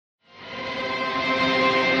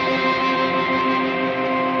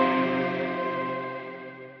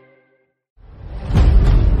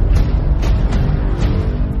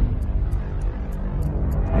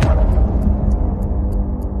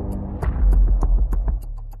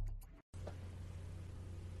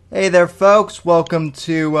Hey there, folks. Welcome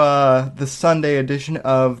to the Sunday edition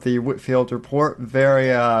of the Whitfield Report. Very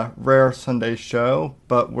rare Sunday show,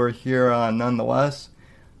 but we're here nonetheless.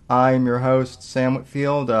 I'm your host, Sam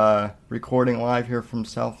Whitfield, recording live here from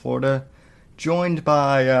South Florida, joined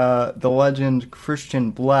by the legend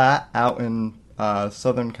Christian Bladt out in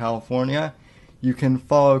Southern California. You can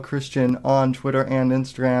follow Christian on Twitter and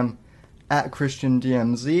Instagram at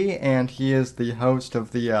ChristianDMZ, and he is the host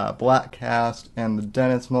of the Bladtcast and the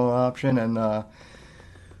Dennis Miller Option. And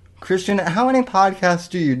Christian, how many podcasts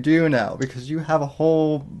do you do now? Because you have a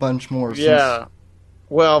whole bunch more. Yeah.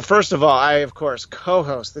 Well, first of all, I, of course,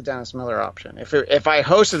 co-host the Dennis Miller Option. If I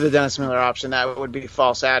hosted the Dennis Miller Option, that would be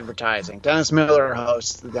false advertising. Dennis Miller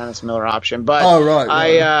hosts the Dennis Miller Option. But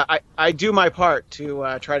I do my part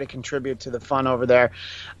to try to contribute to the fun over there.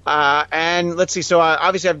 And let's see. So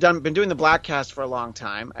obviously I've been doing the Bladtcast for a long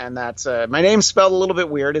time. And that's my name's spelled a little bit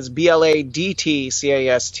weird. It's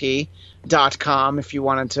BLADTCAST.com if you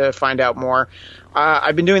wanted to find out more.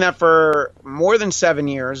 I've been doing that for more than 7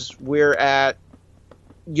 years. We're at...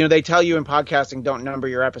 they tell you in podcasting don't number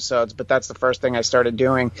your episodes, but that's the first thing I started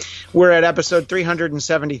doing. We're at episode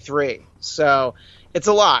 373, so it's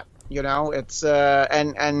a lot. It's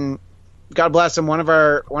and God bless him. One of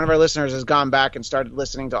our listeners has gone back and started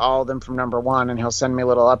listening to all of them from number one, and he'll send me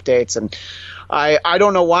little updates. And I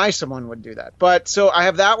don't know why someone would do that, but so I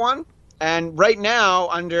have that one. And right now,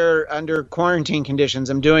 under quarantine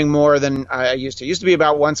conditions, I'm doing more than I used to. It used to be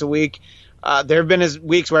about once a week. There have been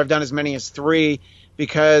weeks where I've done as many as 3.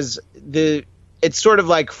 Because it's sort of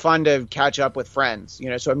like fun to catch up with friends,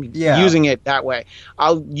 so I'm using it that way.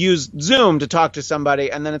 I'll use Zoom to talk to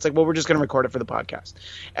somebody, and then it's like, well, we're just going to record it for the podcast.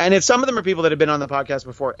 And some of them are people that have been on the podcast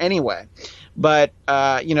before anyway. But,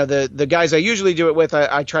 the guys I usually do it with,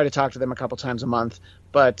 I try to talk to them a couple times a month.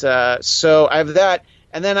 But so I have that.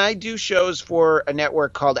 And then I do shows for a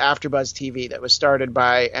network called AfterBuzz TV that was started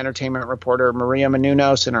by entertainment reporter Maria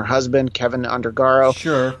Menounos and her husband, Kevin Undergaro.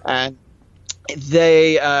 Sure. And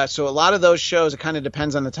they so a lot of those shows, it kind of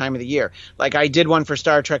depends on the time of the year. Like I did one for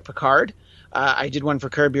Star Trek Picard. I did one for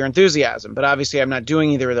Curb Your Enthusiasm, but obviously I'm not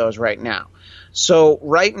doing either of those right now. So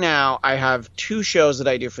right now I have 2 shows that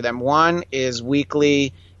I do for them. One is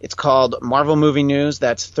weekly. It's called Marvel Movie News.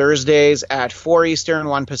 That's Thursdays at 4 Eastern,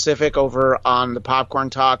 1 Pacific over on the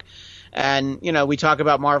Popcorn Talk. And, we talk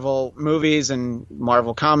about Marvel movies and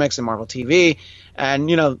Marvel comics and Marvel TV. And,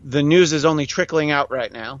 the news is only trickling out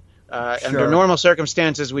right now. Sure. Under normal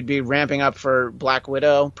circumstances, we'd be ramping up for Black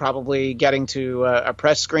Widow, probably getting to a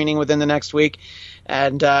press screening within the next week.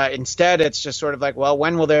 And instead, it's just sort of like, well,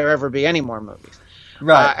 when will there ever be any more movies?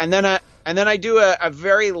 Right. And then I do a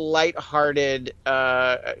very lighthearted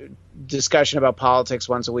discussion about politics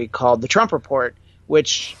once a week called The Trump Report,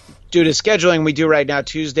 which, due to scheduling, we do right now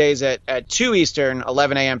Tuesdays at 2 Eastern,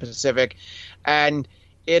 11 a.m. Pacific. And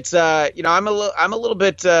it's I'm a little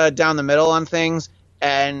bit down the middle on things.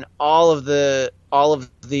 And all of the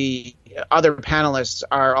other panelists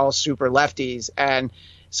are all super lefties, and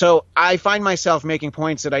so I find myself making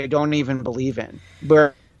points that I don't even believe in.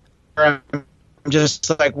 Where I'm just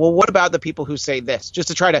like, well, what about the people who say this? Just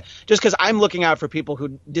because I'm looking out for people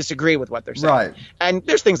who disagree with what they're saying. Right. And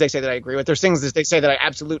there's things they say that I agree with. There's things that they say that I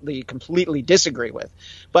absolutely, completely disagree with.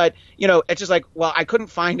 But it's just like, well, I couldn't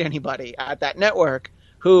find anybody at that network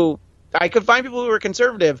who. I could find people who were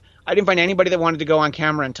conservative. I didn't find anybody that wanted to go on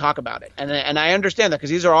camera and talk about it. And I understand that because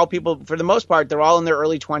these are all people, for the most part, they're all in their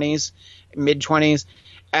early 20s, mid 20s,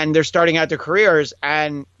 and they're starting out their careers.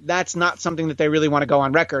 And that's not something that they really want to go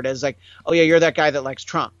on record as like, oh, yeah, you're that guy that likes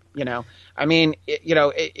Trump. I mean,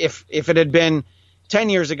 if it had been 10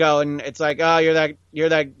 years ago and it's like, oh, you're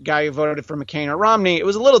that guy who voted for McCain or Romney, it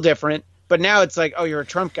was a little different. But now it's like, oh, you're a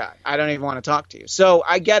Trump guy. I don't even want to talk to you. So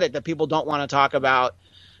I get it that people don't want to talk about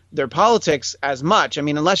their politics as much. I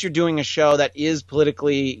mean, unless you're doing a show that is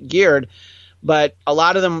politically geared, but a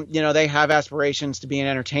lot of them, they have aspirations to be in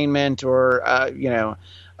entertainment or,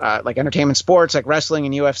 like entertainment sports, like wrestling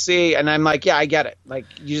and UFC. And I'm like, yeah, I get it. Like,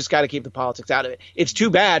 you just got to keep the politics out of it. It's too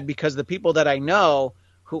bad because the people that I know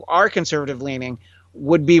who are conservative leaning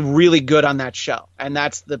would be really good on that show. And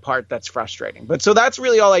that's the part that's frustrating. But so that's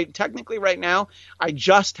really all technically right now, I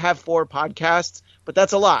just have 4 podcasts, but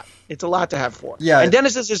that's a lot. It's a lot to have 4. Yeah. And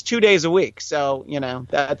Dennis's is 2 days a week. So,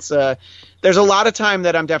 that's, there's a lot of time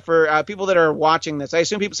that I'm deaf for people that are watching this. I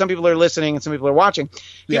assume some people are listening and some people are watching.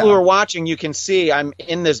 People who are watching, you can see I'm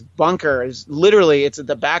in this bunker. It's at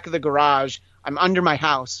the back of the garage. I'm under my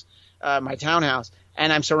house, my townhouse.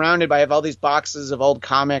 And I'm surrounded I have all these boxes of old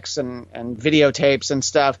comics and videotapes and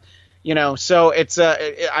stuff, so it's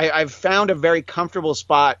I've found a very comfortable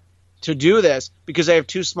spot to do this because I have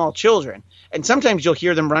two small children. And sometimes you'll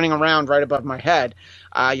hear them running around right above my head.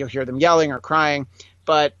 You'll hear them yelling or crying.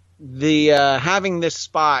 But the having this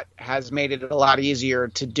spot has made it a lot easier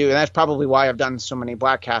to do. And that's probably why I've done so many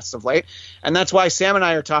Bladtcasts of late. And that's why Sam and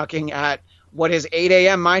I are talking at what is 8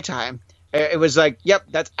 a.m. my time. It was like, yep,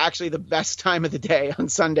 that's actually the best time of the day on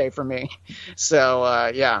Sunday for me. So,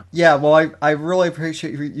 yeah. Yeah, well, I really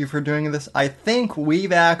appreciate you for doing this. I think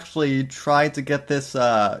we've actually tried to get this,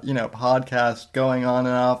 podcast going on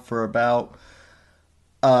and off for about,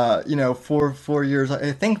 4 years.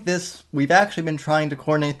 I think we've actually been trying to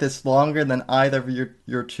coordinate this longer than either of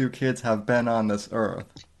your two kids have been on this earth.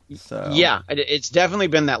 So. Yeah, it's definitely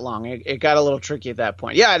been that long. It got a little tricky at that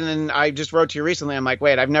point. Yeah, and then I just wrote to you recently. I'm like,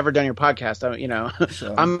 wait, I've never done your podcast.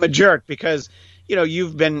 I'm a jerk because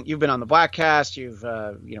you've been on the Bladtcast. You've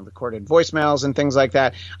recorded voicemails and things like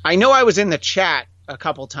that. I know I was in the chat a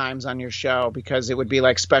couple times on your show because it would be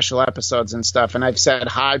like special episodes and stuff, and I've said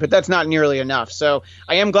hi, but that's not nearly enough. So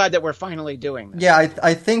I am glad that we're finally doing this. Yeah,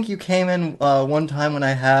 I think you came in one time when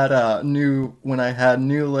I had new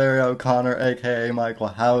Larry O'Connor, aka Michael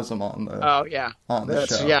Hausum, on the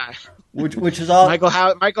show. Yeah. Which is all Michael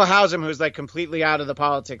Hausum, who's like completely out of the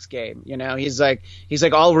politics game. He's like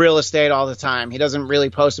all real estate all the time. He doesn't really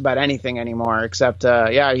post about anything anymore except he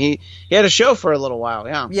had a show for a little while.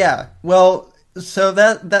 Yeah. Yeah. Well, so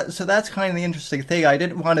that's kind of the interesting thing. I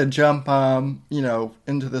didn't want to jump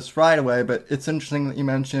into this right away, but it's interesting that you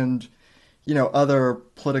mentioned other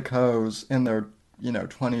politicos in their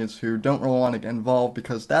 20s who don't really want to get involved,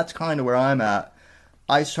 because that's kind of where I'm at.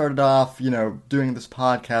 I started off, doing this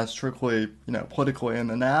podcast strictly, politically, and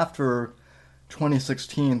then after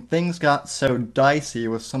 2016, things got so dicey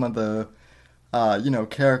with some of the,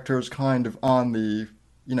 characters kind of on the,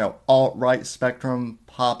 alt-right spectrum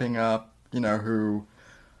popping up, who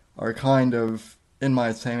are kind of in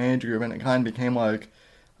my same age group, and it kind of became like,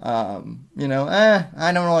 I don't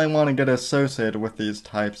really want to get associated with these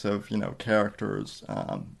types of, characters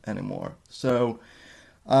anymore. So,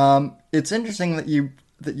 it's interesting that you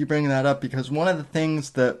bring that up, because one of the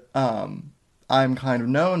things that I'm kind of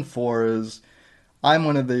known for is I'm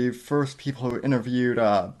one of the first people who interviewed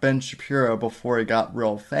Ben Shapiro before he got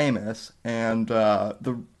real famous, and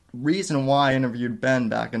the reason why I interviewed Ben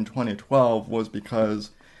back in 2012 was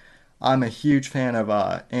because I'm a huge fan of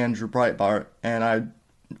Andrew Breitbart, and I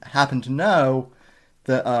happen to know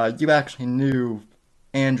that you actually knew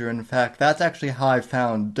Andrew. In fact, that's actually how I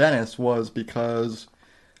found Dennis, was because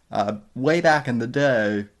way back in the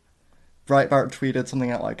day, Breitbart tweeted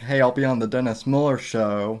something out like, "Hey, I'll be on the Dennis Miller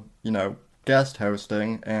show, guest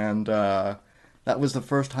hosting," and that was the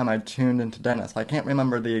first time I tuned into Dennis. I can't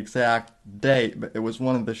remember the exact date, but it was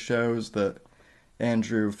one of the shows that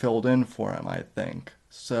Andrew filled in for him, I think.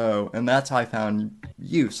 So, and that's how I found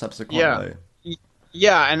you subsequently.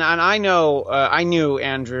 Yeah, and I know I knew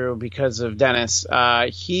Andrew because of Dennis.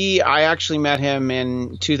 I actually met him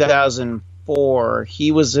in 2004.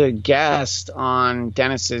 He was a guest on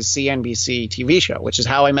Dennis's CNBC TV show, which is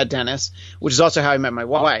how I met Dennis, which is also how I met my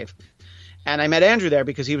wife. And I met Andrew there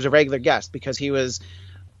because he was a regular guest, because he was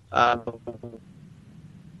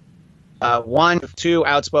one, two,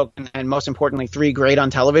 outspoken, and most importantly, three, great on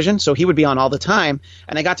television. So he would be on all the time,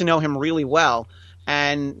 and I got to know him really well.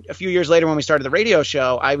 And a few years later, when we started the radio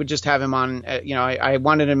show, I would just have him on. I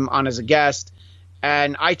wanted him on as a guest,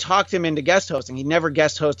 and I talked him into guest hosting. He never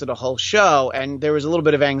guest hosted a whole show, and there was a little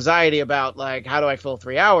bit of anxiety about, like, how do I fill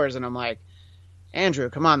 3 hours? And I'm like, Andrew,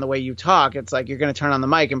 come on, the way you talk, it's like you're going to turn on the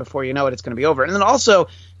mic, and before you know it, it's going to be over. And then also,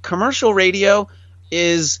 commercial radio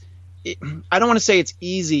I don't want to say it's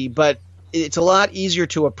easy, but it's a lot easier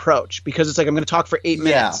to approach, because it's like I'm going to talk for 8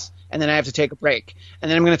 minutes, and then I have to take a break,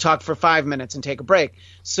 and then I'm going to talk for 5 minutes and take a break.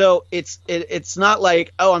 So it's not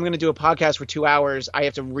like, oh, I'm going to do a podcast for 2 hours. I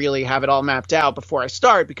have to really have it all mapped out before I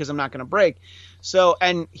start, because I'm not going to break. So,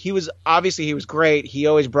 and he was great. He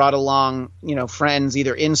always brought along, friends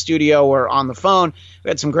either in studio or on the phone. We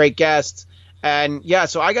had some great guests. And yeah,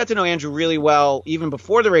 so I got to know Andrew really well even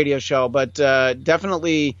before the radio show, but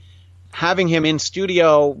definitely having him in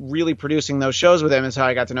studio, really producing those shows with him, is how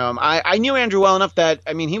I got to know him. I knew Andrew well enough that,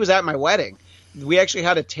 he was at my wedding. We actually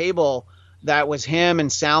had a table that was him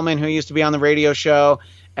and Salman, who used to be on the radio show,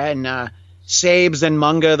 and Sabes and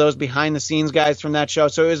Munga, those behind the scenes guys from that show.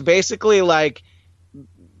 So it was basically like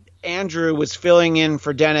Andrew was filling in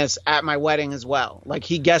for Dennis at my wedding as well. Like,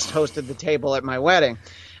 he guest hosted the table at my wedding.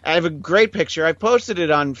 I have a great picture. I've posted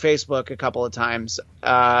it on Facebook a couple of times.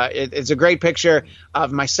 It's a great picture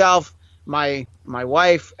of myself, my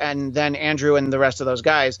wife, and then Andrew and the rest of those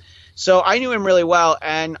guys. So I knew him really well.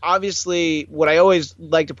 And obviously, what I always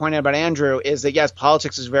like to point out about Andrew is that, yes,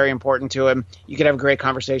 politics is very important to him. You could have a great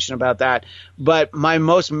conversation about that. But my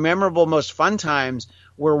most memorable, most fun times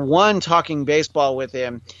were, one, talking baseball with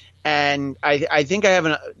him. And I think I have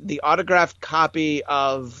the autographed copy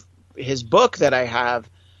of his book that I have,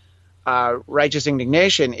 Righteous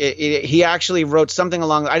Indignation. He actually wrote something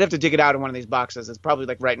along. I'd have to dig it out in one of these boxes. It's probably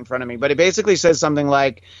like right in front of me. But it basically says something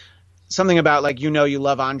about like, you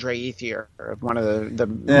love Andre Ethier, one of the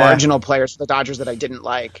marginal players for the Dodgers that I didn't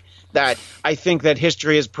like, that I think that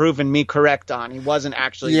history has proven me correct on. He wasn't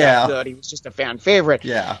actually that good. He was just a fan favorite.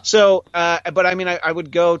 Yeah. So, but I mean, I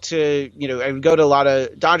would go to a lot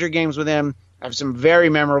of Dodger games with him. I have some very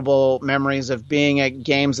memorable memories of being at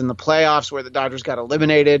games in the playoffs where the Dodgers got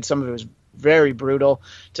eliminated. Some of it was very brutal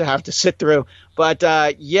to have to sit through. But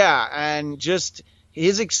and just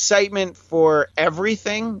his excitement for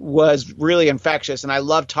everything was really infectious, and I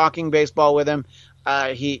loved talking baseball with him.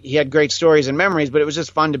 He had great stories and memories, but it was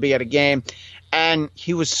just fun to be at a game. And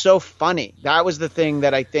he was so funny. That was the thing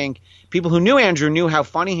that I think people who knew Andrew knew how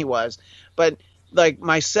funny he was. But like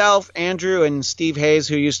myself, Andrew, and Steve Hayes,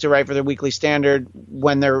 who used to write for the Weekly Standard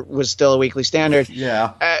when there was still a Weekly Standard,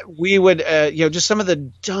 we would, just some of the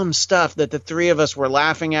dumb stuff that the three of us were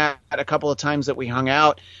laughing at a couple of times that we hung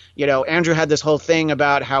out. Andrew had this whole thing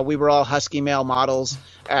about how we were all husky male models,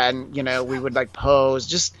 and we would like pose,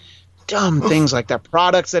 just dumb things like that,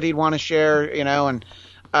 products that he'd want to share, and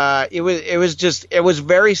it was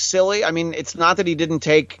very silly. I mean, it's not that he didn't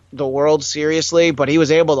take the world seriously, but he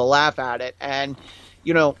was able to laugh at it. And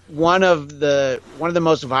one of the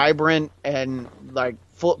most vibrant and like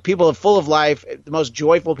people full of life, the most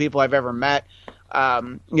joyful people I've ever met.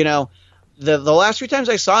 The last few times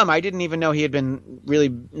I saw him, I didn't even know he had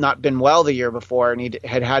not been well the year before, and he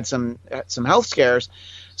had some health scares.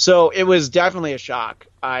 So it was definitely a shock.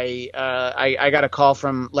 I got a call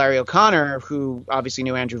from Larry O'Connor, who obviously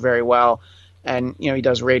knew Andrew very well, and he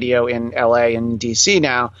does radio in L.A. and D.C.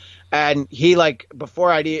 now. And he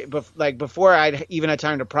before I'd even had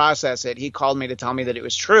time to process it, he called me to tell me that it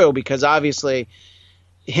was true, because obviously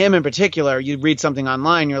him in particular, you read something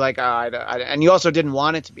online, you're like, and you also didn't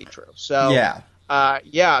want it to be true. So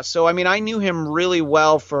So I mean, I knew him really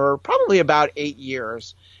well for probably about 8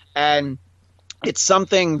 years, and it's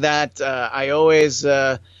something that you always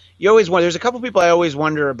wonder. There's a couple people I always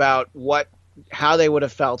wonder about how they would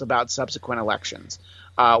have felt about subsequent elections.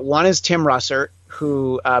 One is Tim Russert,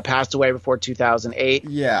 who passed away before 2008.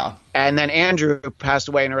 Yeah. And then Andrew passed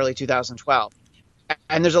away in early 2012.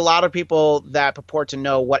 And there's a lot of people that purport to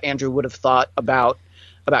know what Andrew would have thought about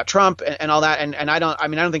Trump and all that. And I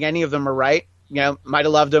don't think any of them are right. Might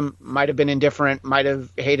have loved him, might have been indifferent, might have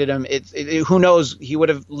hated him. Who knows? He would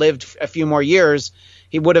have lived a few more years.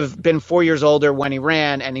 He would have been 4 years older when he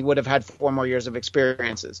ran, and he would have had 4 more years of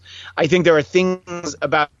experiences. I think there are things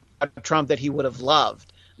about Trump that he would have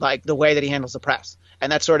loved, like the way that he handles the press. And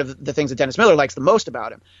that's sort of the things that Dennis Miller likes the most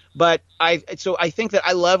about him. But I think that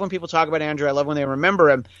I love when people talk about Andrew. I love when they remember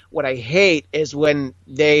him. What I hate is when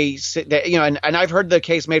they sit, and I've heard the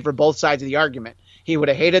case made for both sides of the argument. He would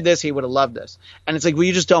have hated this. He would have loved this. And it's like, well,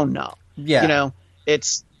 you just don't know. Yeah.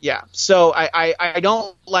 So I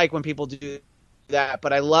don't like when people do that,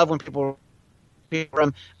 but I love when people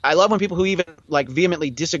who even like vehemently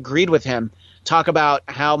disagreed with him talk about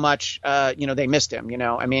how much they missed him.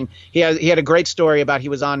 I mean, he had a great story about he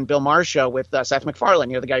was on Bill Maher's show with Seth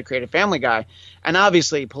MacFarlane, the guy who created Family Guy, and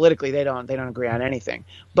obviously politically they don't agree on anything.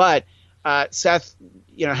 But Seth,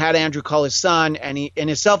 had Andrew call his son, and in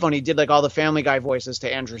his cell phone he did like all the Family Guy voices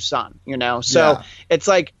to Andrew's son. So it's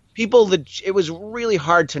like it was really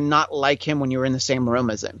hard to not like him when you were in the same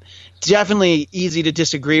room as him. Definitely easy to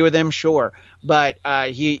disagree with him, sure, but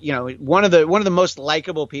he, one of the most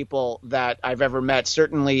likable people that I've ever met,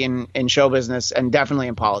 certainly in show business and definitely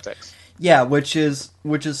in politics. Yeah, which is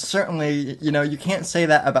certainly, you can't say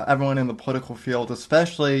that about everyone in the political field,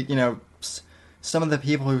 especially, some of the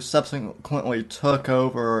people who subsequently took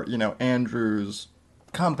over, Andrew's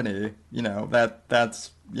company.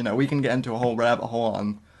 That's we can get into a whole rabbit hole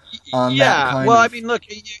on that kind well, of... I mean, look,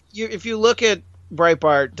 if you look at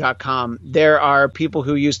Breitbart.com, there are people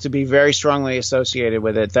who used to be very strongly associated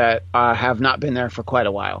with it that have not been there for quite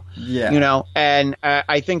a while. Yeah. And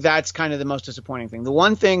I think that's kind of the most disappointing thing. The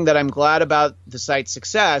one thing that I'm glad about the site's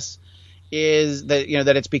success is that,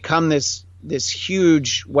 that it's become this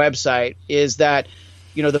huge website, is that,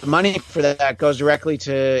 the money for that goes directly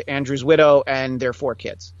to Andrew's widow and their 4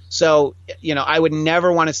 kids. So, I would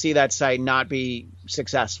never want to see that site not be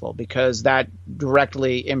successful, because that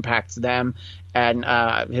directly impacts them. And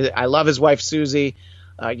I love his wife, Susie.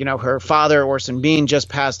 Her father, Orson Bean, just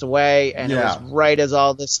passed away, and it was right as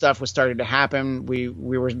all this stuff was starting to happen.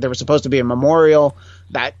 There was supposed to be a memorial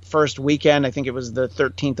that first weekend. I think it was the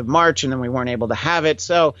 13th of March, and then we weren't able to have it.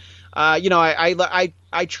 So, I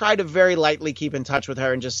try to very lightly keep in touch with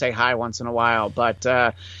her and just say hi once in a while. But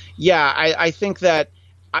I think that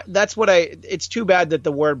that's what it's too bad that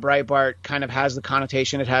the word Breitbart kind of has the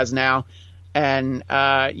connotation it has now, and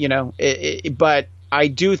but I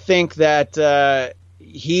do think that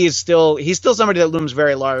he's still somebody that looms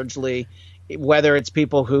very largely, whether it's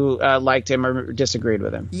people who liked him or disagreed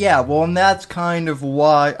with him. Yeah, well, and that's kind of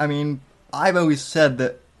why, I mean, I've always said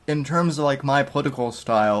that in terms of like my political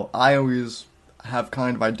style, I always have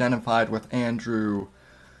kind of identified with Andrew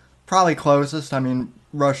probably closest. I mean,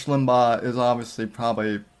 Rush Limbaugh is obviously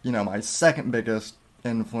probably, my second biggest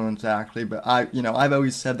influence actually, but I've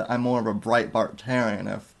always said that I'm more of a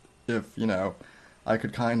Breitbartarian if I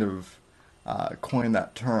could kind of coin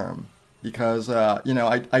that term, because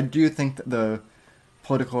I do think that the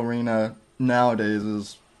political arena nowadays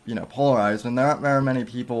is polarized, and there aren't very many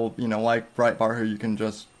people like Breitbart who you can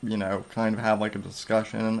just kind of have like a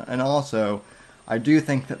discussion. And also I do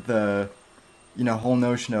think that the whole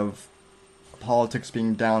notion of politics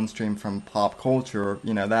being downstream from pop culture,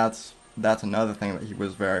 that's another thing that he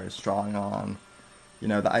was very strong on,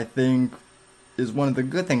 that I think is one of the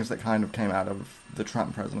good things that kind of came out of the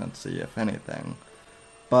Trump presidency, if anything.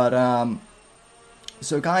 But,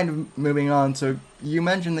 so kind of moving on, so you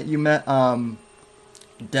mentioned that you met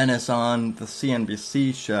Dennis on the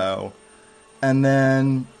CNBC show, and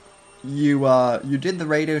then you did the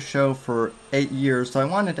radio show for 8 years, so I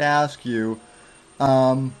wanted to ask you,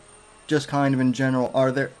 just kind of in general,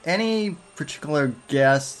 are there any particular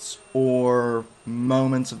guests or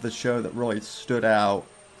moments of the show that really stood out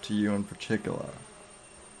to you in particular?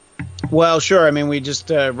 Well, sure. I mean, we just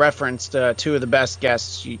referenced two of the best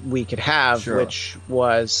guests we could have, sure, which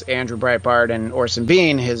was Andrew Breitbart and Orson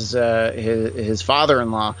Bean, his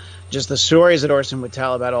father-in-law. Just the stories that Orson would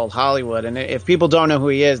tell about old Hollywood. And if people don't know who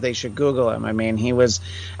he is, they should Google him. I mean,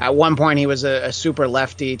 at one point, he was a super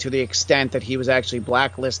lefty, to the extent that he was actually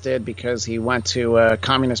blacklisted because he went to a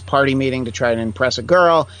Communist Party meeting to try and impress a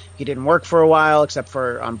girl. He didn't work for a while, except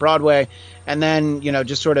for on Broadway. And then,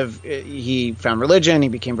 just sort of, he found religion. He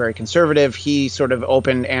became very conservative. He sort of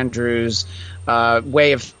opened Andrew's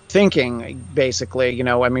way of thinking, basically.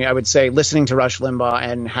 I mean, I would say listening to Rush Limbaugh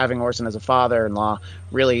and having Orson as a father-in-law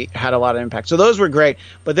really had a lot of impact. So those were great.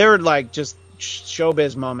 But there were like just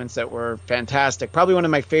showbiz moments that were fantastic. Probably one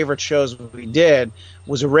of my favorite shows we did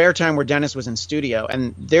was a rare time where Dennis was in studio.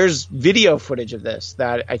 And there's video footage of this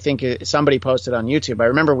that I think somebody posted on YouTube. I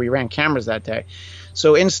remember we ran cameras that day.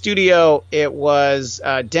 So in studio, it was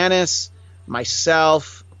Dennis,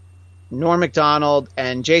 myself, Norm Macdonald,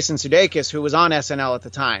 and Jason Sudeikis, who was on SNL at the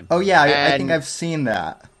time. Oh, yeah, I think I've seen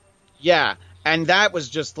that. Yeah, and that was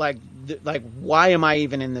just like, why am I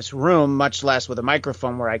even in this room, much less with a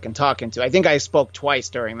microphone where I can talk into? I think I spoke twice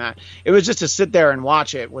during that. It was just to sit there and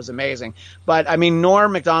watch it was amazing. But, I mean,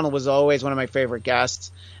 Norm Macdonald was always one of my favorite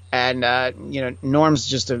guests. And, Norm's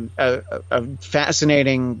just a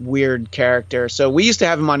fascinating, weird character. So we used to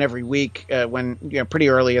have him on every week when, pretty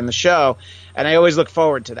early in the show. And I always look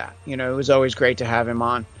forward to that. It was always great to have him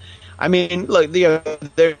on. I mean, look,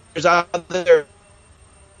 there's other,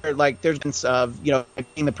 like, there's been of,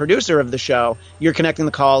 being the producer of the show, you're connecting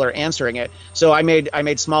the call or answering it. So I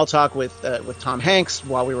made small talk with Tom Hanks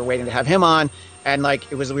while we were waiting to have him on. And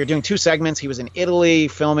we were doing two segments. He was in Italy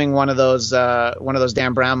filming one of those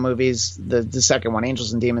Dan Brown movies, the second one,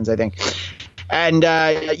 Angels and Demons, I think. And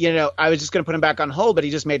I was just going to put him back on hold, but he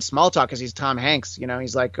just made small talk because he's Tom Hanks.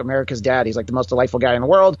 He's like America's dad. He's like the most delightful guy in the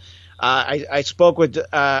world. I spoke with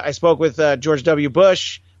George W.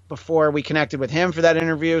 Bush before we connected with him for that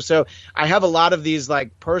interview. So I have a lot of these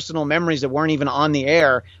like personal memories that weren't even on the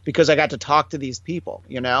air because I got to talk to these people,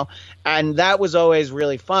 and that was always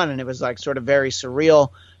really fun. And it was like sort of very surreal.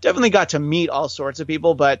 Definitely got to meet all sorts of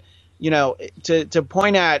people, but to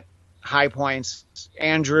point at high points,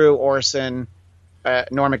 Andrew, Orson,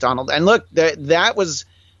 Norm Macdonald, and look, that's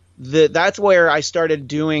where I started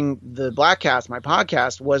doing the Bladtcast. My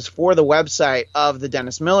podcast was for the website of the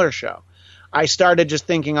Dennis Miller Show. I started just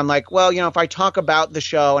thinking, I'm like, well, if I talk about the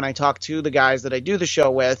show and I talk to the guys that I do the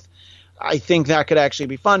show with, I think that could actually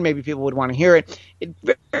be fun. Maybe people would want to hear it. It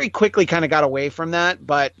very quickly kind of got away from that,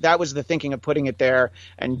 but that was the thinking of putting it there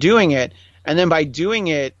and doing it. And then by doing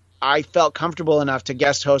it, I felt comfortable enough to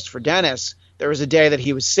guest host for Dennis. There was a day that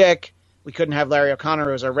he was sick. We couldn't have Larry O'Connor,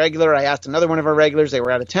 who was our regular. I asked another one of our regulars. They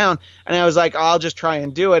were out of town. And I was like, I'll just try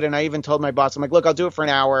and do it. And I even told my boss, I'm like, look, I'll do it for an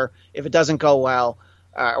hour. If it doesn't go well,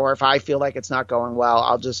 or if I feel like it's not going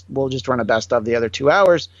well, we'll just run a best of the other 2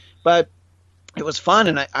 hours. But it was fun.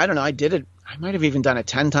 And I don't know, I did it. I might have even done it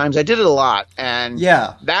 10 times. I did it a lot. And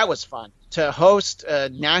that was fun to host a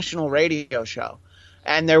national radio show.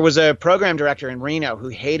 And there was a program director in Reno who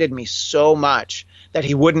hated me so much that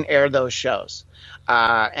he wouldn't air those shows.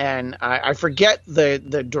 And I forget the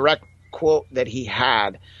direct quote that he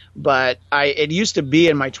had, but it used to be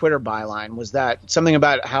in my Twitter byline, was that something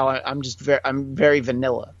about how I'm very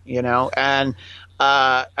vanilla, you know? And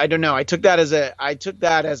I don't know. I took that as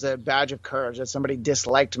a badge of courage, that somebody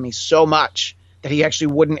disliked me so much that he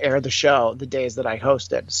actually wouldn't air the show the days that I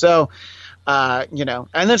hosted. So, you know,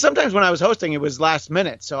 and then sometimes when I was hosting, it was last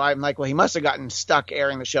minute. So I'm like, well, he must have gotten stuck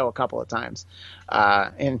airing the show a couple of times.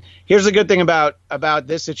 And here's the good thing about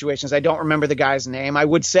this situation is I don't remember the guy's name. I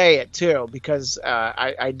would say it too, because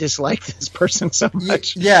I dislike this person so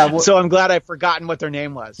much. Yeah. Well, so I'm glad I've forgotten what their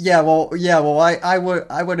name was. Yeah. Well,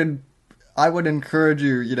 I would encourage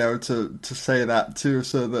you, you know, to say that too,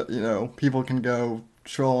 so that, you know, people can go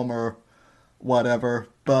troll him or whatever.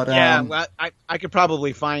 But well, I could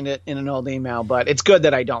probably find it in an old email, but it's good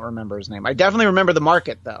that I don't remember his name. I definitely remember the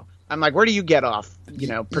market, though. I'm like, where do you get off? You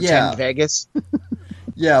know, pretend Vegas.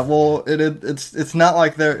 Yeah, well, it's not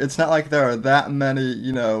like there are that many,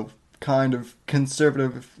 you know, kind of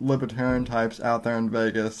conservative libertarian types out there in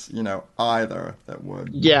Vegas, you know, either that would.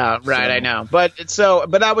 Yeah, right. So. I know, but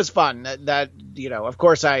that was fun. That you know, of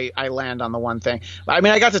course, I land on the one thing. I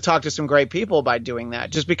mean, I got to talk to some great people by doing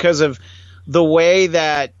that, just because of the way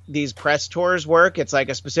that these press tours work. It's like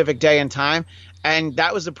a specific day and time, and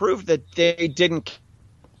that was the proof that they didn't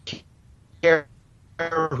care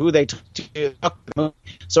who they took to.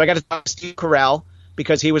 So I got to talk to Steve Carell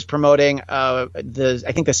because he was promoting I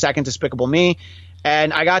think the second Despicable Me,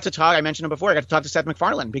 and I got to talk. I mentioned him before. I got to talk to Seth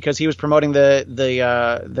MacFarlane because he was promoting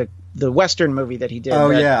the Western movie that he did.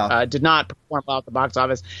 Did not perform well at the box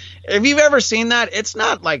office. If you've ever seen that, it's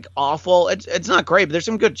not like awful. It's not great, but there's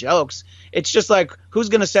some good jokes. It's just like, who's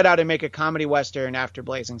going to set out and make a comedy Western after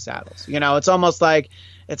Blazing Saddles? You know, it's almost like,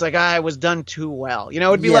 it was done too well. You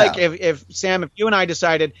know, it'd be like if Sam, if you and I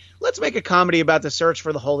decided, let's make a comedy about the search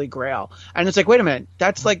for the Holy Grail. And it's like, wait a minute,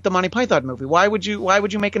 that's like the Monty Python movie. Why would you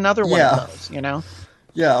make another one of those, you know?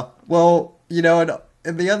 Yeah. Well, you know,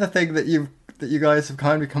 and the other thing that you guys have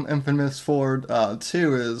kind of become infamous for,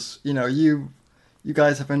 too, is, you know, you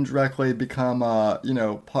guys have indirectly become, you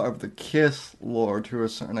know, part of the KISS lore to a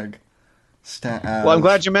certain extent. Well, I'm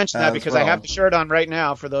glad you mentioned that, because I have the shirt on right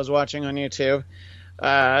now for those watching on YouTube.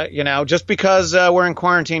 You know, just because we're in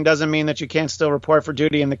quarantine doesn't mean that you can't still report for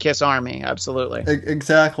duty in the KISS Army. Absolutely.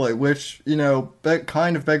 Exactly. Which, you know,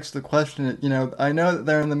 kind of begs the question, you know, I know that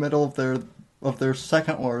they're in the middle of their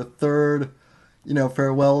second or third, you know,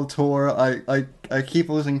 farewell tour. I keep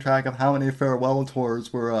losing track of how many farewell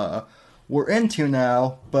tours we're into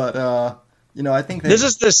now, but you know, I think this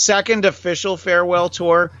is the second official farewell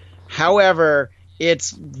tour. However,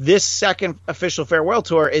 this second official farewell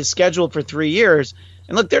tour is scheduled for 3 years,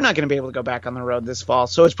 and look, they're not going to be able to go back on the road this fall,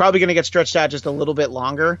 so it's probably going to get stretched out just a little bit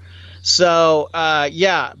longer. So but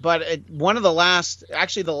the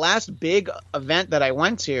last big event that I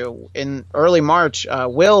went to in early March,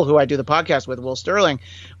 Will, who I do the podcast with, Will Sterling,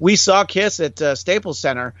 we saw KISS at Staples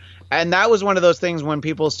Center, and that was one of those things when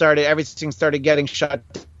everything started getting shut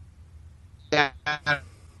down.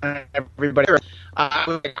 Everybody,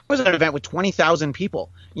 I was at an event with 20,000 people,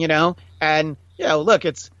 you know, and you know, look,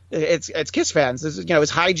 it's KISS fans. This is, you know, is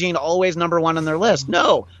hygiene always number one on their list?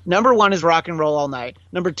 No, number one is rock and roll all night.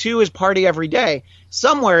 Number two is party every day.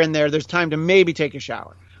 Somewhere in there's time to maybe take a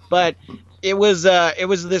shower. But it was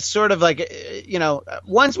this sort of like, you know,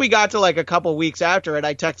 once we got to like a couple weeks after it,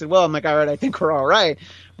 I texted Will. I'm like, all right, I think we're all right.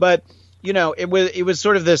 But you know, it was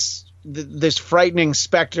sort of this frightening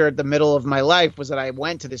specter at the middle of my life, was that I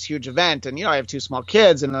went to this huge event, and you know, I have two small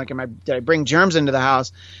kids, and like, did I bring germs into the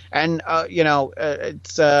house? And you know,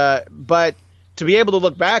 but to be able to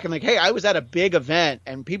look back and like, hey, I was at a big event,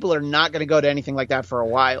 and people are not going to go to anything like that for a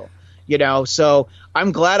while, you know. So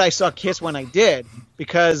I'm glad I saw KISS when I did,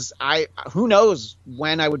 because who knows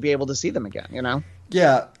when I would be able to see them again, you know.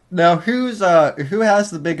 Yeah. Now, who has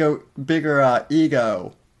the bigger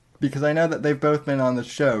ego? Because I know that they've both been on the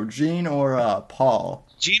show, Gene or Paul.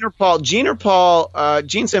 Gene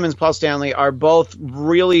Simmons, Paul Stanley are both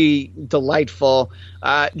really delightful.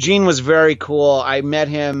 Gene was very cool. I met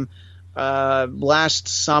him last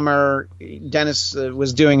summer, Dennis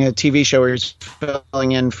was doing a TV show where he was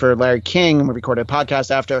filling in for Larry King, and we recorded a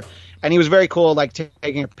podcast after. And he was very cool, like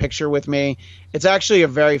taking a picture with me. It's actually a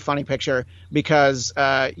very funny picture because,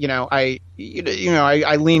 I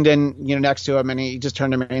leaned in, next to him, and he just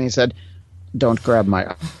turned to me and he said, "Don't grab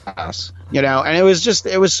my ass," and it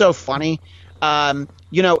was so funny.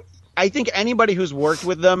 I think anybody who's worked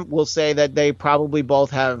with them will say that they probably both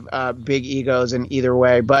have big egos in either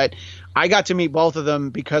way. But I got to meet both of them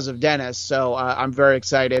because of Dennis, so I'm very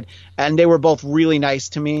excited. And they were both really nice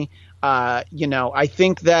to me. I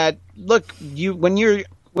think that, look, when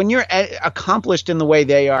you're accomplished in the way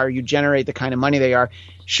they are, you generate the kind of money they are.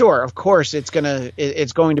 Sure, of course, it's going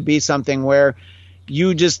to be something where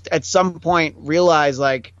you just at some point realize,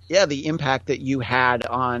 like, yeah, the impact that you had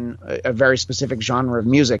on a very specific genre of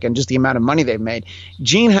music and just the amount of money they've made.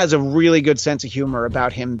 Gene has a really good sense of humor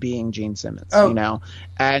about him being Gene Simmons,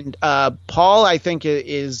 and Paul, I think,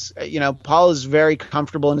 Paul is very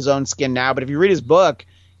comfortable in his own skin now. But if you read his book,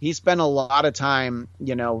 he spent a lot of time,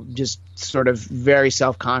 just sort of very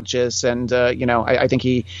self-conscious. And, I think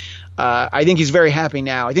he's very happy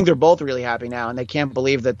now. I think they're both really happy now, and they can't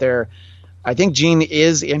believe that I think Gene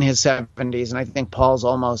is in his 70s, and I think Paul's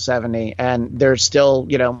almost 70, and they're still,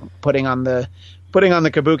 putting on the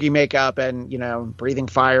kabuki makeup and, breathing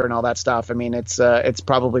fire and all that stuff. I mean, it's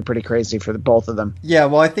probably pretty crazy for both of them. Yeah,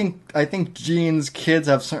 well, I think Gene's kids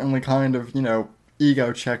have certainly kind of,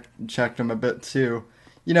 ego checked him a bit too.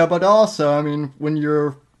 But also, I mean, when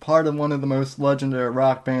you're part of one of the most legendary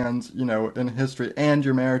rock bands, in history, and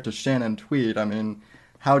you're married to Shannon Tweed, I mean,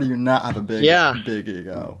 how do you not have a big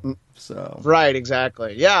ego? So right,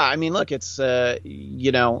 exactly. Yeah, I mean, look, it's there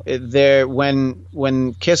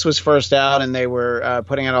when Kiss was first out and they were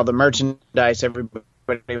putting out all the merchandise, everybody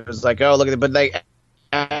was like, "Oh, look at it!" But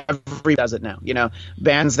everybody does it now.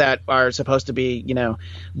 Bands that are supposed to be,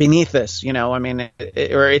 beneath this. I mean,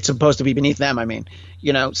 or it's supposed to be beneath them. I mean,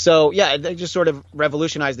 So yeah, they just sort of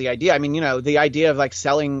revolutionized the idea. I mean, the idea of like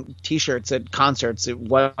selling T-shirts at concerts, it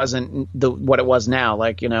wasn't what it was now.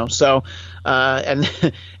 Like, So and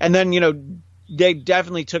then they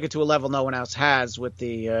definitely took it to a level no one else has with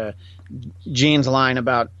the Gene's line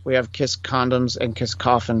about we have Kiss condoms and Kiss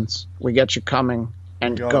coffins. We get you coming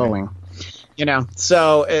and going.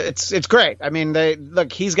 So it's great. I mean,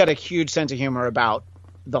 he's got a huge sense of humor about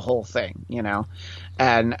the whole thing,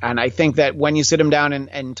 and I think that when you sit him down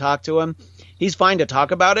and talk to him, he's fine to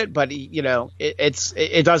talk about it, but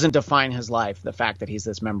it doesn't define his life, the fact that he's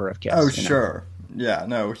this member of Kiss. Oh, sure. Yeah,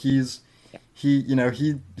 no, he's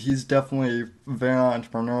definitely very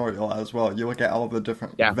entrepreneurial as well. You look at all the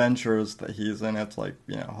different ventures that he's in, it's like,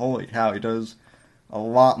 holy cow, he does a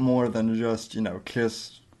lot more than just,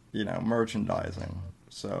 Kiss, merchandising.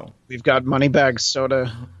 So we've got Moneybag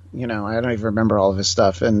Soda. I don't even remember all of his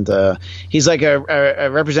stuff. And he's like a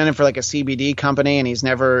representative for like a CBD company, and he's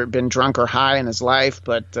never been drunk or high in his life.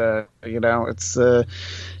 But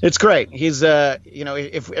it's great. He's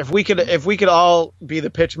if we could all be the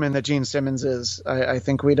pitchman that Gene Simmons is, I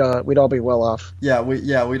think we'd all be well off. Yeah,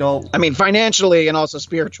 we'd all. I mean, financially and also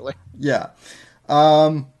spiritually. Yeah.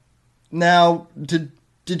 Now,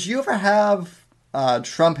 did you ever have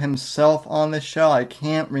Trump himself on this show? I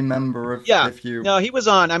can't remember if you... No, he was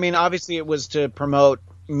on. I mean, obviously it was to promote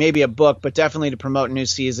maybe a book, but definitely to promote new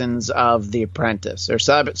seasons of The Apprentice, or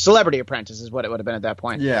Celebrity Apprentice is what it would have been at that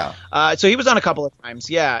point. Yeah. So he was on a couple of times,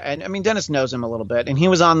 yeah. And I mean, Dennis knows him a little bit, and he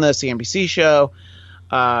was on the CNBC show.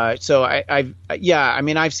 So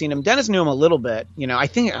I've seen him. Dennis knew him a little bit. I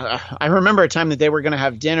think I remember a time that they were going to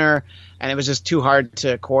have dinner, and it was just too hard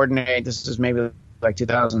to coordinate. This is maybe like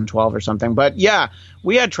 2012 or something. But yeah,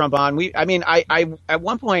 we had Trump on. I at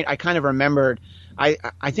one point I kind of remembered, I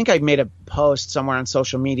think I made a post somewhere on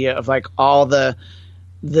social media of like all the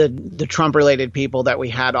Trump related people that we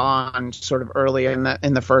had on sort of early in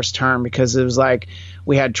the first term, because it was like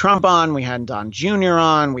we had Trump on, we had Don Jr.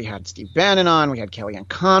 on, we had Steve Bannon on, we had Kellyanne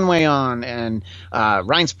Conway on, and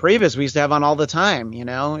Reince Priebus we used to have on all the time,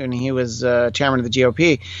 and he was chairman of the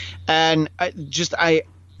GOP. And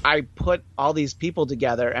I put all these people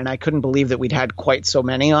together, and I couldn't believe that we'd had quite so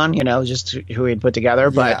many on, just who we'd put together.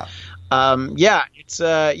 But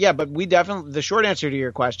but we definitely, the short answer to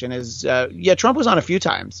your question is, Trump was on a few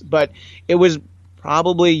times, but it was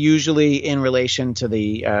probably usually in relation to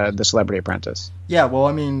the Celebrity Apprentice. Yeah, well,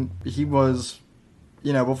 I mean, he was,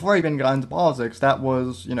 before he even got into politics, that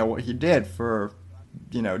was, what he did for,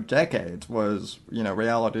 decades was,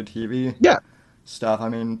 reality TV. Yeah. Stuff. I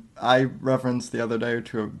mean, I referenced the other day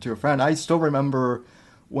to a friend. I still remember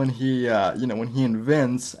when he when he and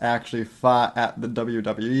Vince actually fought at the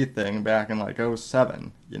WWE thing back in like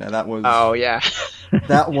 '07. That was Oh yeah,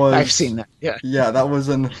 that I've was seen that. Yeah, that was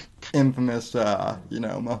an infamous yeah,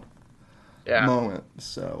 moment.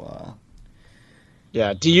 So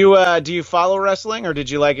yeah. Do you follow wrestling, or did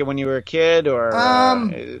you like it when you were a kid, or?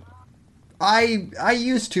 I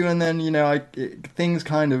used to, and then things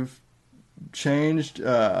kind of changed.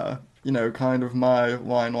 Kind of my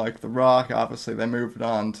line, like The Rock. Obviously, they moved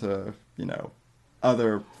on to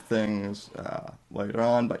other things later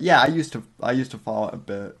on. But yeah, I used to follow it a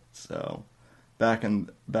bit. So back in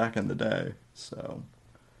the day. So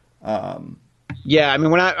Yeah, I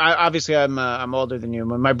mean, I obviously I'm older than you.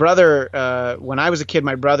 When my brother, when I was a kid,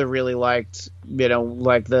 my brother really liked,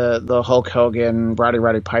 like the Hulk Hogan,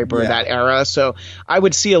 Roddy Piper, yeah, that era. So I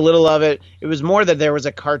would see a little of it. It was more that there was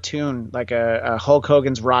a cartoon, like a Hulk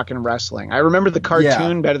Hogan's Rockin' Wrestling. I remember the yeah.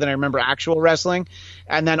 cartoon better than I remember actual wrestling,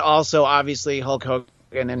 and then also obviously Hulk Hogan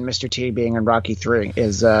and Mr. T being in Rocky 3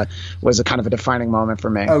 was a kind of a defining moment for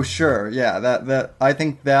me. Oh sure, yeah. That I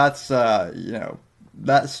think that's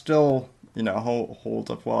that still holds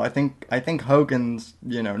up well. I think Hogan's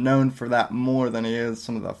known for that more than he is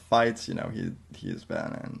some of the fights he's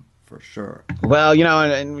been in, for sure. Well,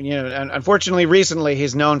 and unfortunately, recently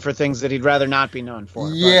he's known for things that he'd rather not be known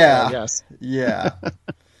for. Yeah, But, yes. yeah.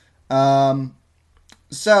 um,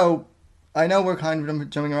 so I know we're kind of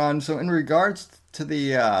jumping around. So in regards to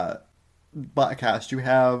the Bladtcast, you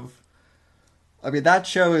have. I mean, that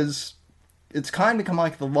show it's kind of become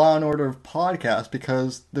like the Law and Order of podcast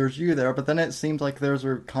because there's you there, but then it seems like there's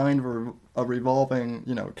a kind of a revolving,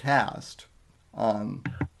 cast on.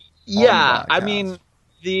 Yeah, On I Bladtcast. mean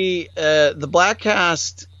the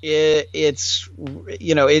Bladtcast,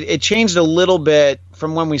 it changed a little bit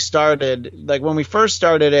from when we started. Like when we first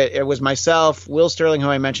started it was myself, Will Sterling, who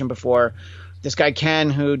I mentioned before, this guy Ken,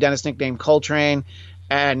 who Dennis nicknamed Coltrane,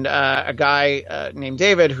 and a guy named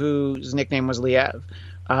David, whose nickname was Liev.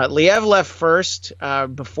 Liev left first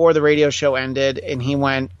before the radio show ended, and he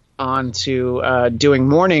went on to doing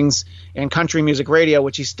mornings in country music radio,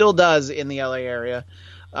 which he still does in the LA area.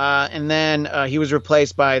 And then he was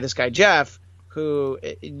replaced by this guy Jeff, who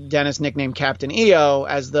Dennis nicknamed Captain EO,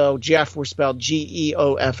 as though Jeff were spelled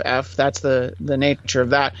Geoff. That's the nature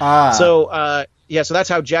of that. So so that's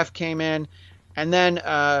how Jeff came in. And then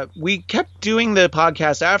we kept doing the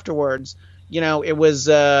podcast afterwards. It was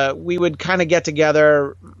we would kind of get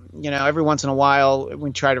together, every once in a while.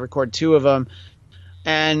 We'd try to record two of them.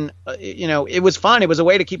 And, it was fun. It was a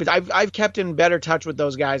way to keep it. I've kept in better touch with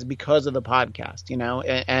those guys because of the podcast,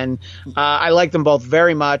 and I like them both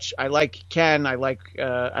very much. I like Ken. I like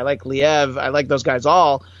Liev. I like those guys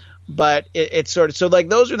all. But it's sort of so like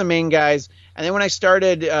those are the main guys. And then when I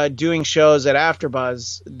started doing shows at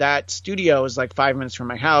AfterBuzz, that studio was like 5 minutes from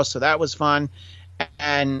my house. So that was fun.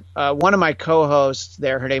 And one of my co-hosts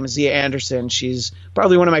there, her name is Zia Anderson. She's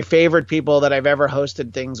probably one of my favorite people that I've ever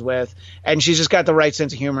hosted things with. And she's just got the right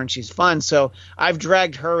sense of humor and she's fun. So I've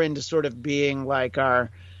dragged her into sort of being like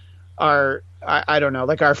our I don't know,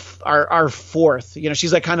 like our fourth.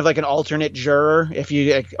 She's like kind of like an alternate juror if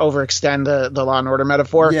you overextend the Law and Order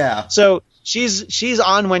metaphor. Yeah. So she's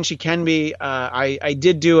on when she can be. I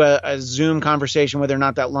did do a Zoom conversation with her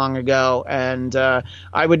not that long ago, and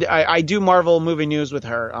I do Marvel movie news with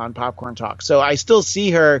her on Popcorn Talk. So I still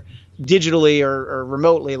see her digitally or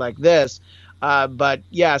remotely like this. But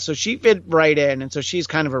yeah, so she fit right in, and so she's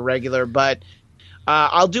kind of a regular. But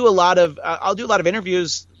I'll do a lot of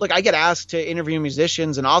interviews. Like I get asked to interview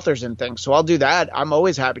musicians and authors and things, so I'll do that. I'm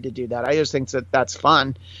always happy to do that. I just think that's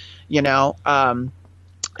fun, And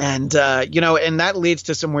and that leads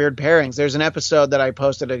to some weird pairings. There's an episode that I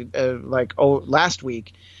posted last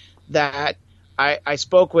week that I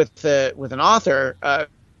spoke with an author.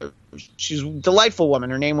 She's a delightful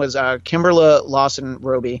woman. Her name was Kimberla Lawson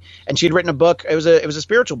Roby, and she had written a book. It was a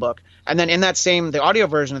spiritual book. And then in the audio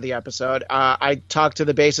version of the episode, I talked to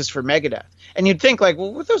the bassist for Megadeth. And you'd think like,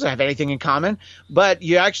 well, those have anything in common, but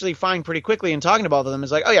you actually find pretty quickly in talking to both of them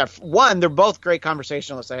is like, oh yeah, one, they're both great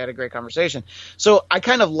conversationalists. I had a great conversation. So I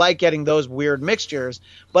kind of like getting those weird mixtures,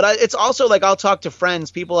 but it's also like I'll talk to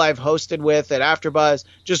friends, people I've hosted with at AfterBuzz,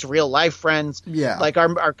 just real life friends. Yeah. Like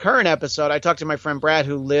our current episode, I talked to my friend Brad,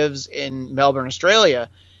 who lives in Melbourne, Australia.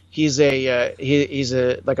 He's a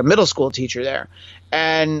middle school teacher there,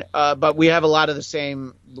 and but we have a lot of the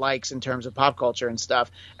same likes in terms of pop culture and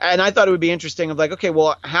stuff. And I thought it would be interesting of like, okay,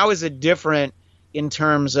 well, how is it different in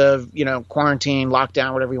terms of quarantine,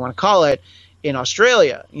 lockdown, whatever you want to call it, in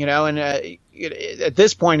Australia, and at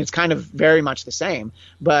this point it's kind of very much the same,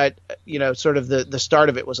 but sort of the start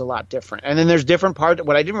of it was a lot different. And then there's different parts.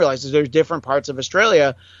 What I didn't realize is there's different parts of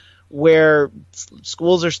Australia where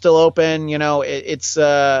schools are still open. It's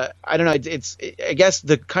I don't know. I guess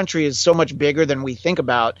the country is so much bigger than we think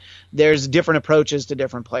about. There's different approaches to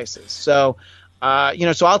different places. So,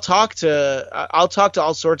 so I'll talk to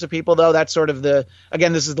all sorts of people, though. That's sort of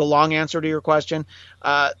again, this is the long answer to your question.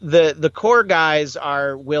 The core guys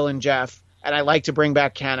are Will and Jeff. And I like to bring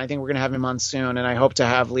back Ken. I think we're going to have him on soon, and I hope to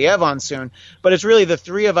have Liev on soon. But it's really the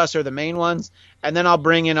three of us are the main ones, and then I'll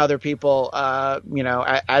bring in other people,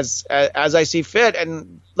 as I see fit.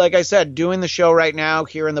 And like I said, doing the show right now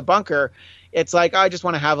here in the bunker, it's like I just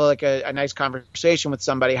want to have a nice conversation with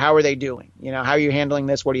somebody. How are they doing? How are you handling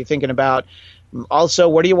this? What are you thinking about? Also,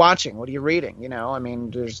 what are you watching? What are you reading? I mean,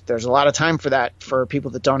 there's a lot of time for that for people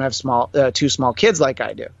that don't have two small kids like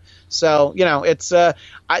I do. So, it's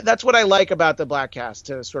that's what I like about the Bladtcast,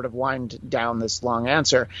 to sort of wind down this long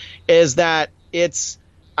answer, is that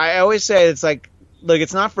I always say it's like, look,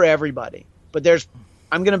 it's not for everybody, but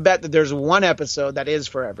I'm going to bet that there's one episode that is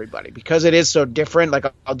for everybody because it is so different. Like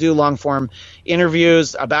I'll do long form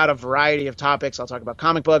interviews about a variety of topics. I'll talk about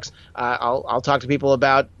comic books. I'll talk to people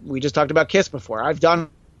we just talked about Kiss before. I've done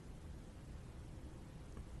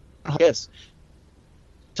Kiss.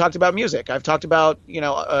 Talked about music. I've talked about,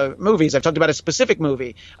 movies. I've talked about a specific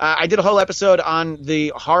movie. I did a whole episode on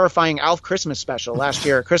the horrifying Alf Christmas special last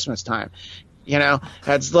year at Christmas time.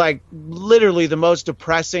 That's like literally the most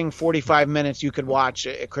depressing 45 minutes you could watch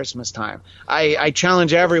at Christmas time. I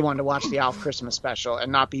challenge everyone to watch the Alf Christmas special and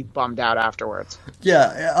not be bummed out afterwards.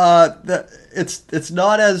 Yeah. It's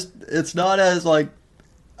not as like,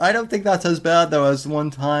 I don't think that's as bad though as one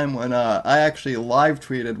time when I actually live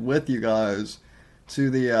tweeted with you guys to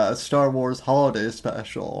the Star Wars holiday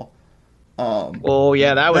special. Oh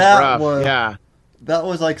yeah, that was rough. Yeah, that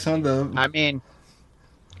was like some of the. I mean,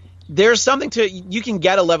 there's something you can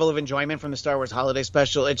get a level of enjoyment from the Star Wars holiday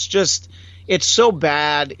special. It's so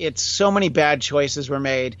bad. It's so many bad choices were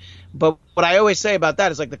made. But what I always say about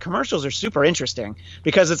that is like the commercials are super interesting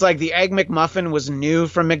because it's like the Egg McMuffin was new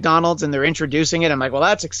from McDonald's and they're introducing it. I'm like, well,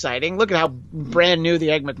 that's exciting. Look at how brand new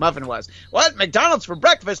the Egg McMuffin was. What? McDonald's for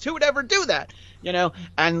breakfast? Who would ever do that?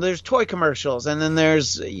 And there's toy commercials. And then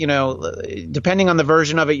there's, depending on the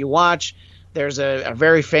version of it you watch, there's a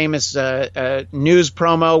very famous news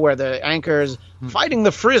promo where the anchor is fighting the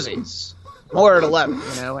Frizzies. More at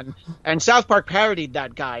 11, and South Park parodied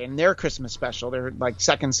that guy in their Christmas special, their like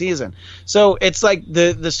second season. So it's like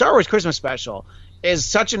the Star Wars Christmas special is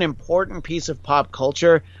such an important piece of pop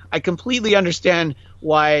culture. I completely understand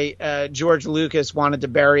why George Lucas wanted to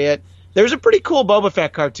bury it. There's a pretty cool Boba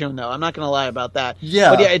Fett cartoon, though. I'm not going to lie about that. Yeah.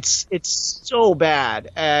 But yeah, it's so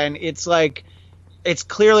bad, and it's like it's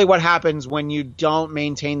clearly what happens when you don't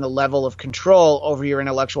maintain the level of control over your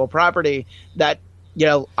intellectual property that.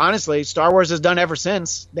 Honestly, Star Wars has done ever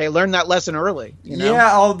since. They learned that lesson early. Yeah,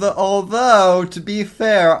 although to be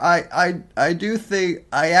fair, I do think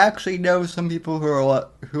I actually know some people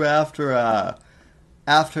who after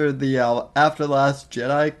Last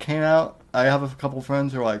Jedi came out, I have a couple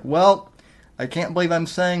friends who are like, well, I can't believe I'm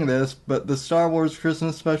saying this, but the Star Wars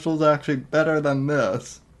Christmas special is actually better than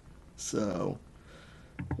this. So.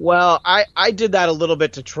 Well, I did that a little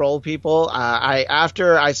bit to troll people.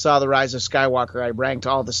 After I saw The Rise of Skywalker, I ranked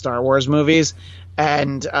all the Star Wars movies,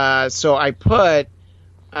 and so I put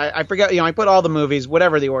I forget, I put all the movies,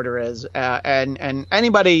 whatever the order is, and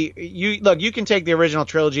anybody, you can take the original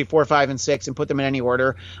trilogy 4, 5, and 6 and put them in any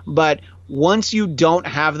order, but once you don't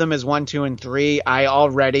have them as 1, 2, and 3, I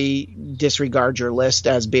already disregard your list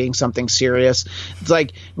as being something serious. It's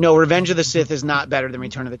like, no, Revenge of the Sith is not better than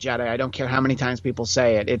Return of the Jedi. I don't care how many times people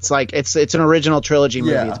say it. It's like, it's an original trilogy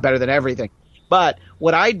movie. Yeah. It's better than everything. But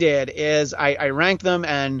what I did is I ranked them,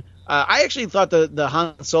 and I actually thought the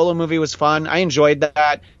Han Solo movie was fun. I enjoyed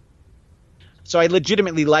that. So I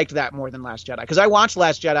legitimately liked that more than Last Jedi. Because I watched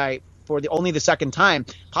Last Jedi for only the second time,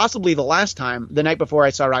 possibly the last time, the night before I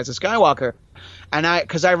saw Rise of Skywalker. And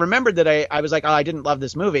because I remembered that I was like, oh, I didn't love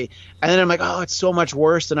this movie. And then I'm like, oh, it's so much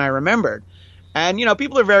worse than I remembered. And,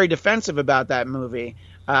 people are very defensive about that movie.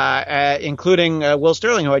 Including Will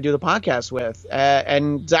Sterling, who I do the podcast with,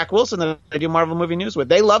 and Zach Wilson, that I do Marvel Movie News with.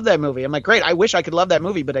 They love that movie. I'm like, great, I wish I could love that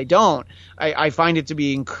movie, but I don't. I find it to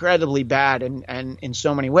be incredibly bad and in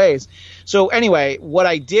so many ways. So anyway, what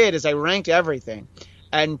I did is I ranked everything.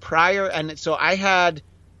 And so I had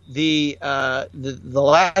the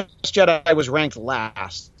Last Jedi was ranked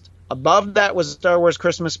last. Above that was Star Wars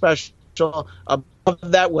Christmas Special.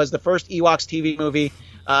 Above that was the first Ewoks TV movie.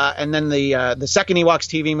 and then the second Ewoks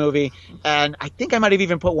TV movie, and I think I might have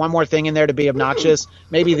even put one more thing in there to be obnoxious.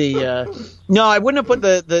 Maybe no, I wouldn't have put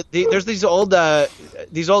the there's these old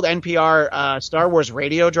NPR Star Wars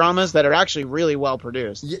radio dramas that are actually really well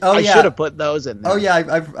produced. I should have put those in there. Oh yeah,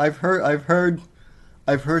 I've heard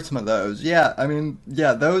some of those. Yeah, I mean,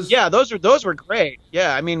 yeah, those. Yeah, those were great.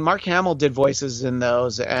 Yeah, I mean, Mark Hamill did voices in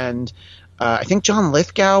those, and I think John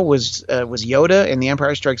Lithgow was Yoda in the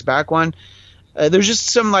Empire Strikes Back one. There's just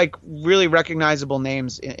some like really recognizable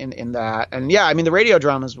names in that, and yeah, I mean, the radio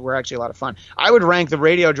dramas were actually a lot of fun. I would rank the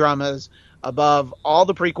radio dramas above all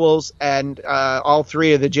the prequels and all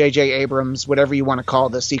three of the J.J. Abrams, whatever you want to call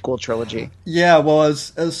the sequel trilogy. Yeah, well,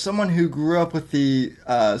 as someone who grew up with the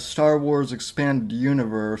Star Wars Expanded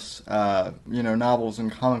Universe, novels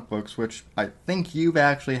and comic books, which I think you've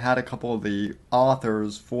actually had a couple of the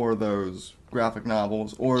authors for those graphic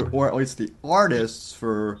novels, or at least the artists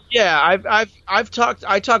for. Yeah, I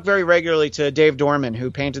talk very regularly to Dave Dorman, who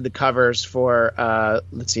painted the covers for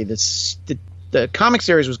the comic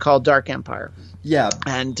series was called Dark Empire. Yeah.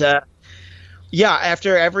 And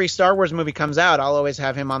after every Star Wars movie comes out, I'll always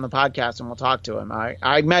have him on the podcast and we'll talk to him.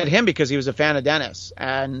 I met him because he was a fan of Dennis.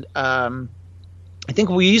 And I think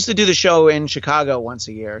we used to do the show in Chicago once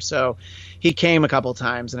a year. So he came a couple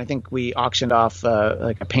times, and I think we auctioned off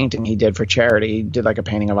like a painting he did for charity. He did like a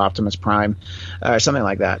painting of Optimus Prime or something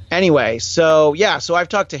like that. Anyway, so I've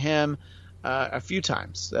talked to him a few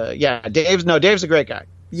times. Dave's a great guy.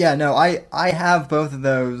 Yeah, no, I have both of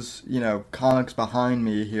those, comics behind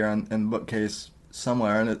me here in bookcase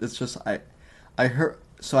somewhere, and it's just I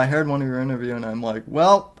heard one of your interview, and I'm like,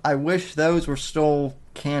 well, I wish those were still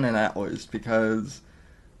canon at least, because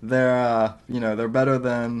they're they're better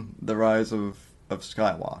than the Rise of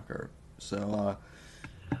Skywalker. So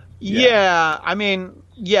I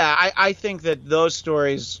think that those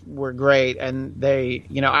stories were great, and they,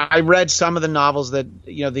 I read some of the novels that,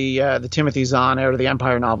 the Timothy Zahn or the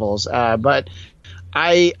Empire novels, but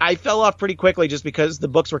I fell off pretty quickly just because the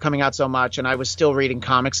books were coming out so much, and I was still reading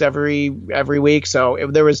comics every week, so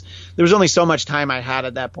there was only so much time I had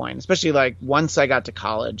at that point, especially like once I got to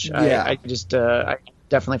college. Yeah. I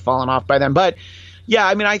definitely fallen off by then, but. Yeah,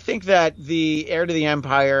 I mean, I think that the Heir to the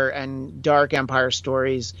Empire and Dark Empire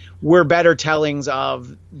stories were better tellings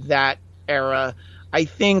of that era. I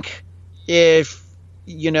think if,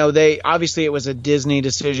 obviously it was a Disney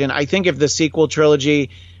decision. I think if the sequel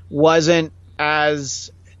trilogy wasn't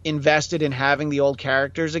as invested in having the old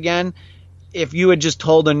characters again, if you had just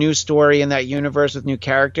told a new story in that universe with new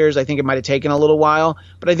characters, I think it might have taken a little while.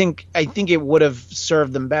 But I think it would have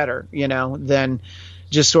served them better, than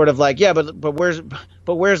just sort of like, yeah, but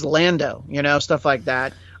where's Lando, stuff like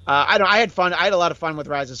that. I had fun. I had a lot of fun with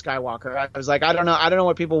Rise of Skywalker. I was like, I don't know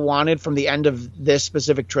what people wanted from the end of this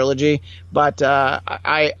specific trilogy, but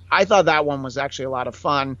I thought that one was actually a lot of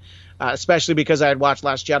fun, especially because I had watched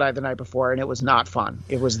Last Jedi the night before, and it was not fun.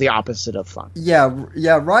 It was the opposite of fun. Yeah.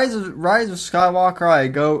 Rise of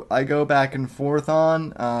Skywalker, I go back and forth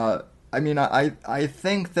on. I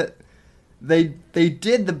think that they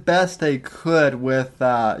did the best they could with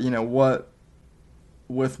what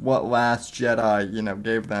Last Jedi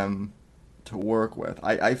gave them to work with.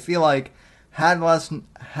 I feel like had Last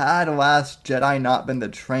Jedi not been the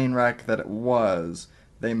train wreck that it was,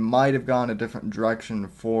 they might have gone a different direction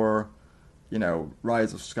for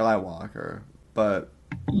Rise of Skywalker. But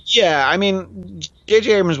yeah, I mean,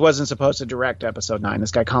 J.J. Abrams wasn't supposed to direct Episode 9. This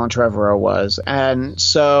guy Colin Trevorrow was, and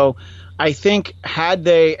so I think had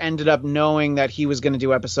they ended up knowing that he was going to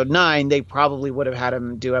do Episode 9, they probably would have had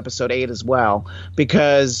him do Episode 8 as well,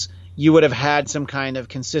 because you would have had some kind of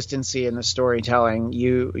consistency in the storytelling.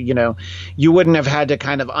 You wouldn't have had to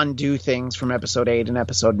kind of undo things from Episode 8 and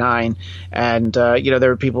Episode 9. And, there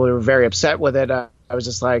were people who were very upset with it. I was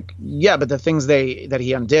just like, yeah, but the things that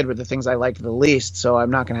he undid were the things I liked the least, so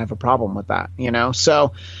I'm not going to have a problem with that,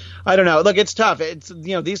 So I don't know. Look, it's tough. It's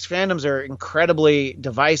these fandoms are incredibly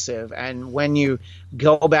divisive, and when you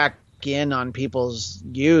go back in on people's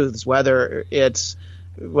youths, whether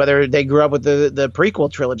they grew up with the prequel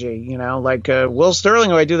trilogy, like Will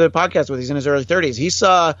Sterling, who I do the podcast with, he's in his early 30s. He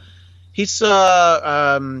saw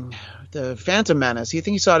the Phantom Menace. I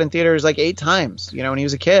think he saw it in theaters like 8 times, when he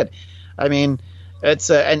was a kid. I mean,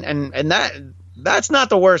 it's and that's not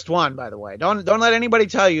the worst one, by the way. Don't let anybody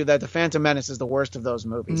tell you that the Phantom Menace is the worst of those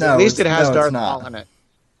movies. No, at least it has Darth Maul in it.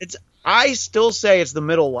 I still say it's the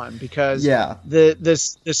middle one, because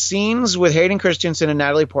the scenes with Hayden Christensen and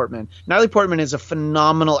Natalie Portman. Natalie Portman is a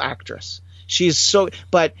phenomenal actress. She's so,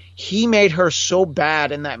 but he made her so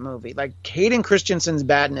bad in that movie. Like Hayden Christensen's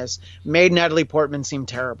badness made Natalie Portman seem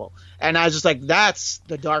terrible. And I was just like, that's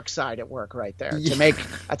the dark side at work right there, to make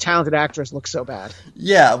a talented actress look so bad.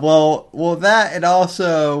 Yeah, well, that, and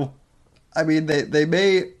also, I mean,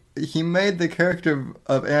 he made the character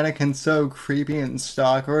of Anakin so creepy and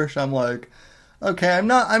stalkerish. I'm like, okay, I'm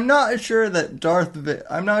not sure that Darth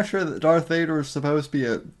Vader is supposed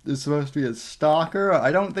to be a stalker.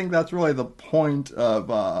 I don't think that's really the point of.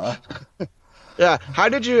 Yeah, how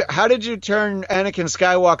did you turn Anakin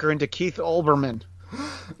Skywalker into Keith Olbermann?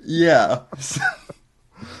 Yeah,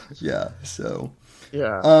 yeah. So.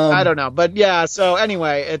 Yeah, I don't know, but yeah. So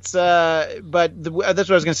anyway, it's that's what I was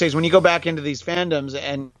going to say is when you go back into these fandoms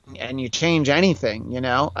and you change anything,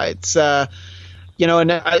 it's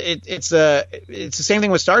it's the same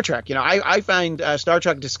thing with Star Trek. I find Star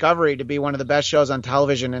Trek Discovery to be one of the best shows on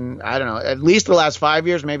television in, I don't know, at least the last 5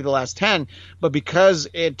 years, maybe the last 10. But because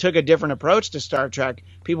it took a different approach to Star Trek,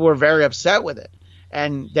 people were very upset with it.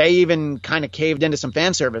 And they even kind of caved into some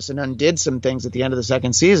fan service and undid some things at the end of the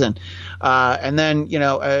second season. And then,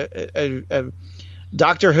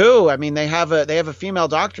 Doctor Who, I mean, they have a female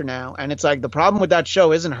doctor now. And it's like the problem with that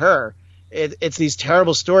show isn't her. It's these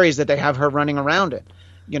terrible stories that they have her running around in,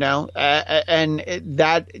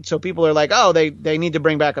 so people are like, oh, they need to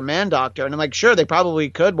bring back a man doctor. And I'm like, sure, they probably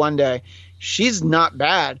could one day. She's not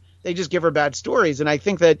bad. They just give her bad stories. And I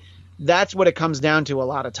think that's what it comes down to a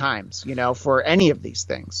lot of times, for any of these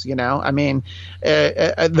things, I mean,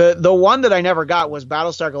 the one that I never got was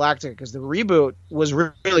Battlestar Galactica, because the reboot was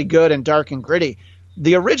really good and dark and gritty.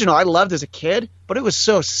 The original I loved as a kid, but it was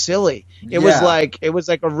so silly. It was like a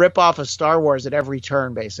ripoff of Star Wars at every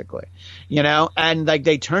turn, basically, and like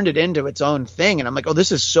they turned it into its own thing. And I'm like, oh,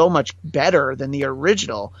 this is so much better than the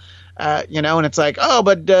original, and it's like, oh,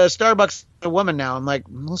 but Starbucks is a woman now. I'm like,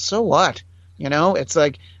 well, so what? It's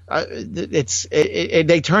like,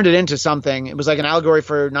 they turned it into something. It was like an allegory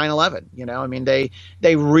for 9/11. I mean, they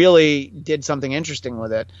really did something interesting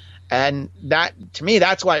with it. And that, to me,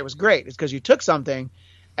 that's why it was great. It's because you took something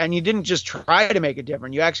and you didn't just try to make it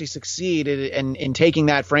different. You actually succeeded in taking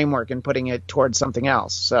that framework and putting it towards something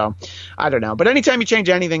else. So I don't know. But anytime you change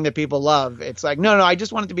anything that people love, it's like, no, I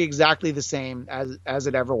just want it to be exactly the same as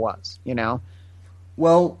it ever was,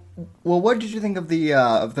 Well, what did you think of the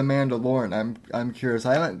Mandalorian? I'm curious.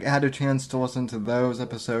 I haven't had a chance to listen to those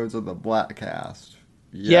episodes of the Bladtcast.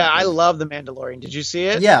 Yeah, I love the Mandalorian. Did you see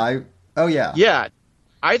it? Yeah. Yeah. Yeah.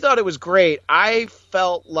 I thought it was great. I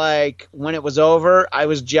felt like when it was over, I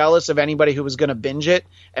was jealous of anybody who was going to binge it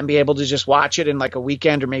and be able to just watch it in like a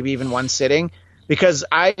weekend or maybe even one sitting, because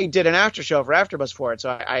I did an after show for AfterBuzz for it.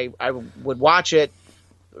 So I would watch it.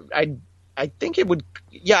 I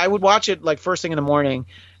would watch it like first thing in the morning,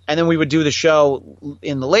 and then we would do the show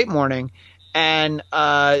in the late morning. And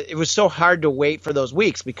it was so hard to wait for those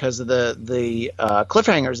weeks because of the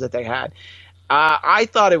cliffhangers that they had. I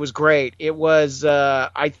thought it was great. It was,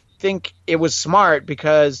 I think it was smart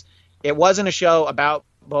because it wasn't a show about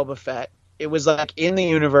Boba Fett. It was like in the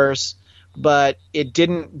universe, but it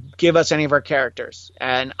didn't give us any of our characters.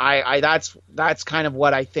 And that's kind of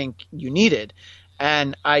what I think you needed.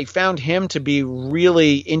 And I found him to be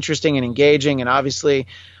really interesting and engaging. And obviously,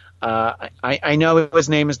 I know his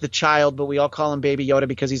name is the Child, but we all call him Baby Yoda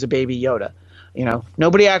because he's a baby Yoda.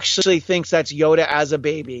 Nobody actually thinks that's Yoda as a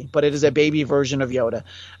baby, but it is a baby version of Yoda.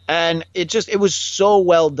 And it was so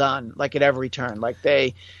well done, like at every turn. Like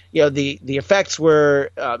the effects were,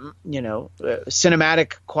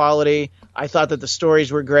 cinematic quality. I thought that the stories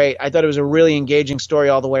were great. I thought it was a really engaging story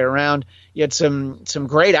all the way around. You had some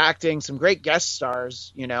great acting, some great guest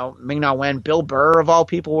stars, Ming-Na Wen, Bill Burr of all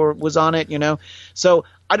people was on it, So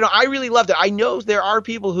I don't know. I really loved it. I know there are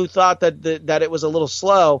people who thought that it was a little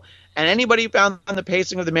slow. And anybody who found the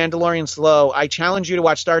pacing of The Mandalorian slow, I challenge you to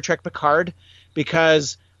watch Star Trek Picard,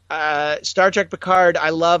 because Star Trek Picard,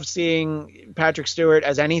 I love seeing Patrick Stewart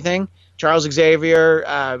as anything. Charles Xavier,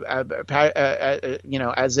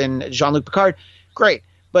 as in Jean-Luc Picard, great.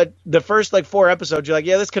 But the first 4 episodes, you're like,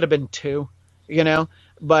 yeah, this could have been 2,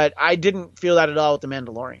 But I didn't feel that at all with The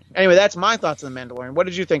Mandalorian. Anyway, that's my thoughts on The Mandalorian. What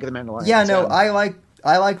did you think of The Mandalorian? Yeah, no, I like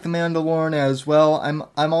The Mandalorian as well.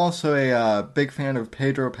 I'm also a big fan of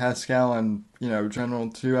Pedro Pascal and General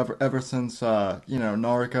too. Ever since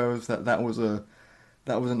Narcos,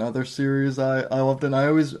 that was another series I loved, and I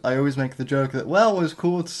always make the joke that, well, it was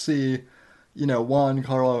cool to see Juan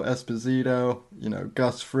Carlo Esposito,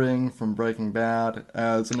 Gus Fring from Breaking Bad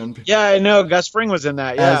as an yeah, I know Gus Fring was in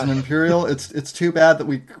that. Yeah, as an Imperial. It's too bad that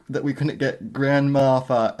we couldn't get Grand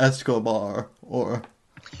Moff Escobar or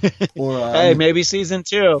hey, maybe season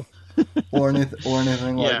 2. or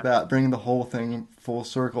anything Yeah. like that, bringing the whole thing full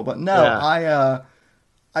circle. But no, Yeah.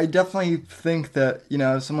 I definitely think that,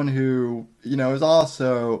 as someone who, is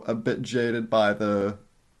also a bit jaded by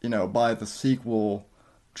by the sequel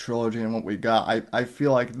trilogy and what we got, I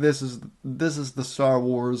feel like this is the Star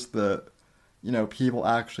Wars that, people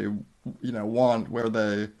actually, want, where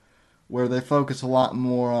they focus a lot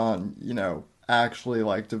more on, actually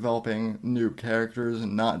like developing new characters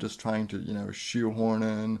and not just trying to, shoehorn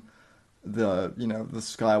in the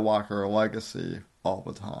Skywalker legacy all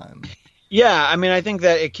the time. Yeah, I mean, I think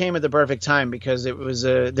that it came at the perfect time because there was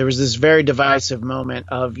this very divisive moment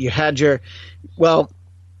of you had your, well,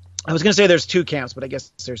 I was going to say there's two camps, but I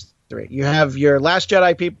guess there's three. You have your Last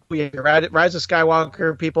Jedi people, you have your Rise of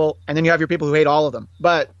Skywalker people, and then you have your people who hate all of them.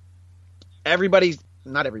 But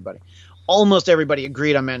not everybody, almost everybody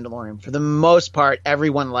agreed on Mandalorian. For the most part,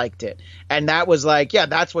 everyone liked it. And that was like, yeah,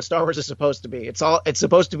 that's what Star Wars is supposed to be. It's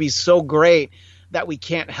supposed to be so great that we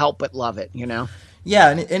can't help but love it, you know? Yeah,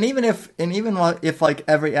 and even if like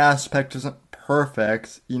every aspect isn't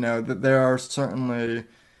perfect, that there are certainly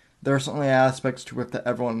aspects to it that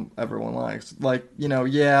everyone likes. Like,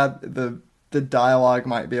 yeah, the dialogue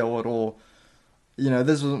might be a little,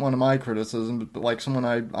 this wasn't one of my criticisms, but like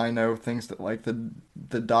someone I know thinks that like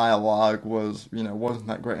the dialogue was, wasn't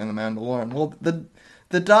that great in The Mandalorian. Well,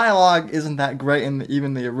 the dialogue isn't that great in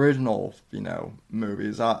even the original,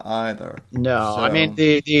 movies either. No, I mean So,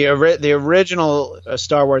 the original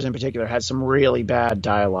Star Wars in particular had some really bad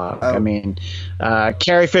dialogue. I oh, mean,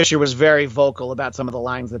 Carrie Fisher was very vocal about some of the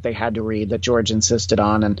lines that they had to read that George insisted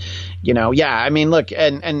on, and yeah. I mean, look,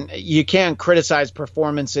 and you can't criticize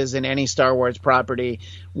performances in any Star Wars property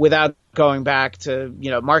without going back to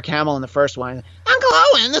Mark Hamill in the first one. Uncle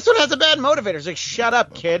Owen, this one has a bad motivator. It's like, shut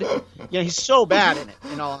up, kid. He's so bad in it.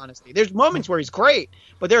 In all honesty, there's moments where he's great,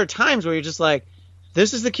 but there are times where you're just like,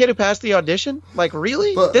 this is the kid who passed the audition? Like,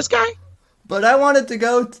 really? but This guy? but I wanted to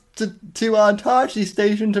go to Tachi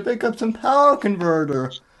Station to pick up some power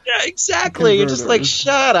Yeah, exactly. You're just like, converters.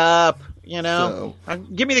 shut up. So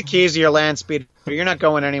Give me the keys to your land speeder. You're not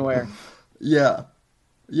going anywhere. yeah.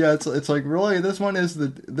 Yeah, it's like really this one is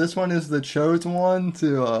the chosen one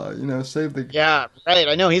to save the Yeah, right.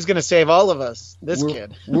 I know he's going to save all of us. This we're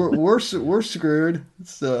kid. we're screwed.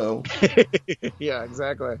 So Yeah,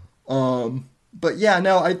 exactly. but yeah,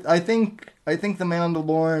 no, I think the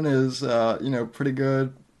Mandalorian is pretty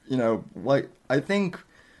good. Like I think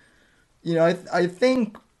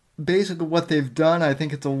basically what they've done, I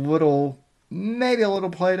think it's a little maybe a little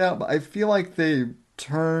played out, but I feel like they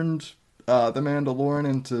turned the Mandalorian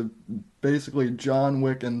into basically John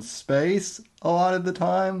Wick in space a lot of the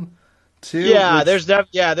time too, Yeah, which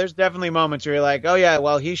there's definitely moments where you're like, oh yeah,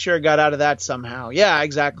 well he sure got out of that somehow. Yeah,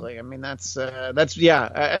 exactly. I mean that's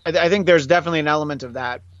yeah. I think there's definitely an element of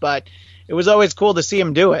that, but it was always cool to see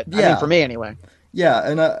him do it. I mean, for yeah, me anyway. yeah,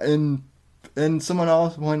 and someone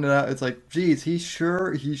else pointed out, it's like, geez, he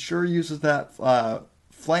sure uses that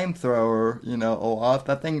flamethrower, a lot.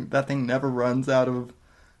 That thing never runs out of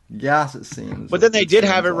gas. It seems. But then they It did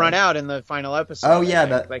have seems it run like. out in the final Oh episode, I yeah, think.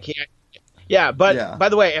 that Like yeah, but yeah. by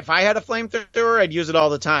the way, if I had a flamethrower, I'd use it all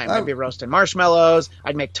the time. I'd Oh be roasting marshmallows.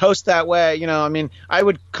 I'd make toast that way. I mean, I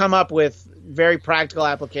would come up with very practical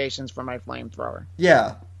applications for my flamethrower.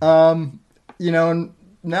 yeah. And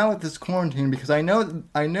now with this quarantine, because I know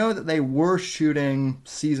that they were shooting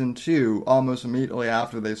season two almost immediately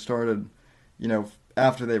after they started,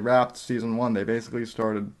 after they wrapped season one, they basically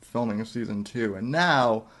started filming season two, and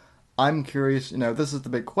now I'm curious. This is the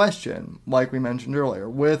big question, like we mentioned earlier,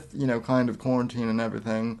 with kind of quarantine and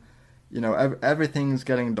everything. Everything's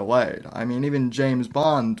getting delayed. I mean, even James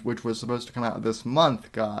Bond, which was supposed to come out this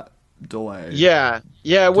month, got delayed. Yeah,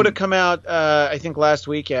 yeah, it would have To, come out, I think, last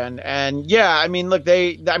weekend. And yeah, I mean, look,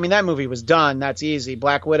 I mean, that movie was done. That's easy.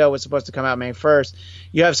 Black Widow was supposed to come out May 1st.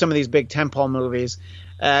 You have some of these big tentpole movies.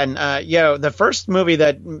 And, the first movie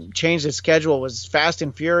that changed its schedule was Fast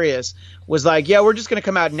and Furious, was like, yeah, we're just going to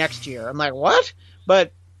come out next year. I'm like, what?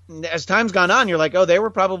 But as time's gone on, you're like, oh, they were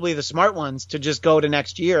probably the smart ones to just go to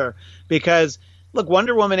next year. Because, look,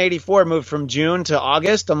 Wonder Woman 84 moved from June to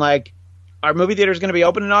August. I'm like, are movie theaters going to be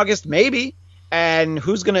open in August? Maybe. And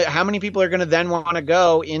how many people are going to then want to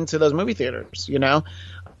go into those movie theaters,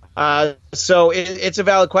 So it's a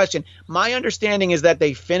valid question. My understanding is that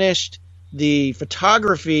they finished the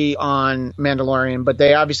photography on Mandalorian, but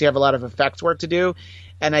they obviously have a lot of effects work to do.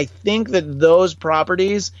 And I think that those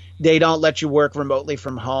properties, they don't let you work remotely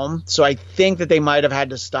from home. So I think that they might have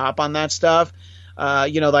had to stop on that stuff.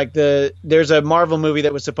 Like there's a Marvel movie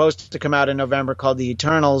that was supposed to come out in November called The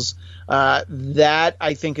Eternals. That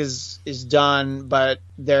I think is done, but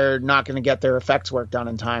they're not going to get their effects work done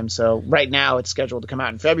in time. So right now it's scheduled to come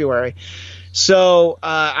out in February. So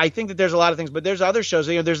I think that there's a lot of things, but there's other shows.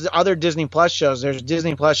 There's other Disney Plus shows. There's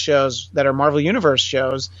Disney Plus shows that are Marvel Universe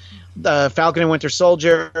shows. Falcon and Winter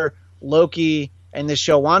Soldier, Loki, and this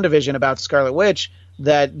show WandaVision about Scarlet Witch.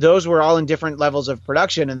 That those were all in different levels of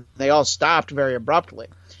production, and they all stopped very abruptly.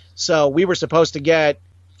 So we were supposed to get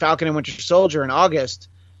Falcon and Winter Soldier in August,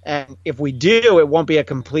 and if we do, it won't be a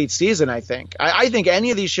complete season. I think. I think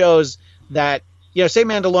any of these shows that say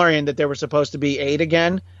Mandalorian, that there were supposed to be 8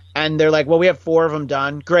 again. And they're like, well, we have 4 of them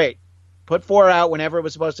done. Great. Put 4 out whenever it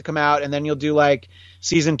was supposed to come out, and then you'll do like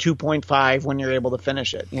season 2.5 when you're able to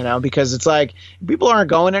finish it, because it's like people aren't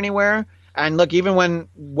going anywhere. And look, even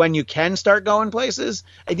when you can start going places,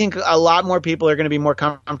 I think a lot more people are going to be more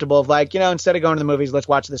comfortable of like, instead of going to the movies, let's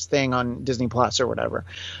watch this thing on Disney Plus or whatever.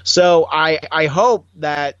 So I hope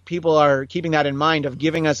that people are keeping that in mind of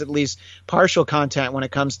giving us at least partial content when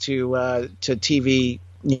it comes to TV,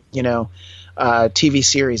 TV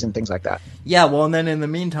series and things like that. Yeah, well, and then in the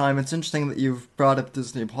meantime, it's interesting that you've brought up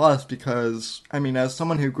Disney Plus because, I mean, as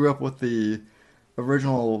someone who grew up with the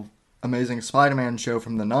original Amazing Spider-Man show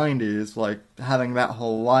from the 90s, like, having that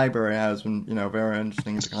whole library has been, very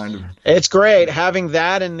interesting to kind of... It's great. Having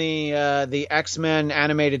that in the X-Men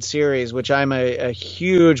animated series, which I'm a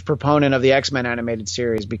huge proponent of the X-Men animated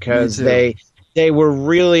series because they were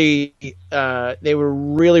really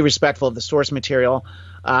respectful of the source material.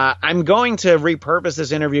 I'm going to repurpose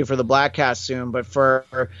this interview for the Bladtcast soon, but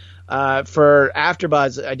for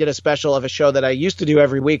AfterBuzz, I did a special of a show that I used to do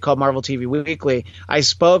every week called Marvel TV Weekly. I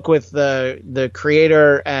spoke with the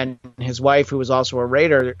creator and his wife, who was also a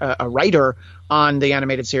writer on the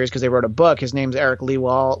animated series because they wrote a book. His name's Eric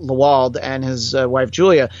Lewald, and his wife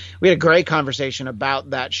Julia. We had a great conversation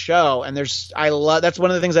about that show, and that's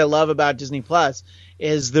one of the things I love about Disney Plus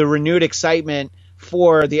is the renewed excitement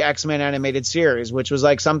for the X-Men animated series, which was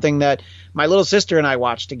like something that my little sister and I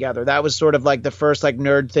watched together. That was sort of like the first like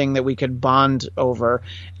nerd thing that we could bond over.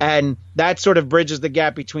 And that sort of bridges the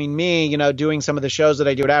gap between me, doing some of the shows that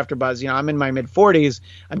I do at AfterBuzz. I'm in my mid 40s.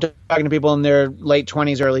 I'm talking to people in their late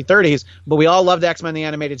 20s, early 30s, but we all loved X-Men the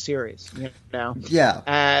animated series,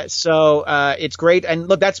 Yeah. So it's great. And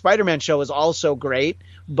look, that Spider-Man show is also great,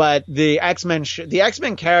 but the X-Men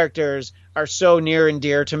characters are so near and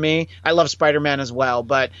dear to me. I love Spider-Man as well,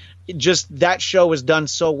 but just that show was done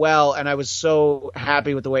so well, and I was so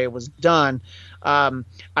happy with the way it was done.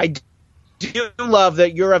 I do love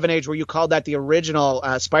that you're of an age where you called that the original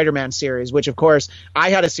Spider-Man series, which, of course,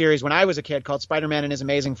 I had a series when I was a kid called Spider-Man and His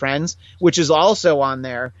Amazing Friends, which is also on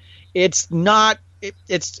there. It's not –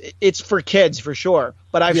 it's for kids for sure,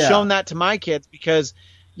 but I've shown that to my kids because,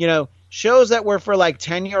 shows that were for like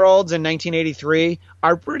 10-year-olds in 1983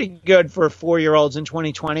 are pretty good for 4-year-olds in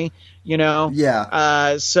 2020,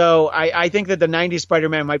 Yeah. So I think that the 90s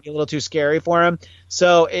Spider-Man might be a little too scary for him.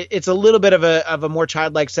 So it's a little bit of a more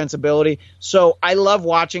childlike sensibility. So I love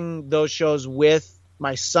watching those shows with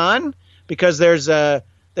my son because there's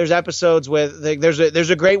episodes with there's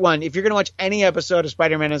a great one. If you're going to watch any episode of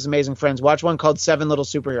Spider-Man and His Amazing Friends, watch one called 7 Little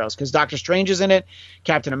Superheroes because Doctor Strange is in it.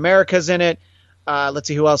 Captain America's in it. Let's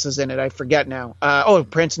see who else is in it. I forget now.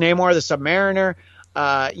 Prince Namor, the Submariner,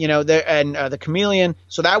 the Chameleon.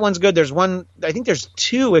 So that one's good. There's one, I think there's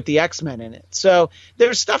 2 with the X-Men in it. So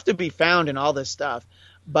there's stuff to be found in all this stuff.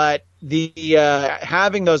 But the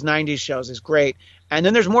having those 90s shows is great. And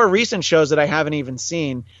then there's more recent shows that I haven't even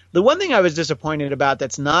seen. The one thing I was disappointed about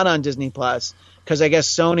that's not on Disney Plus, because I guess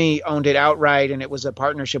Sony owned it outright and it was a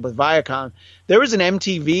partnership with Viacom. There was an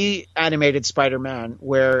MTV animated Spider-Man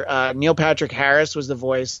where Neil Patrick Harris was the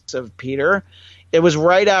voice of Peter. It was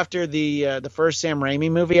right after the first Sam Raimi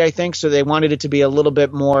movie, I think, so they wanted it to be a little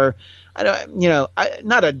bit more,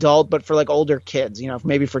 not adult, but for like older kids,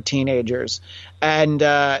 maybe for teenagers. And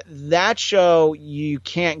that show you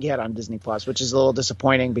can't get on Disney Plus, which is a little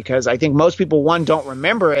disappointing because I think most people, one, don't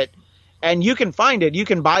remember it. And you can find it. You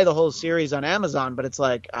can buy the whole series on Amazon, but it's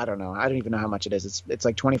like, I don't know. I don't even know how much it is. It's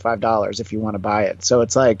like $25 if you want to buy it. So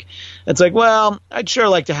it's like, well, I'd sure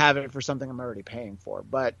like to have it for something I'm already paying for.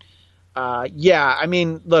 But I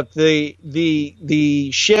mean, look,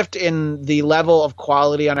 the shift in the level of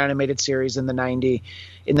quality on animated series in the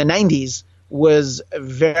 90s was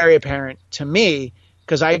very apparent to me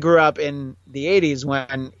because I grew up in the 80s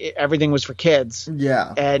when everything was for kids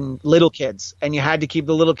and little kids, and you had to keep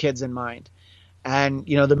the little kids in mind. And,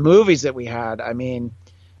 the movies that we had, I mean,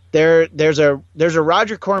 there's a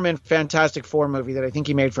Roger Corman Fantastic Four movie that I think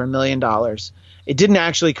he made for $1 million. It didn't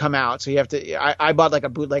actually come out, so you have to. I bought like a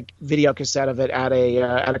bootleg video cassette of it at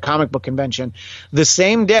a comic book convention. The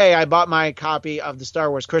same day, I bought my copy of the Star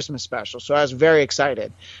Wars Christmas special, so I was very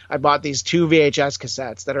excited. I bought these 2 VHS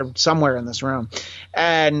cassettes that are somewhere in this room,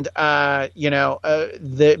 and but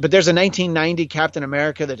there's a 1990 Captain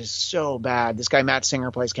America that is so bad. This guy Matt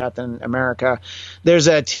Singer plays Captain America. There's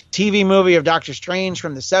a TV movie of Doctor Strange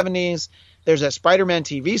from the 70s. There's a Spider-Man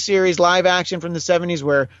TV series live action from the 70s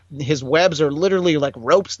where his webs are literally like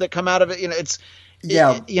ropes that come out of it.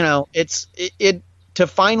 To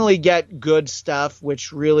finally get good stuff,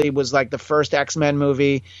 which really was like the first X-Men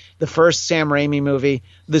movie, the first Sam Raimi movie.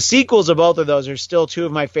 The sequels of both of those are still 2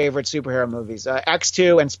 of my favorite superhero movies.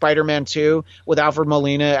 X2 and Spider-Man 2 with Alfred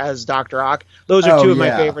Molina as Dr. Ock. Those are 2 of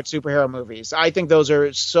my favorite superhero movies. I think those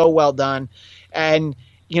are so well done. And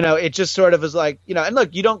it just sort of is like, and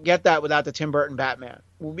look, you don't get that without the Tim Burton Batman.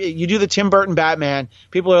 You do the Tim Burton Batman,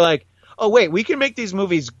 people are like, oh, wait, we can make these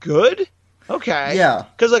movies good? Okay. Yeah.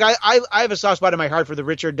 Because, like, I have a soft spot in my heart for the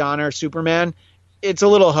Richard Donner Superman. It's a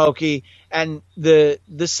little hokey. And the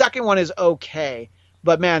second one is okay.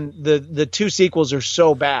 But, man, the 2 sequels are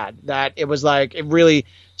so bad that it was like,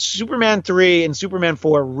 Superman 3 and Superman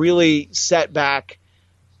 4 really set back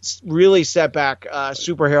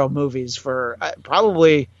superhero movies for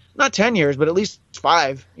probably not 10 years, but at least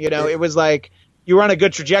 5. It was like you were on a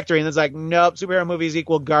good trajectory, and it's like, nope, superhero movies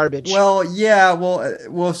equal garbage. Well, yeah,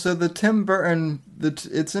 so the Tim Burton,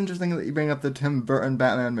 it's interesting that you bring up the Tim Burton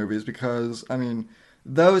Batman movies because, I mean,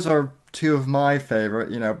 those are 2 of my favorite,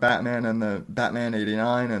 Batman and the Batman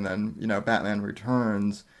 89 and then, Batman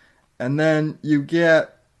Returns. And then you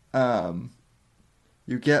get Batman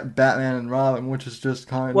and Robin, which is just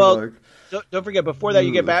kind of like... Don't forget, before that,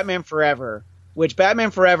 you get Batman Forever, which Batman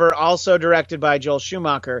Forever, also directed by Joel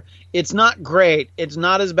Schumacher. It's not great. It's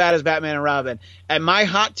not as bad as Batman and Robin. And my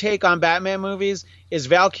hot take on Batman movies is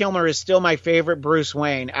Val Kilmer is still my favorite Bruce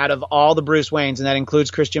Wayne out of all the Bruce Waynes, and that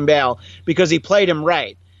includes Christian Bale, because he played him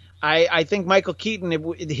right. I think Michael Keaton,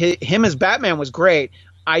 him as Batman was great.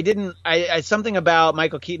 Something about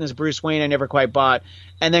Michael Keaton as Bruce Wayne I never quite bought.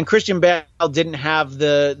 And then Christian Bale didn't have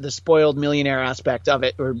the spoiled millionaire aspect of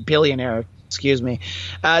it, or billionaire, excuse me.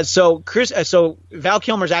 So Val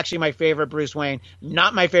Kilmer's actually my favorite Bruce Wayne,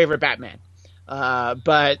 not my favorite Batman.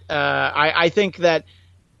 I think that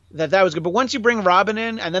was good. But once you bring Robin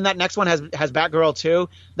in, and then that next one has Batgirl too,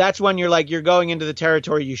 that's when you're going into the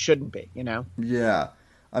territory you shouldn't be, Yeah.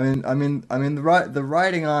 I mean, the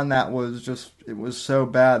writing on that was just, it was so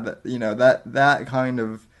bad that, that kind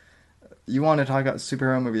of, you want to talk about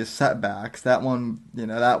superhero movie setbacks. That one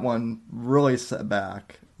really set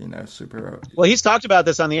back, superhero. Well, he's talked about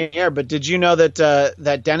this on the air, but did you know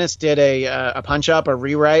that Dennis did a punch up, a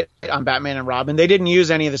rewrite on Batman and Robin? They didn't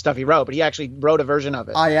use any of the stuff he wrote, but he actually wrote a version of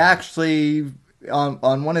it. I actually,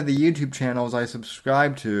 on one of the YouTube channels I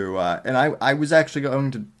subscribe to, and I was actually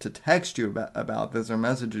going to text you about this or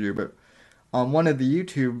message you, but on one of the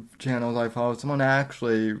YouTube channels I follow, someone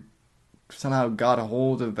actually somehow got a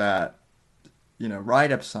hold of that,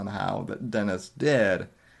 write-up somehow that Dennis did.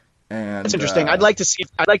 And that's interesting. I'd like to see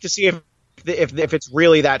if it's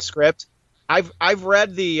really that script. I've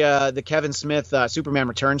read the Kevin Smith Superman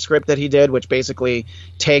Return script that he did, which basically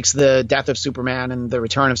takes the death of Superman and the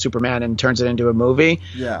return of Superman and turns it into a movie.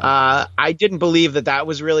 Yeah. I didn't believe that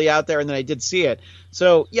was really out there, and then I did see it.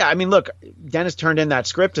 So yeah, I mean, look, Dennis turned in that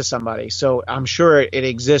script to somebody, so I'm sure it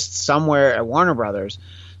exists somewhere at Warner Brothers.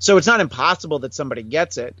 So it's not impossible that somebody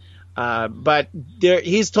gets it. But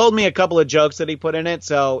he's told me a couple of jokes that he put in it.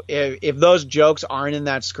 So if those jokes aren't in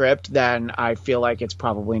that script, then I feel like it's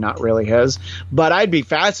probably not really his. But I'd be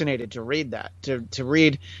fascinated to read that, to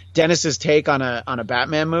read Dennis's take on a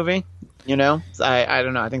Batman movie. I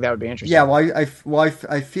don't know. I think that would be interesting. Yeah. Well,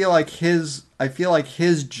 I feel like his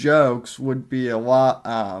jokes would be a lot,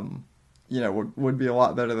 would be a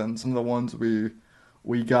lot better than some of the ones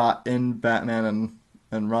we got in Batman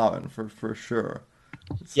and Robin for sure.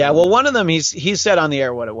 Yeah, well, one of them he said on the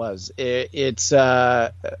air what it was. It's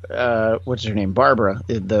what's her name, Barbara,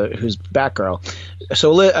 who's Batgirl.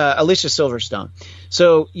 So Alicia Silverstone.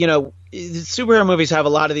 So superhero movies have a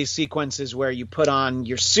lot of these sequences where you put on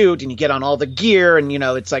your suit and you get on all the gear, and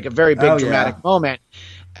it's like a very big dramatic moment.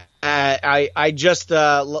 I just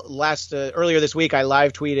earlier this week I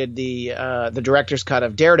live tweeted the director's cut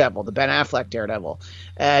of Daredevil, the Ben Affleck Daredevil,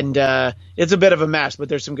 and it's a bit of a mess, but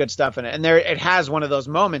there's some good stuff in it. And it has one of those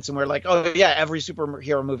moments, and we're like, oh yeah, every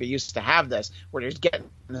superhero movie used to have this, where they're getting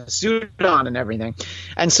the suit on and everything.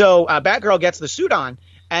 And so Batgirl gets the suit on,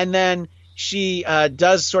 and then she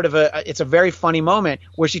does sort of it's a very funny moment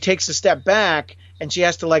where she takes a step back and she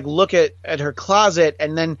has to look at her closet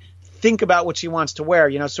and then think about what she wants to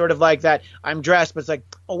wear, sort of like that I'm dressed, but it's like,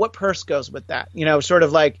 oh, what purse goes with that? Sort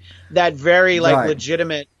of like that very like Right.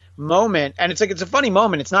 legitimate moment. And it's like, it's a funny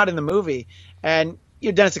moment. It's not in the movie. And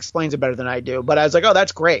Dennis explains it better than I do, but I was like, oh,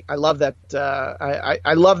 that's great. I love that.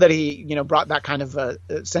 I love that he, brought that kind of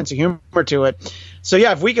sense of humor to it. So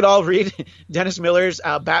yeah, if we could all read Dennis Miller's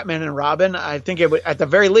Batman and Robin, I think it would, at the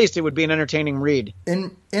very least, it would be an entertaining read.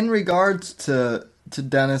 In regards to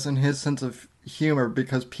Dennis and his sense of humor,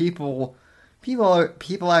 because people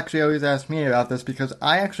actually always ask me about this, because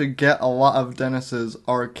I actually get a lot of Dennis's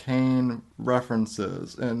arcane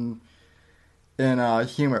references in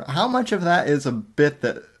humor. How much of that is a bit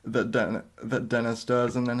that Dennis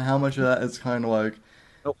does, and then how much of that is kind of like?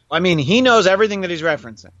 I mean, he knows everything that he's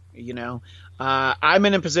referencing. I'm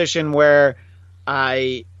in a position where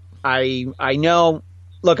I know.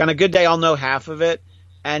 Look, on a good day, I'll know half of it,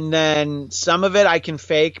 and then some of it I can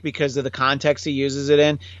fake because of the context he uses it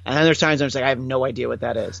in. And then there's times I'm just like, I have no idea what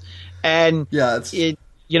that is. And yeah,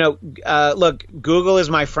 look, Google is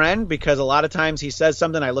my friend, because a lot of times he says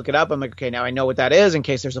something, I look it up, I'm like, okay, now I know what that is in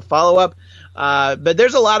case there's a follow-up. But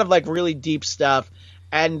there's a lot of like really deep stuff,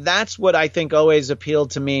 and that's what I think always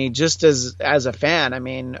appealed to me just as a fan. I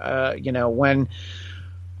mean, when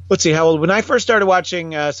I first started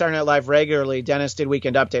watching Saturday Night Live regularly, Dennis did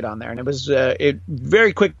Weekend Update on there, and it was it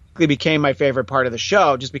very quickly became my favorite part of the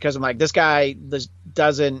show, just because I'm like, this guy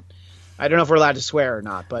doesn't. I don't know if we're allowed to swear or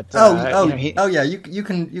not, but yeah, you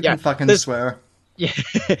can fucking swear. Yeah,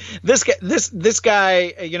 this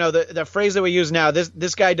guy, the phrase that we use now,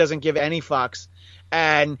 this guy doesn't give any fucks,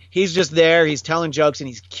 and he's just there. He's telling jokes, and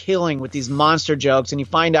he's killing with these monster jokes. And you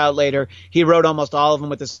find out later he wrote almost all of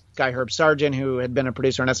them with this guy Herb Sargent, who had been a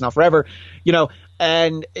producer on SNL forever,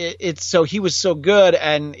 And it's so he was so good.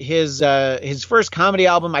 And his first comedy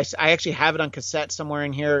album, I actually have it on cassette somewhere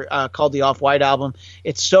in here, called the Off-White album.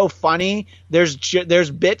 It's so funny. There's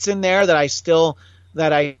bits in there that I still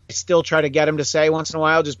try to get him to say once in a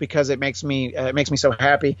while, just because it makes me so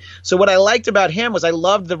happy. So what I liked about him was I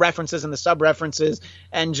loved the references and the sub references,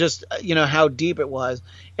 and just how deep it was.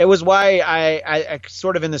 It was why I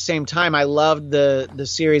sort of in the same time I loved the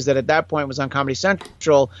series that at that point was on Comedy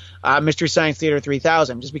Central, Mystery Science Theater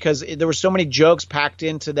 3000, just because there were so many jokes packed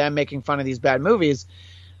into them making fun of these bad movies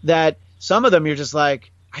that some of them you're just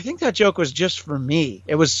like, I think that joke was just for me.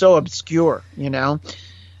 It was so obscure,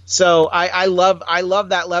 So I love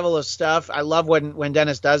that level of stuff. I love when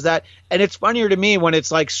Dennis does that, and it's funnier to me when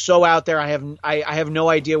it's like so out there. I have no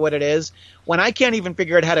idea what it is. When I can't even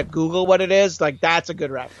figure out how to Google what it is, like that's a good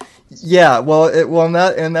reference. Yeah,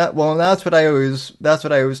 that's what I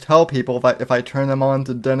always tell people if I turn them on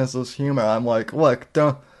to Dennis's humor. I'm like, look,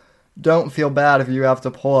 don't feel bad if you have to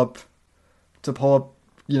pull up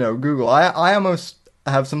Google. I almost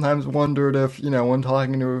have sometimes wondered if, when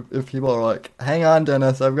talking to, if people are like, hang on,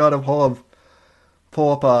 Dennis, I've got to pull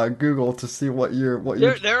up Google to see what you're.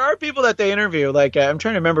 There are people that they interview. Like I'm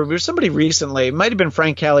trying to remember. There's somebody recently. It might have been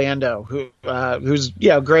Frank Caliendo, who's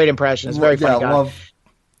great impression. Very funny guy.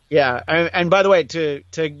 Yeah, and by the way,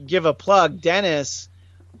 to give a plug, Dennis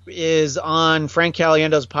is on Frank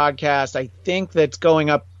Caliendo's podcast. I think that's going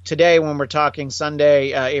up today when we're talking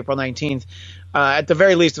Sunday, April 19th. At the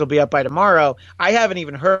very least, it'll be up by tomorrow. I haven't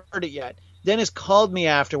even heard it yet. Dennis called me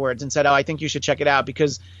afterwards and said, "Oh, I think you should check it out,"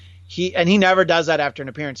 because he never does that after an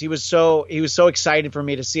appearance. He was so excited for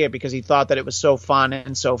me to see it because he thought that it was so fun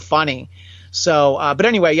and so funny. So, but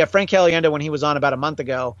anyway, yeah, Frank Caliendo, when he was on about a month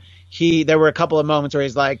ago, there were a couple of moments where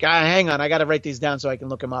he's like, hang on, I got to write these down so I can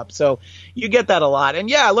look them up. So you get that a lot. And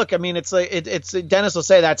yeah, look, I mean, it's like, it's Dennis will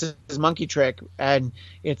say that's his monkey trick, and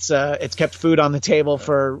it's kept food on the table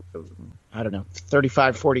for, I don't know,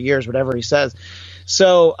 35, 40 years, whatever he says.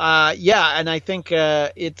 So, yeah. And I think,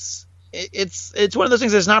 it's one of those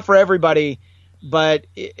things that's not for everybody, but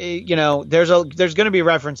there's going to be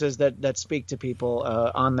references that speak to people,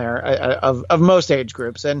 on there, of most age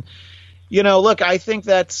groups. And, look, I think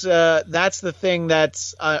that's the thing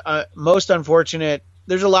that's, most unfortunate.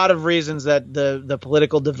 There's a lot of reasons that the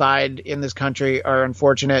political divide in this country are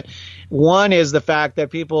unfortunate. One is the fact that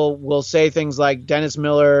people will say things like Dennis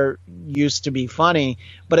Miller used to be funny,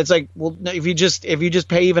 but it's like, well, if you just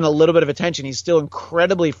pay even a little bit of attention, he's still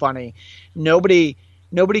incredibly funny. Nobody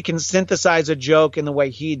can synthesize a joke in the way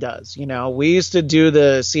he does. We used to do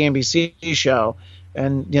the CNBC show,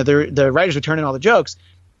 and the writers would turn in all the jokes,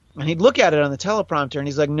 and he'd look at it on the teleprompter, and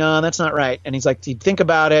he's like, no, that's not right. And he's like, he'd think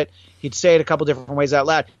about it. He'd say it a couple different ways out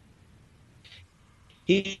loud.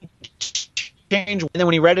 He changed, and then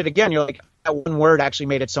when he read it again, you're like, that one word actually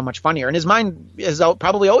made it so much funnier. And his mind has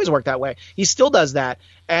probably always worked that way. He still does that.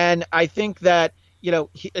 And I think that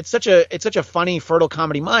it's such a funny, fertile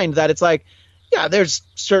comedy mind that it's like, yeah, there's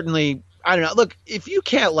certainly, I don't know. Look, if you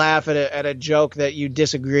can't laugh at a joke that you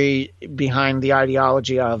disagree behind the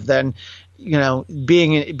ideology of, then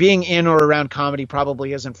being in or around comedy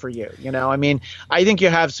probably isn't for you. I mean, I think you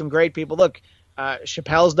have some great people. Look,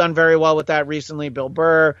 Chappelle's done very well with that recently. Bill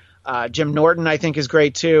Burr, Jim Norton, I think is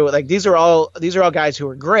great too. Like these are all guys who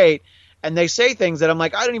are great, and they say things that I'm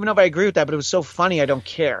like, I don't even know if I agree with that, but it was so funny, I don't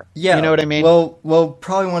care. Yeah, you know what I mean? Well,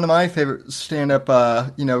 probably one of my favorite stand-up,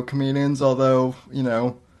 comedians. Although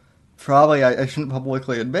probably I shouldn't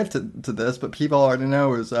publicly admit to this, but people already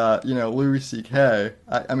know is Louis C.K.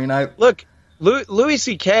 Look. Louis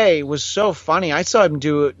C.K. was so funny. I saw him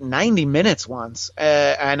do 90 minutes once,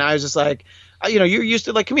 and I was just like, you're used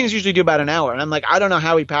to, like, comedians usually do about an hour, and I'm like, I don't know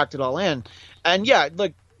how he packed it all in. And yeah,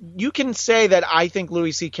 look, you can say that I think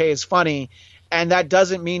Louis C.K. is funny, and that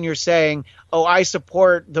doesn't mean you're saying, oh, I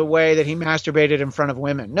support the way that he masturbated in front of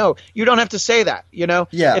women. No, you don't have to say that. Yeah,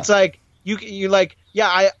 it's like you're like,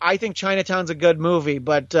 yeah, I think Chinatown's a good movie,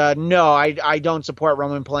 but no, I don't support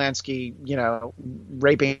Roman Polanski,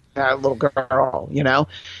 raping that little girl,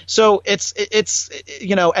 So it's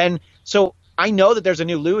and so I know that there's a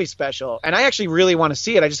new Louis special, and I actually really want to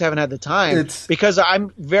see it. I just haven't had the time because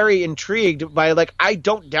I'm very intrigued by, like, I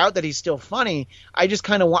don't doubt that he's still funny. I just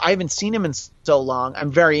kind of I haven't seen him in so long.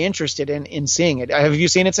 I'm very interested in seeing it. Have you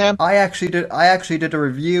seen it, Sam? I actually did a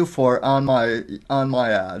review for it on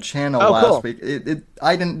my channel last week.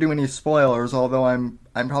 I didn't do any spoilers, although I'm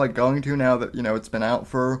probably going to now that it's been out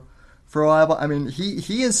for a while. But I mean,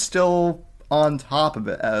 he is still on top of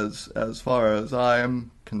it as far as I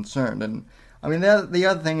am concerned. And I mean, the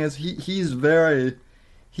other thing is he's very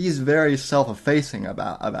self-effacing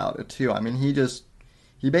about it too. I mean,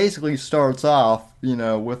 he basically starts off,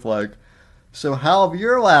 with like, so how have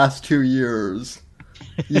your last 2 years,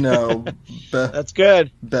 that's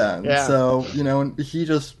good, been? Yeah. So, and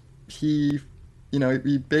he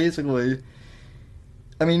basically,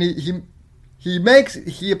 I mean,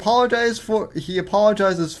 he apologizes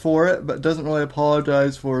for it, but doesn't really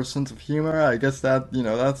apologize for a sense of humor. I guess that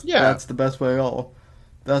that's the best way.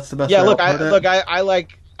 That's the best. Yeah, way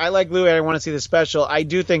I like Louis. I want to see the special. I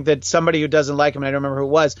do think that somebody who doesn't like him, and I don't remember who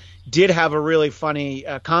it was, did have a really funny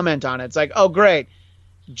comment on it. It's like, oh great,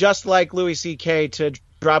 just like Louis C.K. to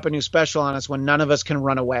drop a new special on us when none of us can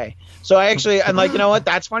run away. So I'm like, you know what?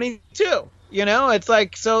 That's funny too. It's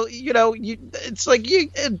like, so, it's like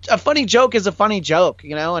a funny joke is a funny joke,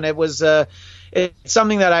 and it was, it's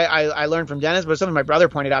something that I learned from Dennis, but it's something my brother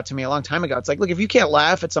pointed out to me a long time ago. It's like, look, if you can't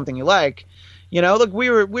laugh at something you like, look, we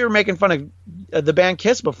were making fun of the band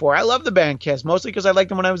Kiss before. I love the band Kiss, mostly because I liked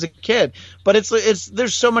them when I was a kid, but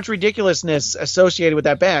there's so much ridiculousness associated with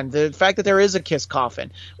that band. The fact that there is a Kiss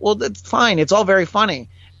coffin, well, that's fine. It's all very funny.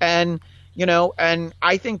 And, and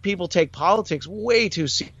I think people take politics way too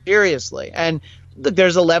seriously. And look,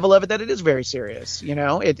 there's a level of it that it is very serious.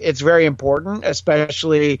 It's very important,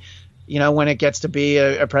 especially, when it gets to be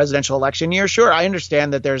a presidential election year. Sure, I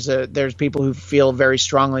understand that there's people who feel very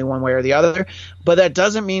strongly one way or the other, but that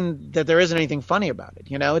doesn't mean that there isn't anything funny about it.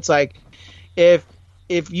 It's like, if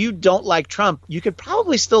you don't like Trump, you could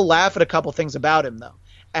probably still laugh at a couple things about him, though.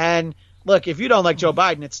 And look, if you don't like Joe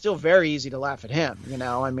Biden, it's still very easy to laugh at him.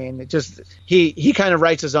 I mean, it just he kind of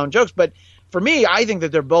writes his own jokes. But for me, I think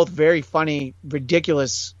that they're both very funny,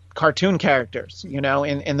 ridiculous cartoon characters,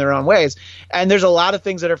 in their own ways. And there's a lot of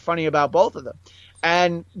things that are funny about both of them.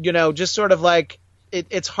 And, just sort of like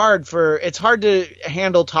it's hard to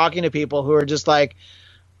handle talking to people who are just like,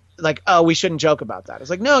 oh, we shouldn't joke about that. It's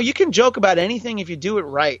like, no, you can joke about anything if you do it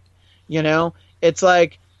right. It's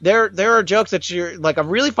like, there are jokes that you're like, a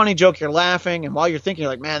really funny joke, you're laughing, and while you're thinking,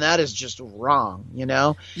 you're like, man, that is just wrong,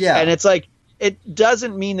 Yeah. And it's like, it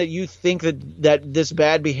doesn't mean that you think that this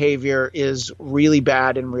bad behavior is really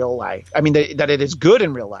bad in real life. I mean, that it is good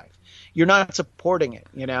in real life. You're not supporting it,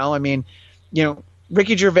 I mean,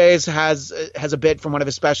 Ricky Gervais has a bit from one of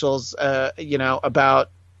his specials, about,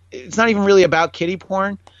 it's not even really about kiddie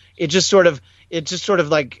porn. It just sort of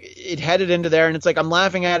like it headed into there, and it's like, I'm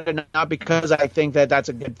laughing at it not because I think that that's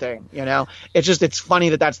a good thing, it's funny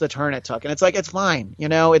that that's the turn it took, and it's like, it's fine,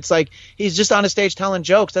 it's like, he's just on a stage telling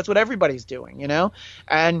jokes. That's what everybody's doing,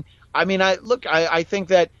 and I mean, I think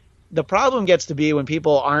that the problem gets to be when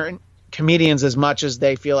people aren't comedians as much as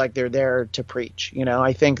they feel like they're there to preach.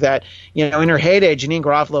 I think that, in her heyday, Janine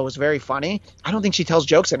Garofalo was very funny. I don't think she tells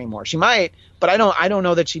jokes anymore. She might, but I don't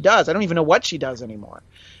know that she does. I don't even know what she does anymore.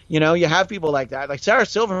 You have people like that, like Sarah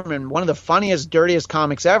Silverman, one of the funniest, dirtiest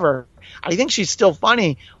comics ever. I think she's still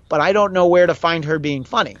funny, but I don't know where to find her being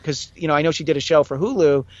funny, because, I know she did a show for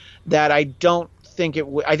Hulu that I don't think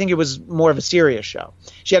I think it was more of a serious show.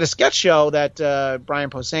 She had a sketch show that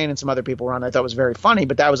Brian Posehn and some other people were on. I thought was very funny,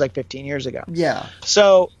 but that was like 15 years ago. Yeah.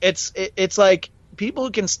 So it's like people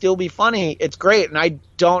who can still be funny. It's great, and I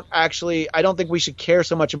don't think we should care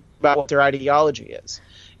so much about what their ideology is.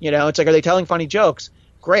 You know, it's like, are they telling funny jokes?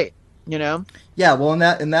 Great. You know. Yeah, well,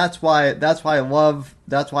 and that's why I love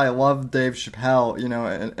Dave Chappelle. You know,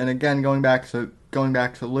 and again going back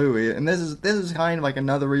to Louis, and this is kind of like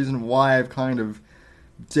another reason why I've kind of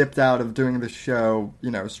dipped out of doing the show,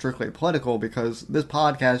 you know, strictly political, because this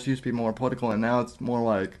podcast used to be more political, and now it's more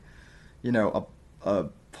like, you know, a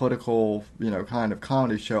political, you know, kind of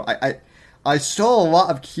comedy show. I stole a lot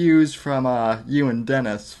of cues from you and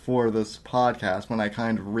Dennis for this podcast when I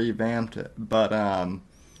kind of revamped it, but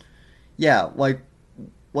yeah, like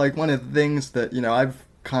one of the things that, you know, I've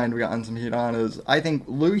kind of gotten some heat on is I think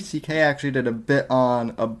Louis C.K. actually did a bit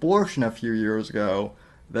on abortion a few years ago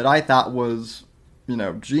that I thought was, you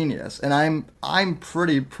know, genius. And I'm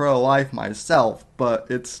pretty pro-life myself, but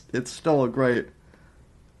it's still a great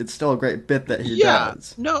bit that he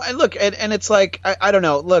does. No, and look, and it's like I don't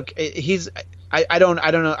know. Look, I don't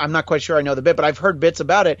know. I'm not quite sure I know the bit, but I've heard bits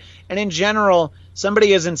about it. And in general,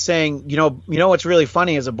 somebody isn't saying, you know what's really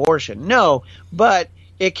funny is abortion. No, but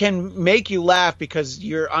it can make you laugh because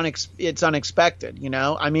it's unexpected. You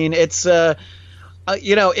know, I mean, it's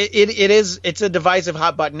you know, it's a divisive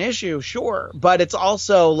hot button issue, sure, but it's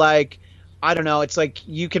also like, I don't know. It's like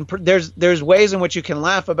you can there's ways in which you can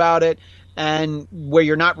laugh about it, and where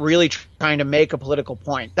you're not really trying to make a political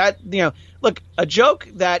point. That, you know, look, a joke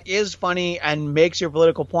that is funny and makes your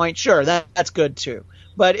political point, sure, that's good too.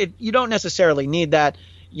 But you don't necessarily need that,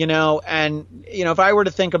 you know. And, you know, if I were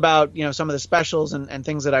to think about, you know, some of the specials and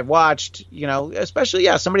things that I've watched, you know, especially,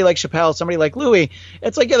 yeah, somebody like Chappelle, somebody like Louis,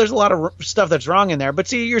 it's like, yeah, there's a lot of stuff that's wrong in there. But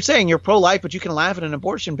see, you're saying you're pro-life, but you can laugh at an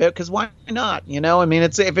abortion bit, because why not? You know, I mean,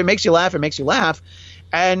 if it makes you laugh, it makes you laugh.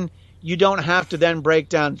 And you don't have to then break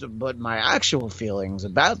down, but my actual feelings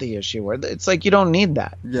about the issue, where it's like, you don't need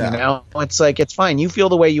that. Yeah. You know, it's like, it's fine. You feel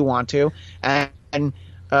the way you want to, and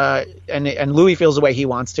Louis feels the way he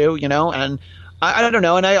wants to, you know, and I don't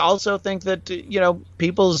know. And I also think that, you know,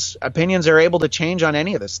 people's opinions are able to change on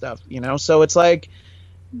any of this stuff, you know, so it's like,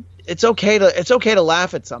 it's okay to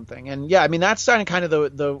laugh at something. And yeah, I mean, that's kind of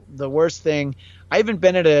the worst thing. I haven't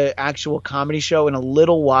been at an actual comedy show in a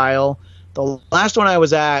little while. The last one I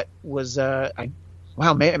was at was, it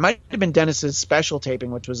might have been Dennis's special taping,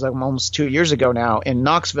 which was like almost 2 years ago now in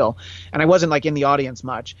Knoxville. And I wasn't like in the audience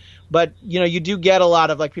much, but, you know, you do get a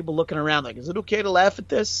lot of like people looking around like, is it okay to laugh at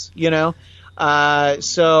this? You know?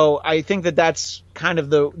 So I think that's kind of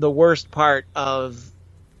the worst part of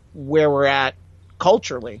where we're at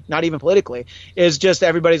culturally, not even politically, is just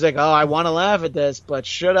everybody's like, oh, I want to laugh at this, but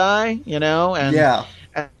should I? You know? And yeah.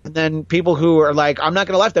 And then people who are like, I'm not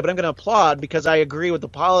going to laugh at that, but I'm going to applaud because I agree with the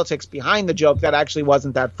politics behind the joke that actually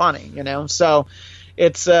wasn't that funny, you know? So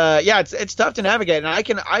it's tough to navigate. And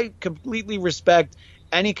I completely respect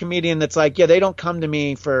any comedian that's like, yeah, they don't come to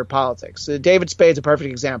me for politics. David Spade's a perfect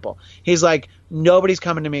example. He's like, nobody's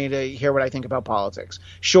coming to me to hear what I think about politics.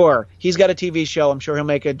 Sure, he's got a TV show. I'm sure he'll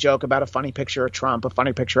make a joke about a funny picture of Trump, a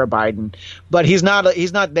funny picture of Biden, but he's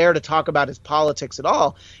not there to talk about his politics at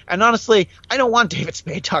all. And honestly, I don't want David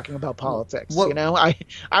Spade talking about politics. You know,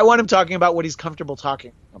 I want him talking about what he's comfortable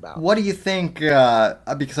talking about. What do you think?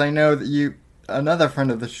 Because I know that another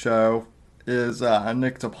friend of the show is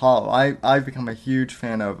Nick DiPaolo. I've become a huge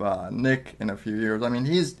fan of Nick in a few years. I mean,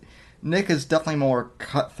 Nick is definitely more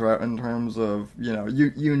cutthroat in terms of, you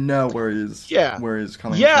know where he's coming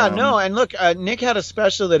from. Yeah, no, and look, Nick had a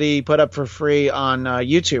special that he put up for free on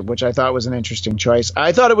YouTube, which I thought was an interesting choice.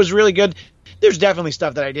 I thought it was really good. There's definitely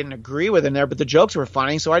stuff that I didn't agree with in there, but the jokes were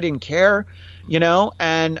funny, so I didn't care, you know.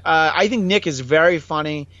 And I think Nick is very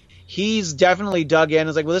funny. He's definitely dug in.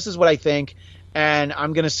 It's like, well, this is what I think. And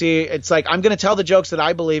I'm going to see, it's like, I'm going to tell the jokes that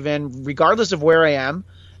I believe in, regardless of where I am.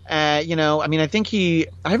 You know, I mean, I think we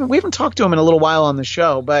haven't talked to him in a little while on the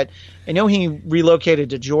show, but I know he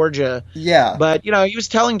relocated to Georgia. Yeah. But, you know, he was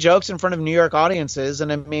telling jokes in front of New York audiences. And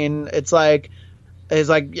I mean, it's like,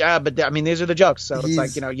 yeah, but I mean, these are the jokes. So it's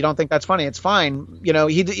like, you know, you don't think that's funny. It's fine. You know,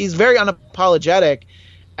 he's very unapologetic.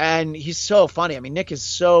 And he's so funny. I memean, Nick is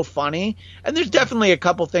so funny. And there's definitely a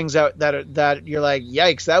couple things that you're like,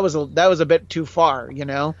 yikes, that was a bit too far, you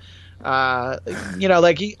know. You know,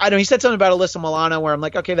 like he said something about Alyssa Milano where I'm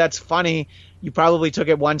like, okay, that's funny. You probably took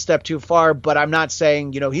it one step too far, but I'm not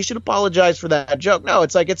saying, you know, he should apologize for that joke. No,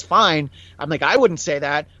 it's like, it's fine. I'm like, I wouldn't say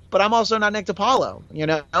that, but I'm also not Nick DiPaolo. You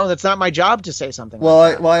know, that's not my job to say something. Well,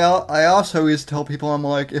 like that. I also always tell people, I'm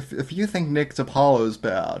like, if you think Nick DiPaolo is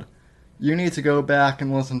bad, you need to go back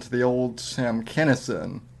and listen to the old Sam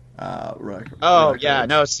Kinison Oh records. yeah,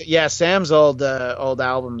 no, yeah. Sam's old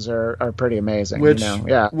albums are pretty amazing. Which,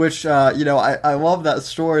 Yeah. I love that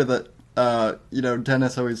story that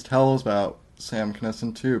Dennis always tells about Sam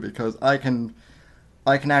Kinison too, because I can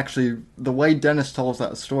actually, the way Dennis tells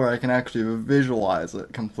that story, I can actually visualize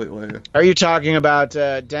it completely. Are you talking about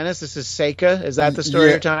Dennis? This is Seika. Is that the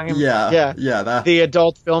story you're talking about? Yeah. The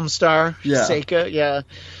adult film star, Yeah. Seika.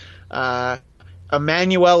 Yeah.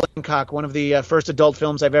 Emmanuel Leoncock, one of the first adult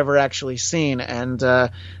films I've ever actually seen, and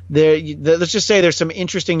let's just say there's some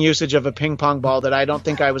interesting usage of a ping pong ball that I don't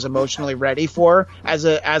think I was emotionally ready for as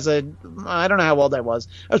a I don't know how old I was.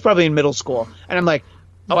 I was probably in middle school, and I'm like,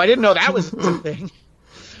 oh, I didn't know that was a thing.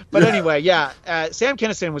 But anyway, Sam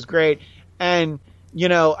Kinison was great, and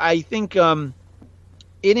I think in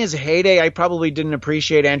his heyday, I probably didn't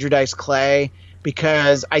appreciate Andrew Dice Clay,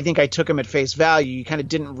 because I think I took him at face value. You kind of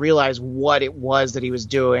didn't realize what it was that he was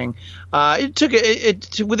doing.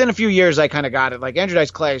 Within a few years, I kind of got it. Like, Andrew Dice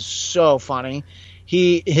Clay is so funny.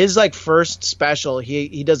 His like first special,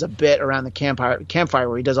 he does a bit around the campfire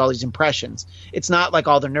where he does all these impressions. It's not like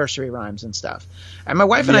all the nursery rhymes and stuff. And my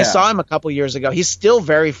wife and I saw him a couple years ago. He's still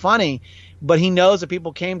very funny, but he knows that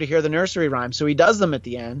people came to hear the nursery rhymes, so he does them at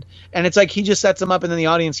the end. And it's like he just sets them up and then the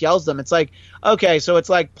audience yells them. It's like, okay, so it's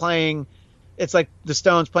like the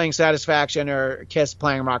Stones playing Satisfaction or Kiss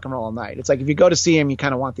playing Rock and Roll All Night. It's like, if you go to see him, you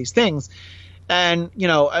kind of want these things. And,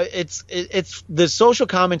 it's the social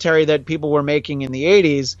commentary that people were making in the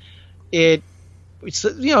 80s. It's,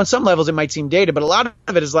 in some levels it might seem dated, but a lot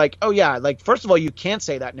of it is like, oh yeah, like, first of all, you can't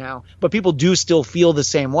say that now, but people do still feel the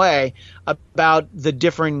same way about the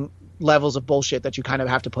different levels of bullshit that you kind of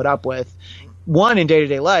have to put up with. One, in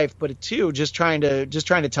day-to-day life, but two, just trying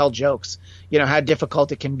to tell jokes, how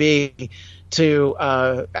difficult it can be to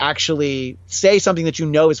actually say something that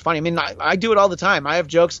is funny. I mean, I do it all the time. I have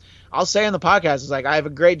jokes I'll say on the podcast. It's like, I have a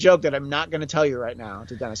great joke that I'm not going to tell you right now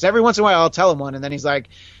to Dennis. Every once in a while I'll tell him one, and then he's like,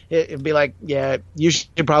 it'd be like, yeah, you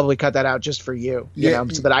should probably cut that out just for you, so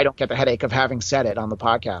that I don't get the headache of having said it on the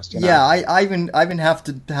podcast. Yeah, I even have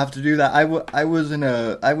to do that. I was in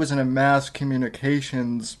a mass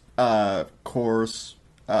communications course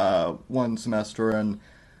one semester, and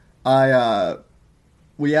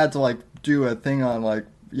we had to like do a thing on like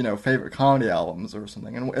favorite comedy albums or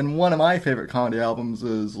something, and one of my favorite comedy albums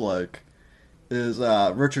is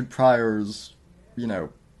Richard Pryor's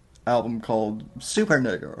album called Super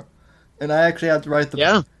Nigger, and I actually had to write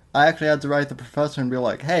the professor and be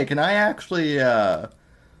like, hey, can I actually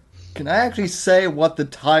say what the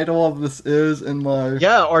title of this is in my...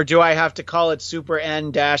 Yeah, or do I have to call it Super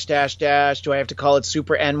N dash dash dash? Do I have to call it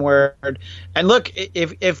Super N word? And look,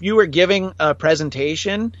 if you were giving a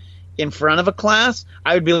presentation in front of a class,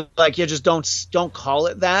 I would be like, yeah, just don't call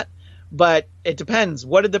it that. But it depends.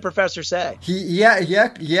 What did the professor say? He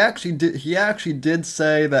actually did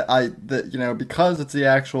say that because it's the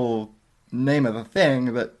actual name of the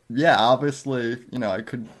thing, that obviously I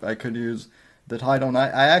could use the title, and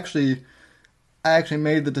I actually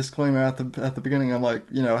made the disclaimer at the beginning. I'm like,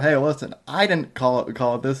 hey, listen, I didn't call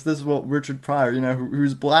it this. This is what Richard Pryor,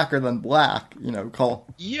 who's blacker than black, call.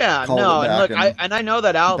 Yeah, call no, and look, I know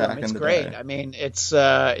that album. It's great. Day. I mean, it's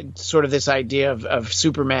sort of this idea of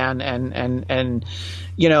Superman and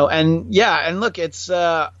look, it's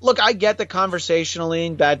look, I get that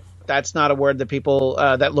conversationally that's not a word that people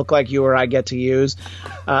that look like you or I get to use,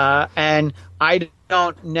 and I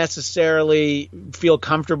don't necessarily feel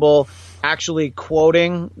comfortable actually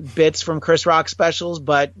quoting bits from Chris Rock specials,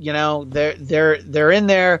 but they're in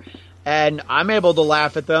there, and I'm able to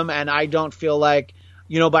laugh at them, and I don't feel like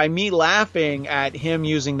by me laughing at him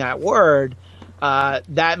using that word,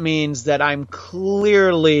 that means that I'm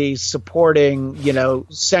clearly supporting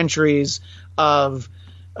centuries of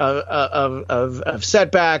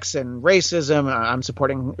setbacks and racism. I'm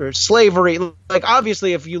supporting slavery. Like,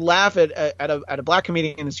 obviously, if you laugh at a black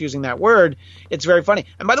comedian that's using that word, it's very funny.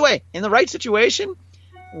 And by the way, in the right situation,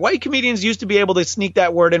 white comedians used to be able to sneak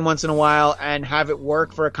that word in once in a while and have it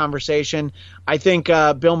work for a conversation. I think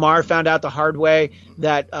Bill Maher found out the hard way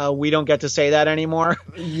that we don't get to say that anymore.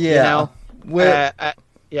 Yeah.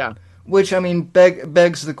 Yeah. Which, I mean,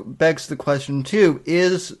 begs the question too: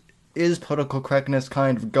 is political correctness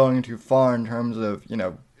kind of going too far in terms of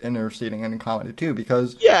interceding in comedy too?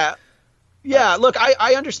 Because look,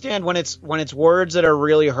 I understand when it's words that are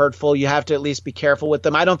really hurtful, you have to at least be careful with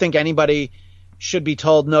them. I don't think anybody should be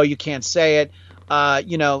told no, you can't say it.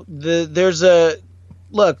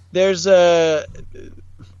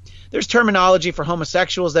 there's terminology for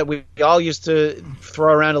homosexuals that we all used to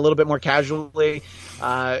throw around a little bit more casually.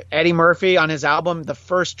 Eddie Murphy on his album, the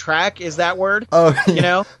first track is that word. Oh, you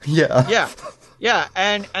know, yeah. Yeah,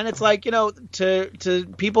 and it's like, to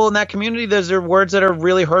people in that community, those are words that are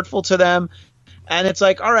really hurtful to them, and it's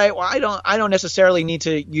like, all right, well, I don't necessarily need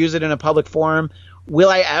to use it in a public forum. Will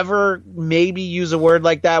I ever maybe use a word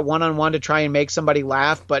like that one-on-one to try and make somebody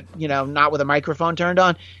laugh, but not with a microphone turned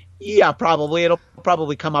on? Yeah, probably. It'll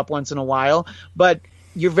probably come up once in a while, but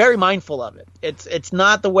you're very mindful of it. It's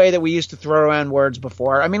not the way that we used to throw around words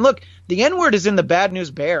before. I mean, look, the N-word is in the Bad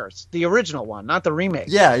News Bears, the original one, not the remake.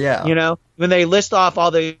 Yeah. When they list off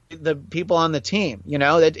all the people on the team,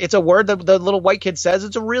 it's a word that the little white kid says.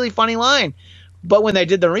 It's a really funny line. But when they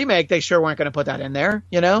did the remake, they sure weren't going to put that in there,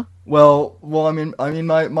 Well, I mean,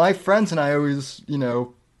 my friends and I always,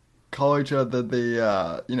 call each other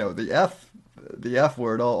the F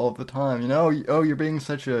word all the time. Oh, you're being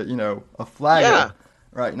such a flagger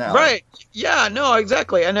right now. Right. Yeah. No.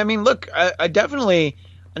 Exactly. And I mean, look, I definitely.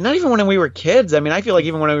 Not even when we were kids. I mean, I feel like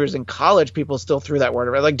even when I was in college, people still threw that word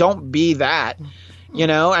around. Like, don't be that,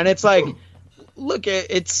 And it's like, look,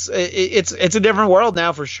 it's a different world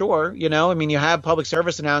now for sure. I mean, you have public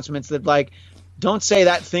service announcements that like, don't say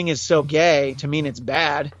that thing is so gay to mean it's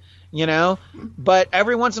bad, But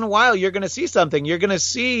every once in a while, you're going to see something. You're going to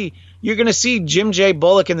see Jim J.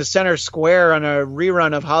 Bullock in the center square on a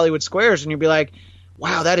rerun of Hollywood Squares, and you'll be like,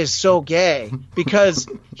 wow, that is so gay because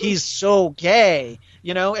he's so gay.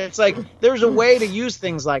 It's like there's a way to use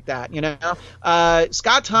things like that.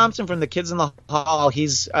 Scott Thompson from the Kids in the Hall, he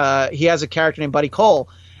has a character named Buddy Cole,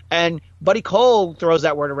 and Buddy Cole throws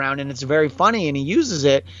that word around, and it's very funny, and he uses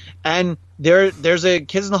it. And there's a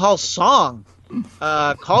Kids in the Hall song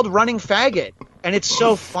called "Running Faggot," and it's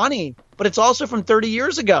so funny, but it's also from 30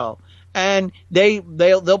 years ago, and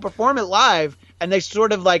they'll perform it live, and they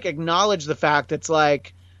sort of like acknowledge the fact it's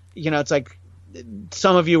like, it's like.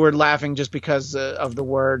 Some of you were laughing just because of the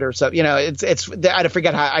word or so, it's I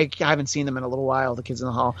forget how I haven't seen them in a little while, the Kids in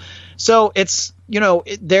the Hall. So it's,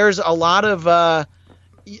 there's a lot of, I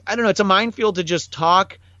don't know, it's a minefield to just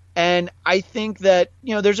talk. And I think that,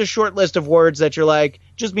 there's a short list of words that you're like,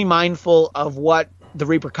 just be mindful of what the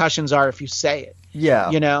repercussions are if you say it.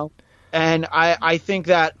 Yeah. And I think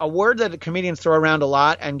that a word that comedians throw around a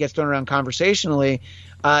lot and gets thrown around conversationally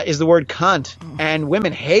is the word cunt. And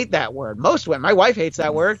women hate that word. Most women. My wife hates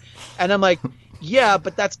that word. And I'm like, yeah,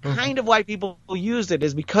 but that's kind of why people use it,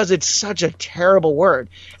 is because it's such a terrible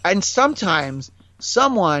word. And sometimes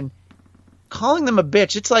someone calling them a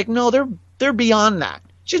bitch, it's like, no, they're beyond that.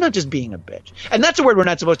 She's not just being a bitch. And that's a word we're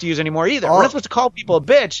not supposed to use anymore either. We're not supposed to call people a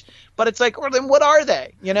bitch, but it's like, or then what are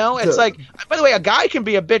they? It's like, by the way, a guy can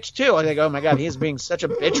be a bitch too. I think, oh my God, he is being such a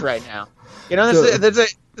bitch right now.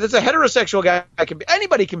 There's a heterosexual guy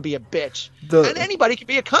anybody can be a bitch, and anybody can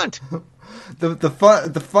be a cunt.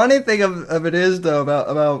 The funny thing of it is though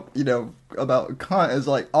about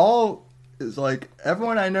cunt is like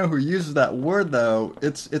everyone I know who uses that word though,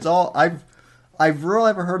 it's all I've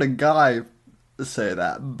rarely ever heard a guy say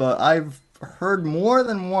that, but I've heard more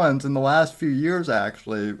than once in the last few years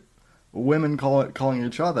actually women calling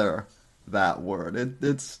each other that word.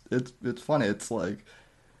 It's funny. It's like,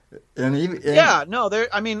 I've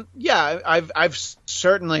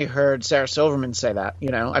certainly heard Sarah Silverman say that.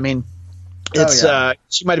 I mean, it's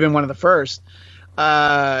she might have been one of the first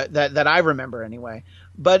that I remember anyway.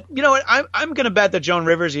 But you know what? I'm going to bet that Joan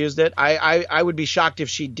Rivers used it. I would be shocked if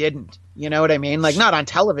she didn't. You know what I mean? Like, not on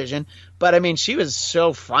television, but I mean, she was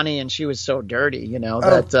so funny and she was so dirty,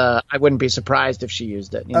 that I wouldn't be surprised if she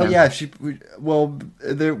used it. Yeah. What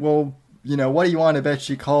do you want to bet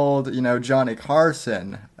she called, Johnny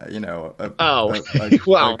Carson, or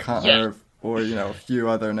a few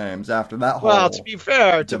other names after that whole. Well, to be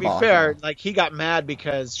fair, like, he got mad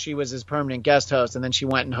because she was his permanent guest host, and then she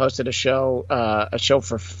went and hosted a show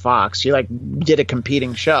for Fox. She did a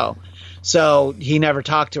competing show, so he never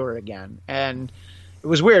talked to her again. And it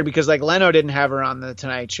was weird because Leno didn't have her on the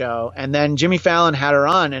Tonight Show, and then Jimmy Fallon had her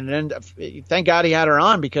on, and then thank God he had her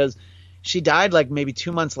on because she died maybe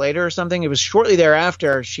 2 months later or something. It was shortly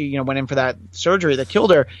thereafter she, went in for that surgery that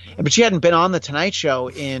killed her. But she hadn't been on the Tonight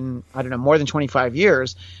Show in, I don't know, more than 25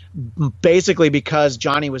 years, basically because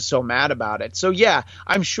Johnny was so mad about it. So yeah,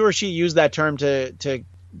 I'm sure she used that term to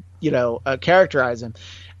characterize him.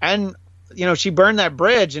 And, she burned that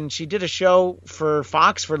bridge, and she did a show for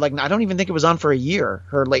Fox for I don't even think it was on for a year,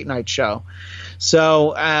 her late night show.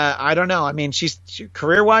 So I don't know. I mean,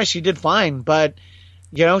 career wise, she did fine, but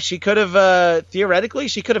she could have, theoretically,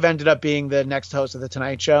 she could have ended up being the next host of The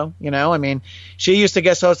Tonight Show. I mean, she used to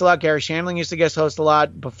guest host a lot. Gary Shandling used to guest host a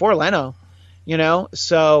lot before Leno,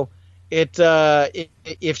 so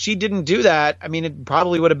if she didn't do that, I mean, it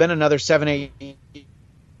probably would have been another 7-8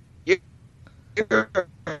 years.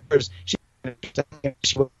 She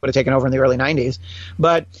would have taken over in the early 90s.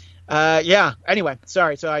 But yeah, anyway,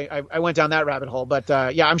 sorry. So I went down that rabbit hole. But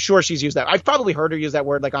yeah, I'm sure she's used that. I've probably heard her use that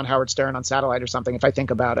word like on Howard Stern on Satellite or something, if I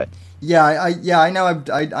think about it. Yeah, I know.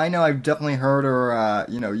 I know. I've definitely heard her,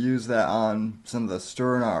 use that on some of the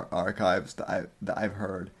Stern archives that I've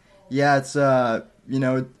heard. Yeah, it's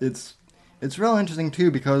real interesting too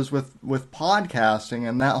because with podcasting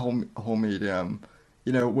and that whole medium,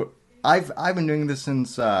 I've been doing this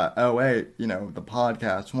since '08, the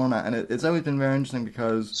podcast format, and it's always been very interesting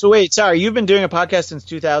because. So wait, sorry, you've been doing a podcast since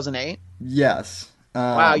 2008? Yes.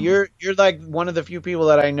 Wow, you're like one of the few people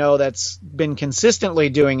that I know that's been consistently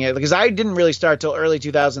doing it, because I didn't really start till early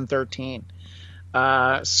 2013.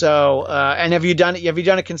 And have you done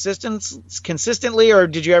it consistently, or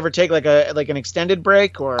did you ever take like an extended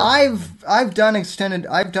break? Or I've done extended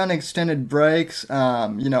breaks,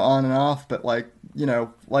 on and off, but like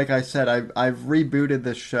I said, I've rebooted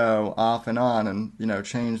this show off and on, and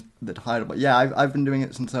changed the title. But yeah, I've been doing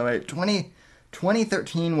it since '08.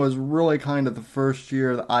 2013 was really kind of the first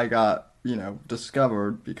year that I got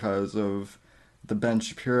discovered because of the Ben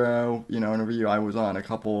Shapiro interview I was on, a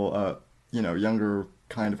couple younger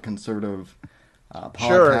kind of conservative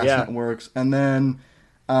podcast networks, and then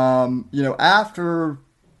after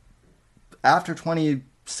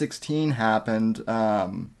 2016 happened,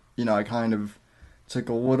 I kind of took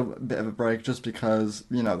a little bit of a break just because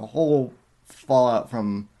the whole fallout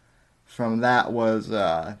from that was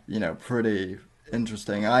pretty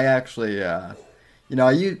interesting. I actually I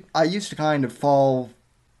used to kind of fall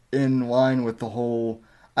in line with the whole.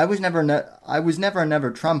 I was never a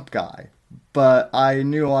never Trump guy, but I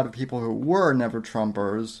knew a lot of people who were never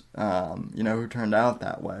Trumpers, who turned out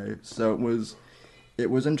that way. So it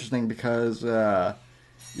was interesting because I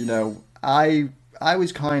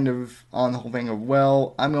was kind of on the whole thing of,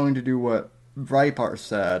 well, I'm going to do what Breitbart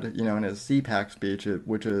said, in his CPAC speech,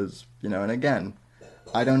 which is, and again,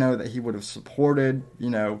 I don't know that he would have supported,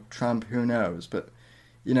 Trump, who knows, but,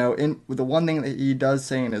 the one thing that he does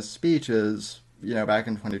say in his speech is, back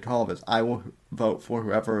in 2012 is, I will vote for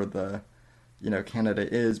whoever the,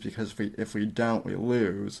 candidate is, because if we don't, we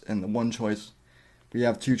lose, and the one choice, we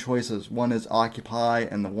have two choices, one is Occupy,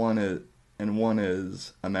 and one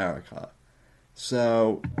is America.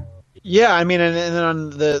 So, yeah, I mean, and then on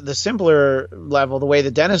the simpler level, the way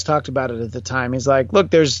that Dennis talked about it at the time, he's like, look,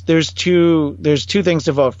 there's two things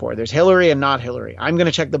to vote for. There's Hillary and not Hillary. I'm going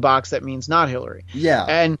to check the box that means not Hillary. Yeah,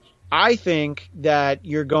 and I think that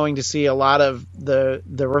you're going to see a lot of the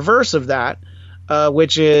reverse of that,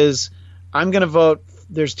 which is I'm going to vote.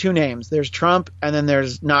 There's two names. There's Trump and then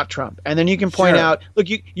there's not Trump. And then you can point out, look,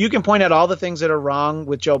 you can point out all the things that are wrong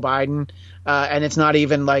with Joe Biden. And it's not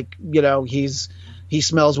even like, he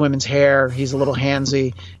smells women's hair. He's a little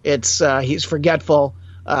handsy. He's forgetful.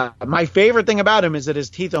 My favorite thing about him is that his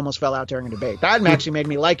teeth almost fell out during a debate. That actually made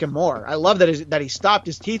me like him more. I love that he stopped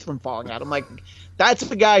his teeth from falling out. I'm like, that's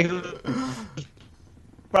the guy who's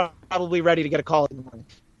probably ready to get a call in the morning.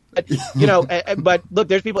 But, but look,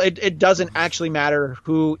 there's people. It doesn't actually matter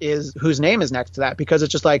whose name is next to that, because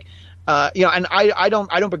it's just like, and I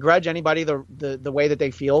don't begrudge anybody the way that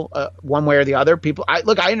they feel one way or the other. People, I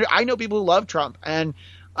know people who love Trump, and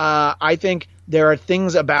I think there are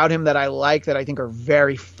things about him that I like, that I think are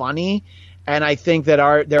very funny, and I think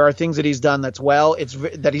that there are things that he's done that's well. It's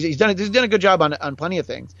that he's done a good job on plenty of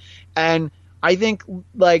things, and I think,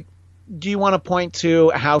 like, do you want to point to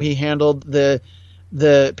how he handled the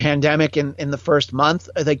pandemic in the first month?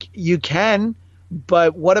 Like, you can,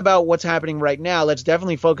 but what about what's happening right now? Let's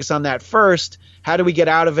definitely focus on that first. How do we get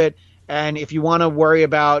out of it? And if you want to worry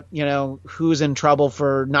about, who's in trouble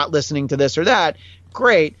for not listening to this or that,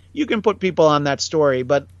 great. You can put people on that story,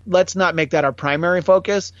 but let's not make that our primary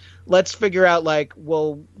focus. Let's figure out, like,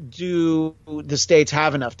 well, do the states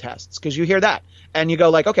have enough tests? Because you hear that and you go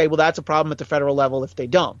like, okay, well, that's a problem at the federal level if they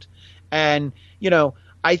don't. And,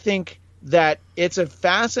 I think that it's a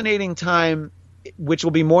fascinating time, which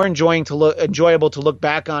will be more enjoyable to look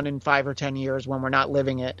back on in 5 or 10 years when we're not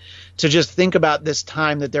living it, to just think about this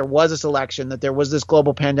time that there was this election, that there was this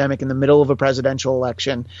global pandemic in the middle of a presidential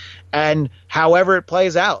election, and however it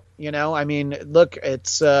plays out. I mean, look,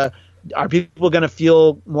 it's are people going to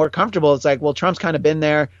feel more comfortable? It's like, well, Trump's kind of been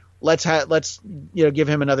there. Let's give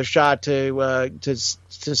him another shot to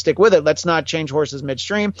stick with it. Let's not change horses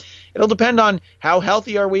midstream. It'll depend on how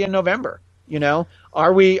healthy are we in November.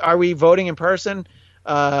 Are we voting in person?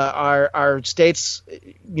 Are states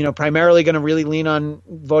primarily going to really lean on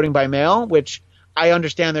voting by mail, which I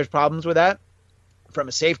understand there's problems with that. from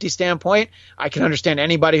a safety standpoint, I can understand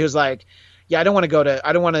anybody who's like, yeah, I don't want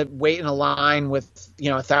to wait in a line with,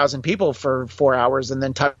 1,000 people for 4 hours and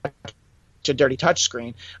then touch a dirty touch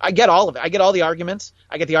screen. I get all of it. I get all the arguments.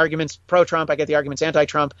 I get the arguments pro-Trump. I get the arguments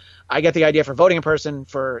anti-Trump. I get the idea for voting in person,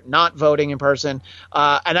 for not voting in person.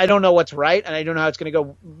 And I don't know what's right, and I don't know how it's going to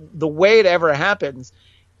go. The way it ever happens,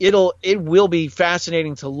 it will be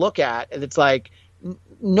fascinating to look at. And it's like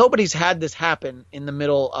nobody's had this happen in the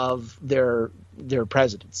middle of their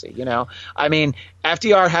presidency. I mean,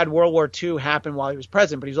 FDR had World War II happen while he was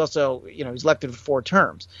president, but he's also, he's elected for 4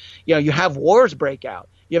 terms. You have wars break out.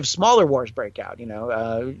 You have smaller wars break out.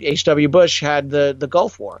 H.W. Bush had the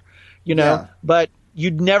Gulf War, but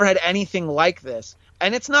you'd never had anything like this.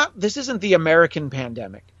 And this isn't the American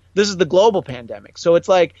pandemic. This is the global pandemic. So it's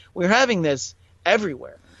like we're having this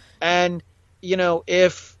everywhere. And,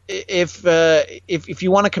 if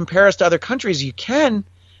you want to compare us to other countries, you can,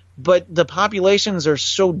 but the populations are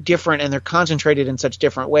so different and they're concentrated in such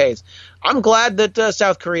different ways. I'm glad that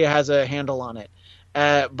South Korea has a handle on it.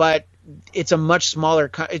 But it's a much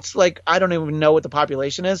smaller it's like I don't even know what the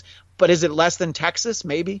population is, but is it less than Texas?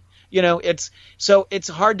 Maybe. It's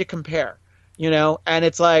hard to compare, and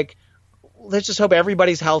it's like let's just hope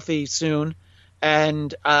everybody's healthy soon.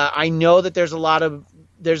 And I know that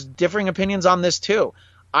there's differing opinions on this too.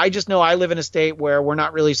 I just know I live in a state where we're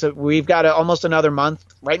not really, so we've got almost another month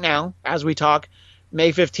right now as we talk,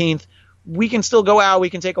 May 15th. We can still go out, we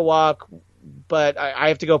can take a walk, but I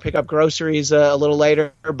have to go pick up groceries a little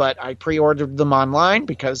later, but I pre-ordered them online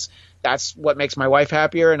because that's what makes my wife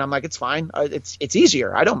happier. And I'm like, it's fine. It's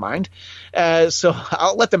easier. I don't mind. So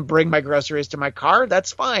I'll let them bring my groceries to my car.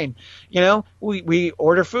 That's fine. We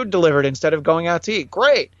order food delivered instead of going out to eat.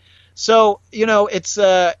 Great. So,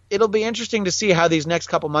 it'll be interesting to see how these next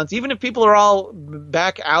couple months, even if people are all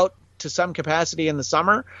back out to some capacity in the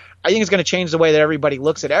summer, I think it's going to change the way that everybody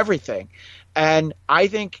looks at everything. And I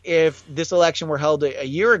think if this election were held a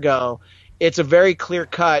year ago, it's a very clear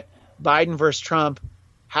cut Biden versus Trump.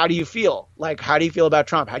 How do you feel? Like, how do you feel about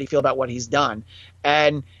Trump? How do you feel about what he's done?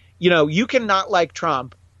 And, you cannot like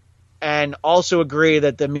Trump and also agree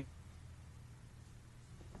that the media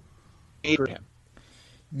him.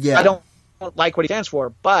 Yeah. I don't like what he stands for,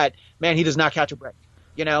 but man, he does not catch a break,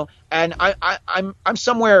 and I'm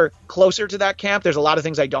somewhere closer to that camp. There's a lot of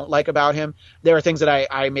things I don't like about him. There are things that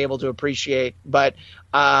I'm able to appreciate, but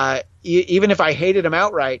even if I hated him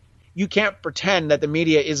outright, you can't pretend that the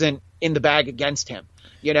media isn't in the bag against him,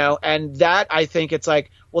 and that I think it's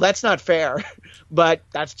like, well, that's not fair, but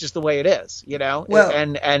that's just the way it is, Well,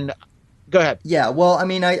 and go ahead. Yeah. Well, I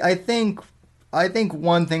mean, I think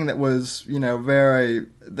one thing that was,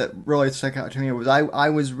 that really stuck out to me was I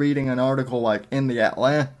was reading an article like in the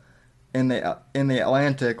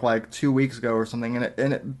Atlantic like 2 weeks ago or something,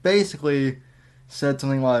 and it basically said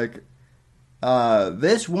something like,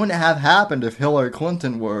 this wouldn't have happened if Hillary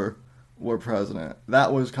Clinton were president.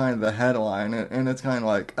 That was kind of the headline, and it's kind of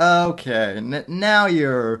like, okay, now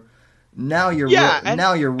you're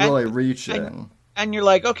really reaching. And you're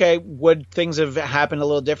like, okay, would things have happened a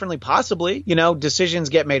little differently? Possibly, decisions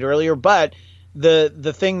get made earlier. But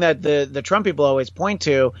the thing that the Trump people always point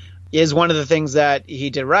to is one of the things that he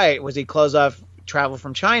did right was he closed off travel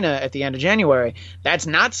from China at the end of January. That's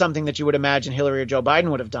not something that you would imagine Hillary or Joe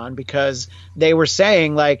Biden would have done, because they were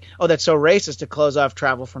saying like, oh, that's so racist to close off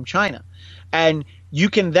travel from China. And you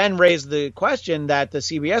can then raise the question that the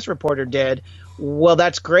CBS reporter did. Well,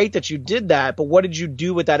 that's great that you did that, but what did you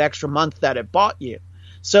do with that extra month that it bought you?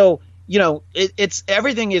 So, it's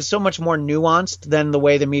everything is so much more nuanced than the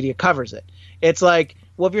way the media covers it. It's like,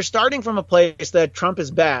 well, if you're starting from a place that Trump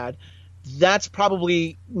is bad, that's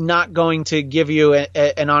probably not going to give you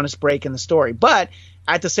an honest break in the story. But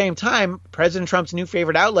at the same time, President Trump's new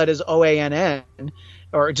favorite outlet is OANN,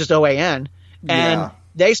 or just OAN. And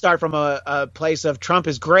they start from a place of Trump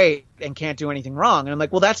is great and can't do anything wrong. And I'm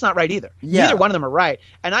like, well, that's not right either. Yeah. Neither one of them are right.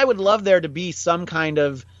 And I would love there to be some kind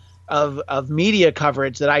of media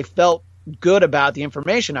coverage that I felt good about the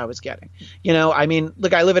information I was getting. I mean,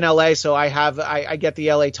 look, I live in LA, so I get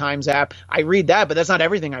the LA Times app. I read that, but that's not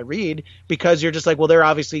everything I read, because you're just like, well, they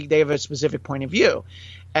have a specific point of view.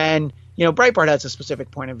 And, Breitbart has a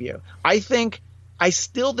specific point of view. I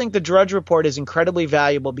still think the Drudge Report is incredibly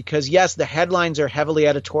valuable because, yes, the headlines are heavily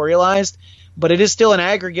editorialized, but it is still an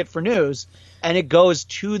aggregate for news, and it goes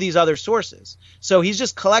to these other sources. So he's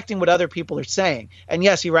just collecting what other people are saying. And,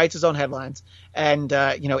 yes, he writes his own headlines. And,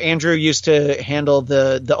 Andrew used to handle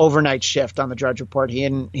the overnight shift on the Drudge Report. He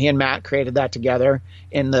and Matt created that together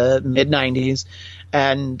in the mid-'90s.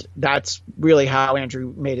 And that's really how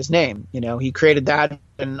Andrew made his name. He created that,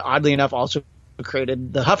 and oddly enough also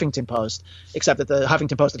created the Huffington Post, except that the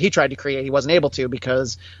Huffington Post that he tried to create, he wasn't able to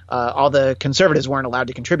because all the conservatives weren't allowed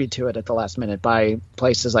to contribute to it at the last minute by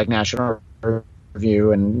places like National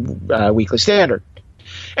Review and Weekly Standard.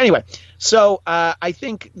 Anyway, so I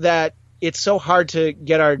think that it's so hard to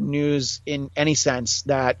get our news in any sense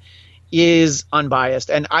that is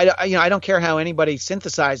unbiased. And I don't care how anybody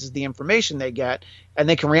synthesizes the information they get, and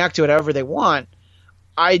they can react to it however they want.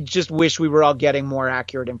 I just wish we were all getting more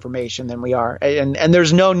accurate information than we are. And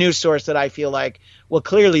there's no news source that I feel like, well,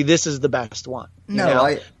 clearly this is the best one.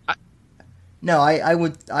 I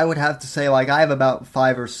would have to say, like, I have about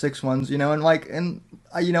 5 or 6 ones, I'm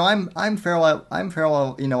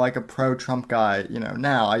fairly, like a pro-Trump guy,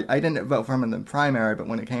 now. I didn't vote for him in the primary, but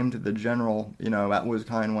when it came to the general, that was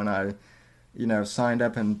kind of when I, signed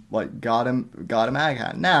up and, like, got him ag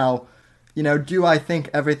hat. Now, do I think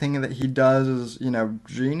everything that he does is,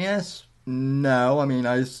 genius? No. I mean,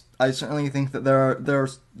 I certainly think that there are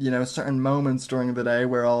certain moments during the day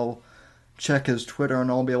where I'll check his Twitter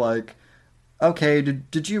and I'll be like, okay,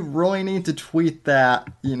 did you really need to tweet that,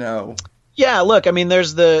 Yeah, look, I mean,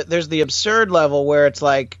 there's the absurd level where it's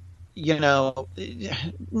like,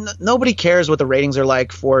 nobody cares what the ratings are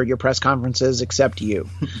like for your press conferences except you,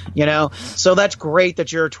 So that's great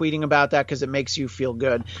that you're tweeting about that because it makes you feel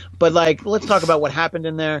good. But, like, let's talk about what happened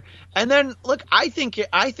in there. And then, look, I think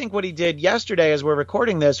what he did yesterday as we're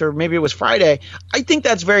recording this, or maybe it was Friday, I think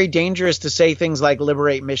that's very dangerous to say things like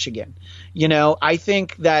liberate Michigan. I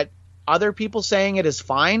think that other people saying it is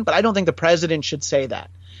fine, but I don't think the president should say that.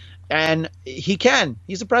 And he can.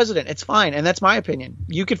 He's the president. It's fine. And that's my opinion.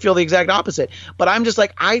 You could feel the exact opposite. But I'm just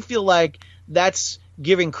like, I feel like that's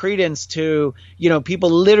giving credence to, people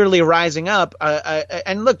literally rising up.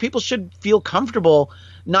 And look, people should feel comfortable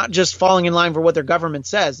not just falling in line for what their government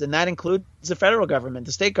says. And that includes the federal government,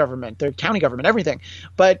 the state government, the county government, everything.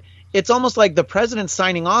 But it's almost like the president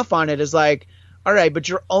signing off on it is like, all right, but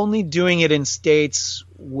you're only doing it in states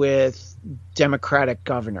with Democratic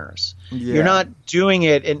governors. Yeah. You're not doing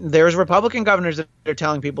it. And there's Republican governors that are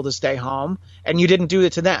telling people to stay home, and you didn't do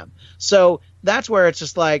it to them. So that's where it's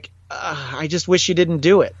just like, I just wish you didn't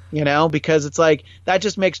do it, because it's like that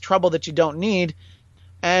just makes trouble that you don't need.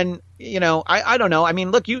 And, I don't know. I mean,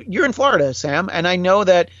 look, you're in Florida, Sam, and I know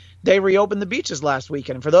that they reopened the beaches last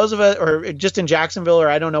weekend. And for those of us, or just in Jacksonville, or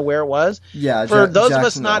I don't know where it was. Yeah, for those of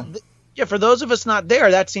us not. Yeah, for those of us not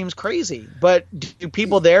there, that seems crazy. But do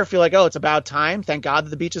people there feel like, oh, it's about time? Thank God that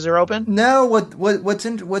the beaches are open. No, what's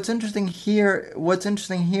interesting here?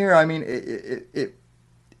 I mean,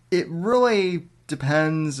 it really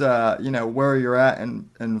depends. Where you're at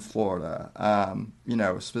in Florida.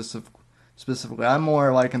 Specifically, I'm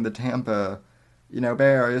more like in the Tampa, Bay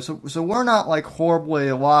Area. So we're not like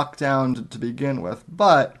horribly locked down to begin with,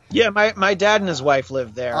 but yeah, my dad and his wife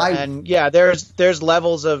live there, and yeah, there's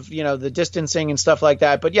levels of the distancing and stuff like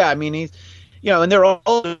that. But yeah, I mean he's, and they're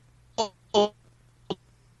all so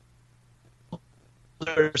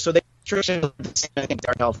they restrictions. I think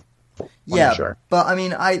they're helpful. Yeah, sure. But I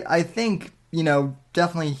mean, I think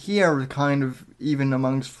definitely here, kind of even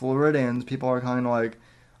amongst Floridians, people are kind of like,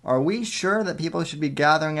 are we sure that people should be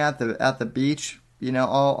gathering at the beach?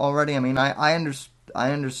 Already. I mean, I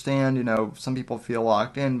understand. Some people feel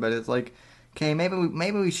locked in, but it's like, okay, maybe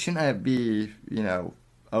we shouldn't be,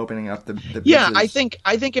 opening up the beaches. Yeah, I think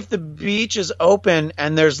if the beach is open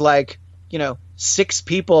and there's like, 6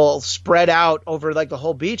 people spread out over like the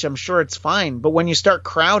whole beach, I'm sure it's fine. But when you start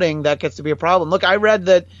crowding, that gets to be a problem. Look, I read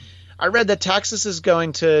that Texas is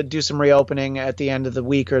going to do some reopening at the end of the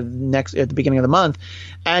week or at the beginning of the month.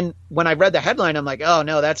 And when I read the headline, I'm like, oh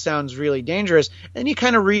no, that sounds really dangerous. And you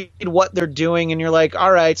kind of read what they're doing and you're like,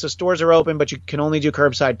 all right, so stores are open, but you can only do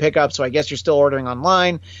curbside pickup. So I guess you're still ordering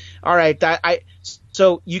online. All right.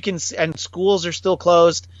 So you can, and schools are still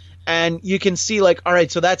closed, and you can see like, all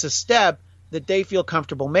right, so that's a step that they feel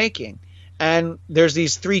comfortable making. And there's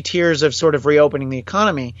these 3 tiers of sort of reopening the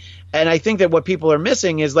economy. And I think that what people are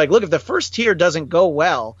missing is like, look, if the first tier doesn't go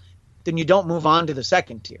well, then you don't move on to the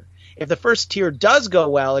second tier. If the first tier does go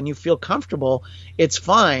well and you feel comfortable, it's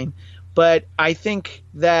fine. But I think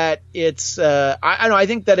that it's I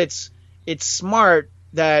think that it's smart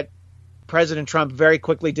that President Trump very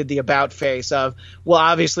quickly did the about face of, well,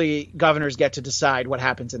 obviously governors get to decide what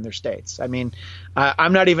happens in their states. I mean,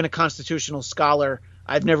 I'm not even a constitutional scholar.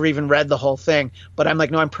 I've never even read the whole thing, but I'm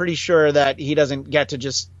like, no, I'm pretty sure that he doesn't get to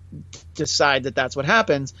just decide that that's what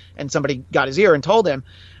happens. And somebody got his ear and told him.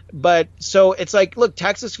 But so it's like, look,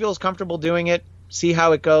 Texas feels comfortable doing it. See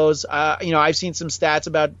how it goes. I've seen some stats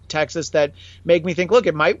about Texas that make me think, look,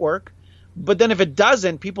 it might work. But then if it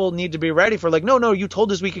doesn't, people need to be ready for like, no, you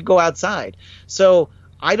told us we could go outside. So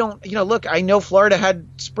I don't, look, I know Florida had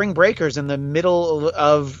spring breakers in the middle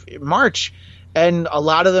of March, and a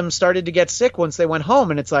lot of them started to get sick once they went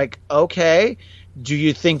home. And it's like, okay, do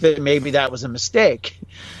you think that maybe that was a mistake?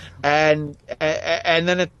 And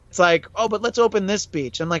then it's like, oh, but let's open this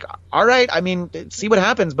beach. I'm like, all right, I mean, see what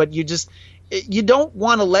happens. But you don't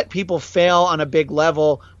want to let people fail on a big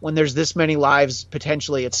level when there's this many lives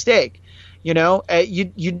potentially at stake.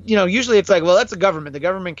 Usually it's like, well, that's the government. The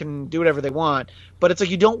government can do whatever they want. But it's like,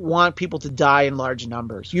 you don't want people to die in large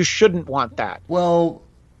numbers. You shouldn't want that. Well,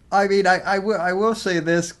 I mean, I will say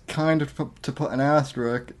this, kind of to put an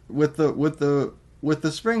asterisk with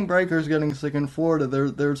the spring breakers getting sick in Florida.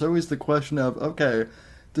 There's always the question of, okay,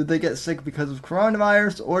 did they get sick because of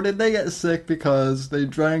coronavirus, or did they get sick because they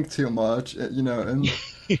drank too much, and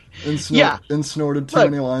snorted too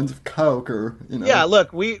many lines of Coke, or Yeah,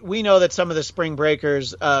 look, we know that some of the spring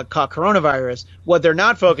breakers caught coronavirus. What they're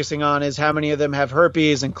not focusing on is how many of them have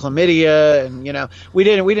herpes and chlamydia, and we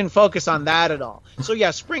didn't focus on that at all. So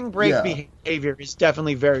yeah, spring break behavior is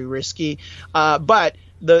definitely very risky, but.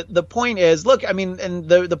 The point is, look, I mean, and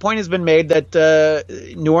the point has been made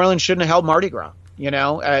that New Orleans shouldn't have held Mardi Gras.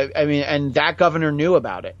 I mean, and that governor knew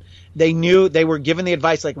about it. They knew, they were given the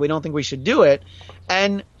advice, like, we don't think we should do it.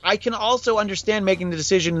 And I can also understand making the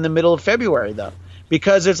decision in the middle of February, though,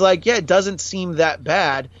 because it's like, yeah, it doesn't seem that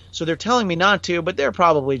bad. So they're telling me not to, but they're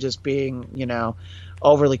probably just being,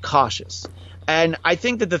 overly cautious. And I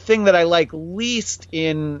think that the thing that I like least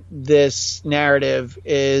in this narrative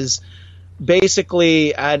is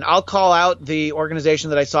basically, and I'll call out the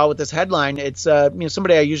organization that I saw with this headline. It's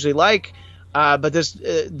somebody I usually like, but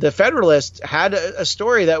the Federalist had a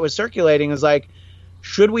story that was circulating. It was like,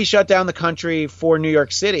 should we shut down the country for New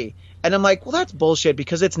York City? And I'm like, well, that's bullshit,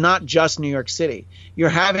 because it's not just New York City. You're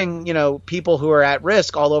having, people who are at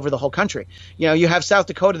risk all over the whole country. You have South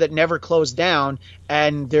Dakota that never closed down,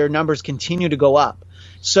 and their numbers continue to go up.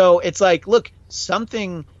 So it's like, look,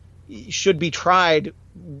 something should be tried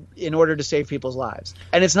in order to save people's lives.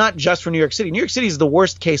 And it's not just for New York City. New York City is the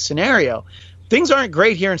worst case scenario. Things aren't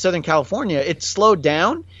great here in Southern California. It's slowed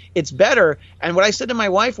down. It's better. And what I said to my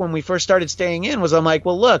wife when we first started staying in was, I'm like,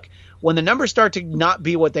 well, look, when the numbers start to not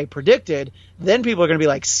be what they predicted, then people are going to be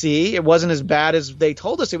like, see, it wasn't as bad as they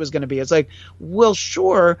told us it was going to be. It's like, well,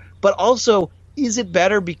 sure. But also, is it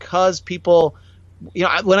better because people,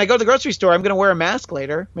 when I go to the grocery store, I'm going to wear a mask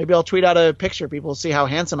later. Maybe I'll tweet out a picture. People will see how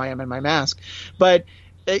handsome I am in my mask. But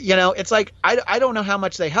it's like, I don't know how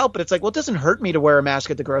much they help, but it's like, well, it doesn't hurt me to wear a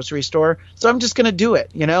mask at the grocery store, so I'm just going to do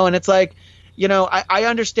it, and it's like, I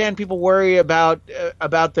understand people worry about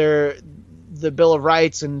the Bill of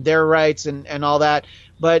Rights and their rights and all that,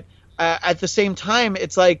 but at the same time,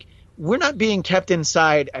 it's like, we're not being kept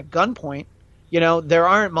inside at gunpoint. There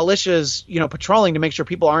aren't militias, patrolling to make sure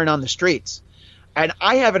people aren't on the streets. And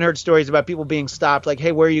I haven't heard stories about people being stopped like,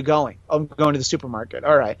 hey, where are you going? Oh, I'm going to the supermarket.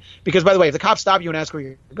 All right. Because, by the way, if the cops stop you and ask where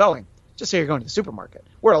you're going, just say you're going to the supermarket.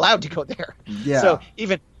 We're allowed to go there. Yeah. So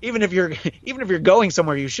even if you're going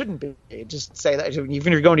somewhere you shouldn't be, just say that. Even if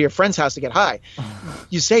you're going to your friend's house to get high,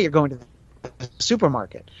 you say you're going to the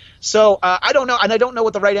supermarket. So I don't know. And I don't know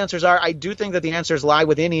what the right answers are. I do think that the answers lie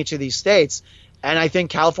within each of these states. And I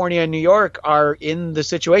think California and New York are in the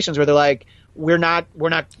situations where they're like, we're not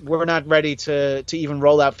ready to even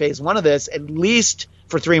roll out phase one of this, at least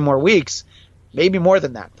for 3 more weeks, maybe more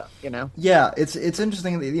than that, though. Yeah, it's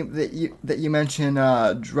interesting that you mention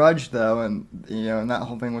Drudge, though, and and that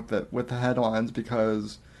whole thing with the headlines,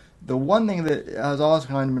 because the one thing that has always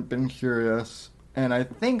kind of been curious, and I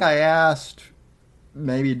think I asked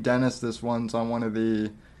maybe Dennis this once on one of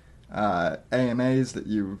the AMAs that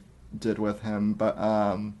you did with him, but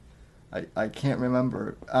I can't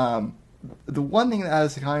remember. The one thing that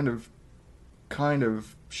has kind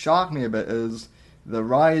of shocked me a bit is the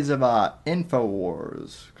rise of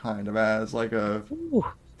InfoWars, kind of as like a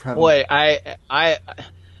boy.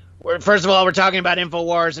 First of all, we're talking about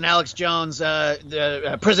InfoWars and Alex Jones,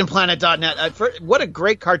 the PrisonPlanet.net. What a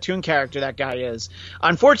great cartoon character that guy is.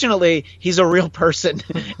 Unfortunately, he's a real person,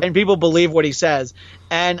 and people believe what he says.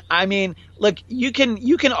 And I mean, look, you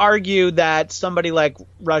can argue that somebody like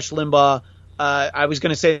Rush Limbaugh. I was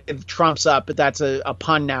going to say Trump's up, but that's a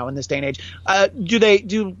pun now in this day and age.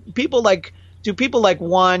 Do people like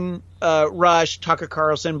one Rush, Tucker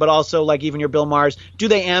Carlson, but also like even your Bill Maher's, do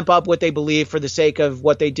they amp up what they believe for the sake of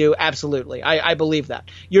what they do? Absolutely. I believe that.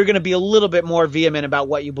 You're going to be a little bit more vehement about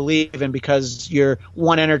what you believe in because you're,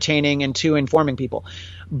 one, entertaining and two, informing people.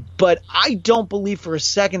 But I don't believe for a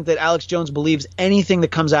second that Alex Jones believes anything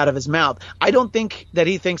that comes out of his mouth. I don't think that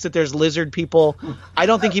he thinks that there's lizard people. I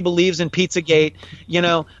don't think he believes in Pizzagate.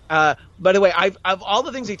 By the way, of all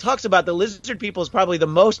the things he talks about, the lizard people is probably the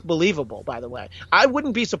most believable, by the way. I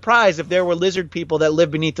wouldn't be surprised if there were lizard people that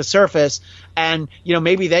live beneath the surface and,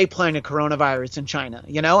 maybe they plan a coronavirus in China.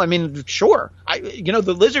 I mean, sure.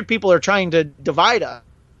 The lizard people are trying to divide us.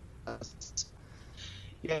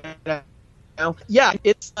 Yeah,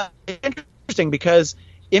 it's interesting because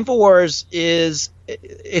InfoWars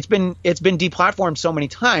it's been deplatformed so many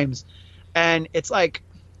times, and it's like,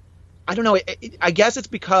 I don't know. I guess it's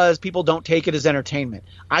because people don't take it as entertainment.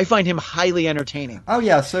 I find him highly entertaining. Oh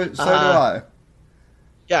yeah, so do I.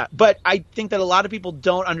 Yeah, but I think that a lot of people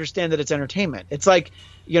don't understand that it's entertainment. It's like,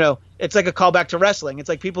 it's like a callback to wrestling. It's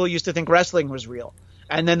like people who used to think wrestling was real,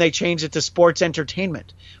 and then they changed it to sports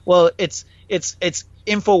entertainment. Well, it's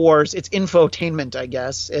InfoWars, it's infotainment, I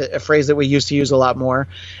guess, a phrase that we used to use a lot more.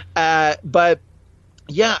 But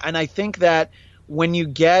yeah, and I think that when you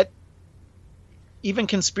get even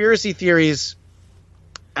conspiracy theories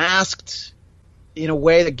asked in a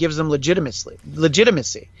way that gives them legitimacy,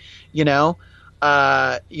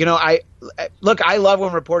 I love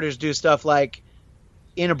when reporters do stuff like,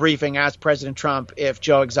 in a briefing, ask President Trump if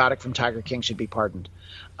Joe Exotic from Tiger King should be pardoned.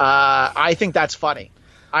 I think that's funny.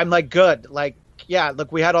 I'm like, good. Like, yeah,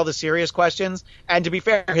 look, we had all the serious questions. And to be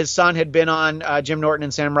fair, his son had been on Jim Norton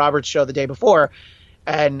and Sam Roberts' show the day before.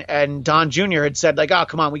 And Don Jr. had said, like, oh,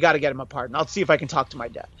 come on, we got to get him a pardon. I'll see if I can talk to my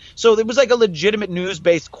dad. So it was like a legitimate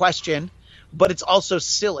news-based question, but it's also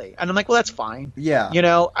silly. And I'm like, well, that's fine. Yeah.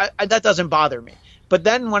 That doesn't bother me. But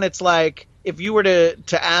then when it's like, if you were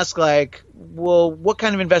to ask, like, well, what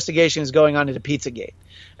kind of investigation is going on into Pizzagate?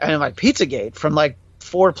 And I'm like, Pizzagate from like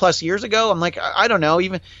 4+ years ago? I'm like, I don't know.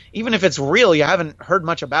 Even if it's real, you haven't heard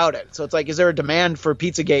much about it. So it's like, is there a demand for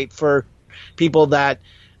Pizzagate for people that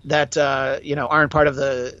aren't part of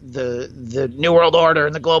the New World Order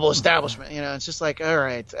and the global establishment? It's just like, all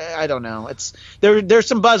right, I don't know. It's there's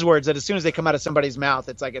some buzzwords that as soon as they come out of somebody's mouth,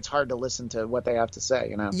 it's like it's hard to listen to what they have to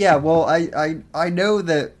say. Yeah, well, I know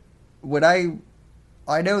that when I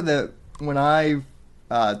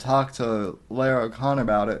talked to Larry O'Connor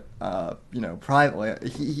about it, privately,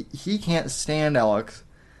 he can't stand Alex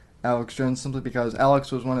Jones simply because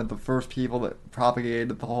Alex was one of the first people that propagated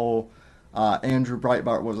the whole Andrew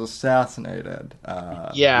Breitbart was assassinated. We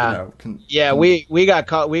got a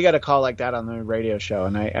call like that on the radio show,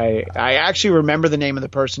 and I actually remember the name of the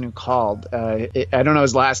person who called. I don't know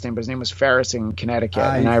his last name, but his name was Ferris in Connecticut,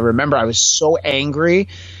 and I remember I was so angry.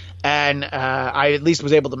 And I at least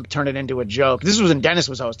was able to turn it into a joke. This was when Dennis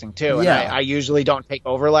was hosting too, and I usually don't take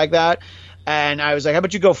over like that. And I was like, "How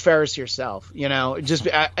about you go Ferris yourself?"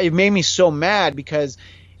 It made me so mad because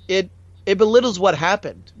it belittles what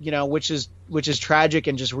happened, which is tragic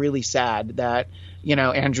and just really sad that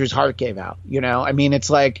Andrew's heart gave out. I mean,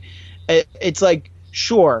 it's like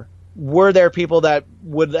sure, were there people that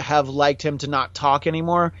would have liked him to not talk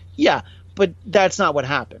anymore? Yeah. But that's not what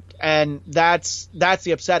happened, and that's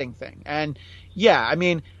the upsetting thing. And yeah, I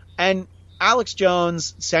mean, and Alex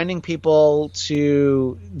Jones sending people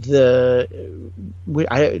to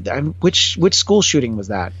which school shooting was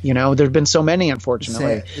that? There've been so many,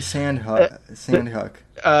 unfortunately. Sandy Hook. Sandy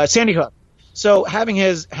Hook. So having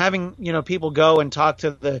people go and talk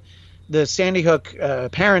to the Sandy Hook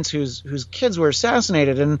parents whose kids were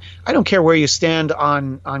assassinated, and I don't care where you stand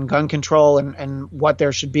on gun control and what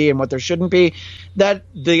there should be and what there shouldn't be, that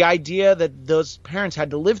the idea that those parents had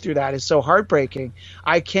to live through that is so heartbreaking.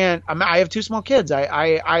 I have 2 small kids.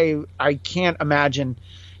 I can't imagine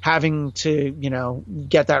having to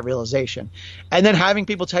get that realization, and then having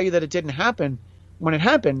people tell you that it didn't happen when it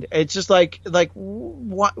happened. It's just like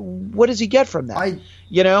what does he get from that? I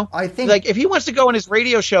think, like, if he wants to go on his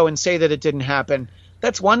radio show and say that it didn't happen,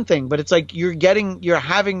 that's one thing. But it's like you're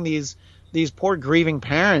having these poor grieving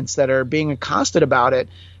parents that are being accosted about it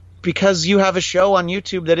because you have a show on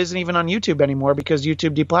YouTube that isn't even on YouTube anymore because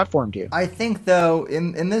YouTube deplatformed you. I think though,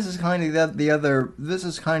 and this is kind of the other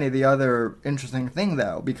interesting thing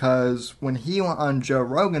though, because when he went on Joe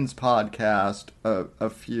Rogan's podcast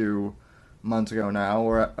a few months ago now,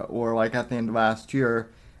 or like at the end of last year,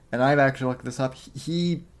 and I've actually looked this up.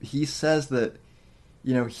 He says that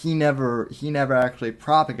he never actually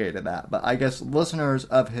propagated that, but I guess listeners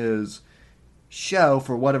of his show,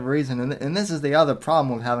 for whatever reason, and this is the other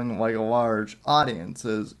problem with having like a large audience,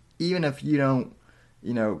 is even if you don't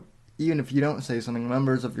even if you don't say something,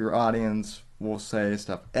 members of your audience will say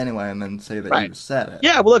stuff anyway and then say that you said it.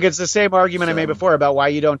 Yeah, well, look, it's the same argument I made before about why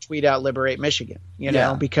you don't tweet out "Liberate Michigan," you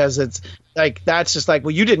know, because it's like, that's just like,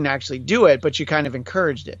 well, you didn't actually do it, but you kind of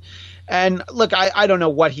encouraged it. And look, I don't know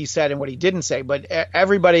what he said and what he didn't say, but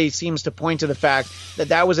everybody seems to point to the fact that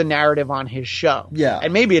that was a narrative on his show. Yeah.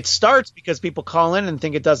 And maybe it starts because people call in and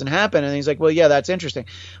think it doesn't happen. And he's like, well, yeah, that's interesting.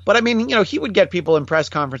 But I mean, you know, he would get people in press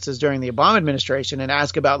conferences during the Obama administration and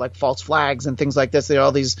ask about like false flags and things like this. There are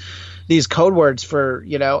all these code words for,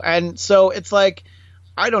 you know, and so it's like,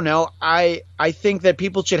 I don't know. I think that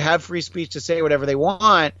people should have free speech to say whatever they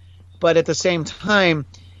want. But at the same time,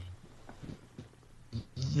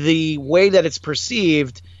 the way that it's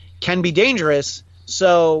perceived can be dangerous.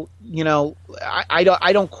 So, you know, I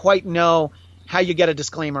don't quite know how you get a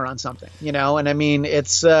disclaimer on something, you know. And I mean,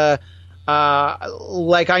 it's like,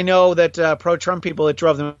 I know that pro-Trump people, it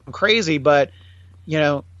drove them crazy, but, you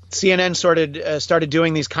know, CNN started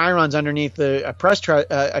doing these chyrons underneath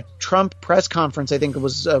a Trump press conference. I think it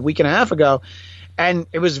was a week and a half ago. And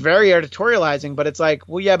it was very editorializing, but it's like,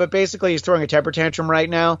 well, yeah, but basically he's throwing a temper tantrum right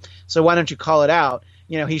now. So why don't you call it out?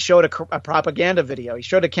 You know, he showed a propaganda video. He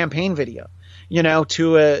showed a campaign video, you know,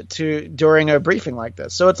 during a briefing like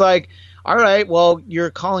this. So it's like, all right, well,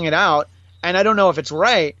 you're calling it out. And I don't know if it's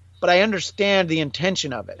right, but I understand the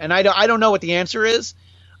intention of it. And I don't know what the answer is.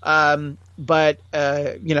 But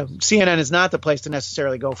you know, CNN is not the place to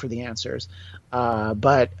necessarily go for the answers.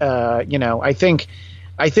 But you know, I think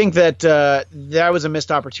that that was a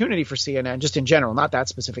missed opportunity for CNN, just in general, not that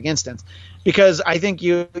specific instance, because I think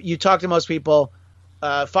you talk to most people.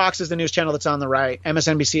 Fox is the news channel that's on the right.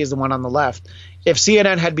 MSNBC is the one on the left. If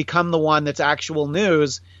CNN had become the one that's actual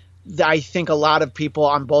news, I think a lot of people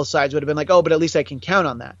on both sides would have been like, oh, but at least I can count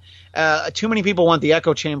on that. Too many people want the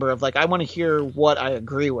echo chamber of like, I want to hear what I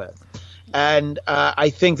agree with. And I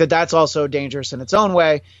think that that's also dangerous in its own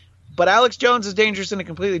way. But Alex Jones is dangerous in a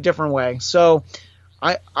completely different way. So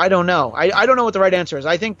I don't know. I don't know what the right answer is.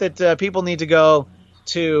 I think that people need to go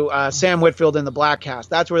to Sam Whitfield in the Bladtcast.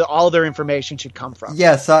 That's where all their information should come from.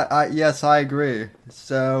 Yes, I agree.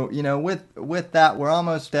 So, you know, with that, we're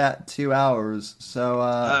almost at 2 hours. So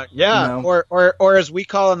yeah, you know, or as we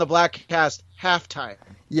call in the Bladtcast, halftime.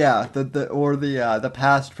 Yeah, the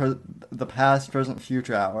past, present,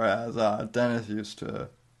 future hour, as Dennis used to,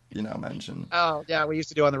 you know, mention. Oh yeah, we used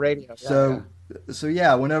to do on the radio. So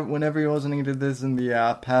yeah, whenever you're listening to this in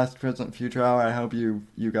the past, present, future hour, I hope you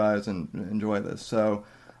guys enjoy this. So,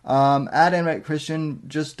 at Animate Christian,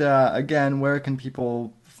 just again, where can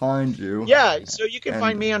people find you? Yeah, so you can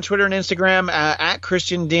find me on Twitter and Instagram at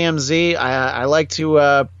ChristianDMZ. I like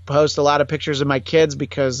to post a lot of pictures of my kids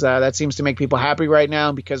because that seems to make people happy right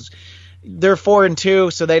now, because they're 4 and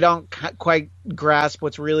 2, so they don't quite grasp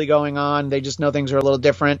what's really going on. They just know things are a little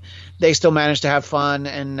different. They still manage to have fun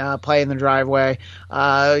and play in the driveway.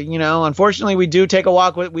 You know, unfortunately, we do take a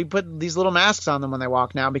walk. We put these little masks on them when they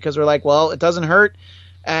walk now because we're like, well, it doesn't hurt.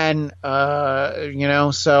 And, you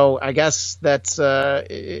know, so I guess that's,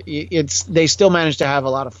 they still manage to have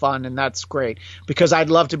a lot of fun, and that's great because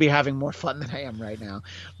I'd love to be having more fun than I am right now.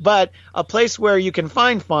 But a place where you can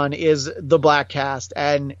find fun is the Bladtcast,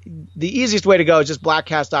 and the easiest way to go is just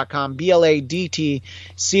bladtcast.com,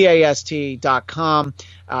 BLADTCAST.com.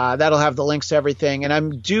 That'll have the links to everything. And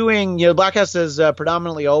I'm doing, you know, Bladtcast has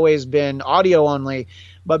predominantly always been audio only,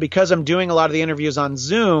 but because I'm doing a lot of the interviews on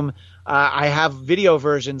Zoom, I have video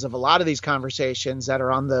versions of a lot of these conversations that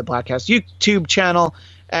are on the Bladtcast YouTube channel,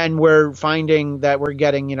 and we're finding that we're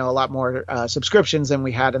getting, you know, a lot more subscriptions than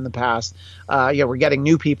we had in the past. Yeah, we're getting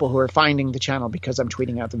new people who are finding the channel because I'm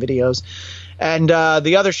tweeting out the videos. And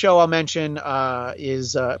the other show I'll mention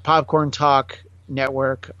is Popcorn Talk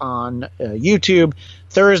Network on YouTube.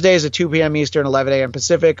 Thursdays at 2 p.m. Eastern, 11 a.m.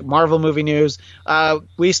 Pacific. Marvel movie news.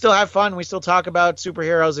 We still have fun. We still talk about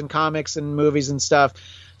superheroes and comics and movies and stuff.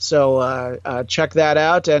 So check that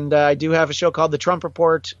out. And I do have a show called The Trump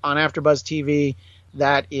Report on AfterBuzz TV.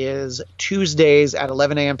 That is Tuesdays at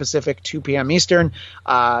 11 a.m. Pacific, 2 p.m. Eastern.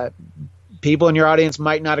 People in your audience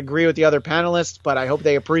might not agree with the other panelists, but I hope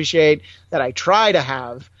they appreciate that I try to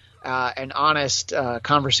have an honest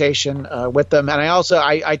conversation with them. And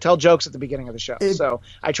I tell jokes at the beginning of the show, so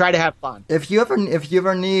I try to have fun. If you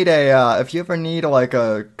ever need like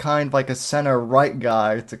a kind like a center right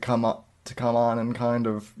guy to come on and kind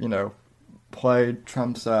of, you know, play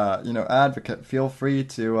Trump's you know, advocate, feel free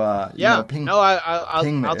to ping me.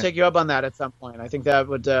 I'll take you up on that at some point. I think that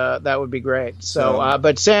would be great. So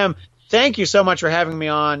but Sam, thank you so much for having me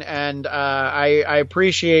on, and I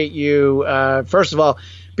appreciate you first of all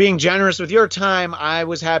being generous with your time. I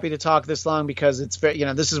was happy to talk this long because it's, you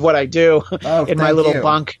know, this is what I do in my little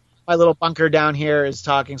bunk my little bunker down here is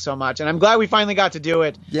talking so much, and I'm glad we finally got to do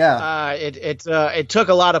it. Yeah. It took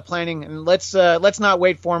a lot of planning, and let's not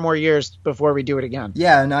wait 4 more years before we do it again.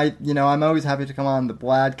 Yeah, and I'm always happy to come on the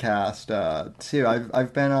Bladtcast too.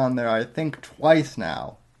 I've been on there I think twice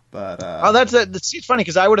now, but Oh, it's funny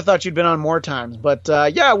because I would have thought you'd been on more times, but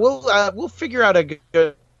yeah, we'll figure out a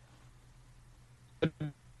good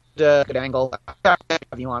angle. Have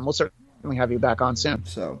you on? We'll certainly have you back on soon.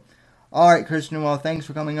 so. All right, Christian. Well, thanks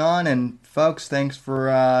for coming on, and folks, thanks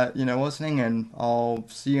for listening. And I'll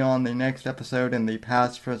see you on the next episode in the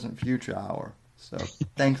past, present, future hour. So,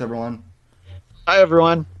 thanks, everyone. Bye,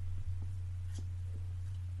 everyone.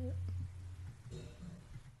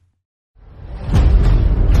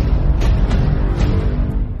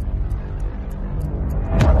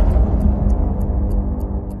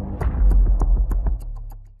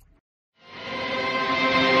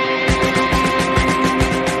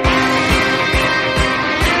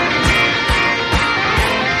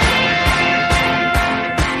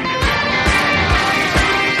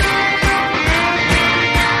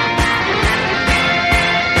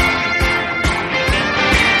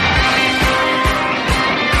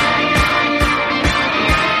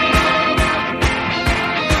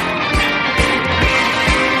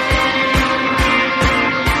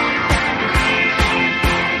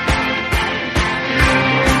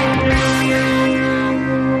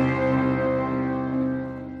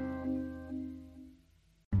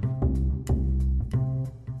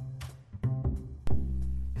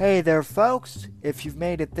 Hey there, folks. If you've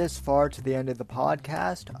made it this far to the end of the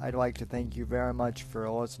podcast, I'd like to thank you very much for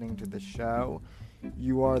listening to the show.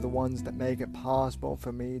 You are the ones that make it possible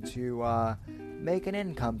for me to make an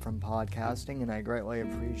income from podcasting, and I greatly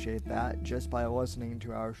appreciate that just by listening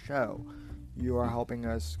to our show. You are helping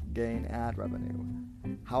us gain ad revenue.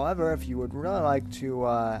 However, if you would really like to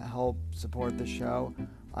help support the show,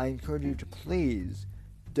 I encourage you to please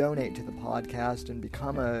donate to the podcast and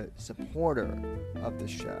become a supporter of the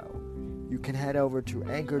show. You can head over to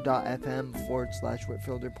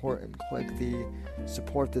anchor.fm/Whitfield Report and click the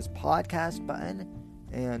support this podcast button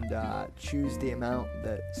and choose the amount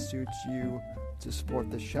that suits you to support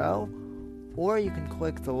the show. Or you can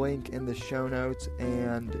click the link in the show notes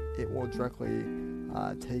and it will directly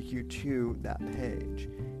take you to that page.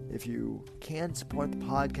 If you can support the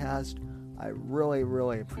podcast, I really,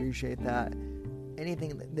 really appreciate that.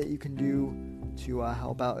 Anything that you can do to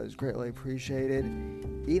help out is greatly appreciated.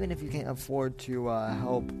 Even if you can't afford to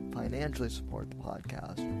help financially support the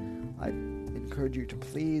podcast, I encourage you to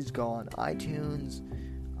please go on iTunes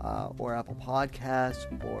or Apple Podcasts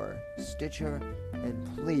or Stitcher and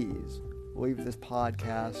please leave this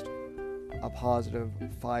podcast a positive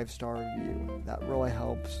 5-star review. That really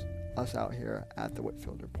helps us out here at the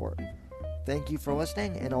Whitfield Report. Thank you for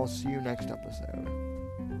listening, and I'll see you next episode.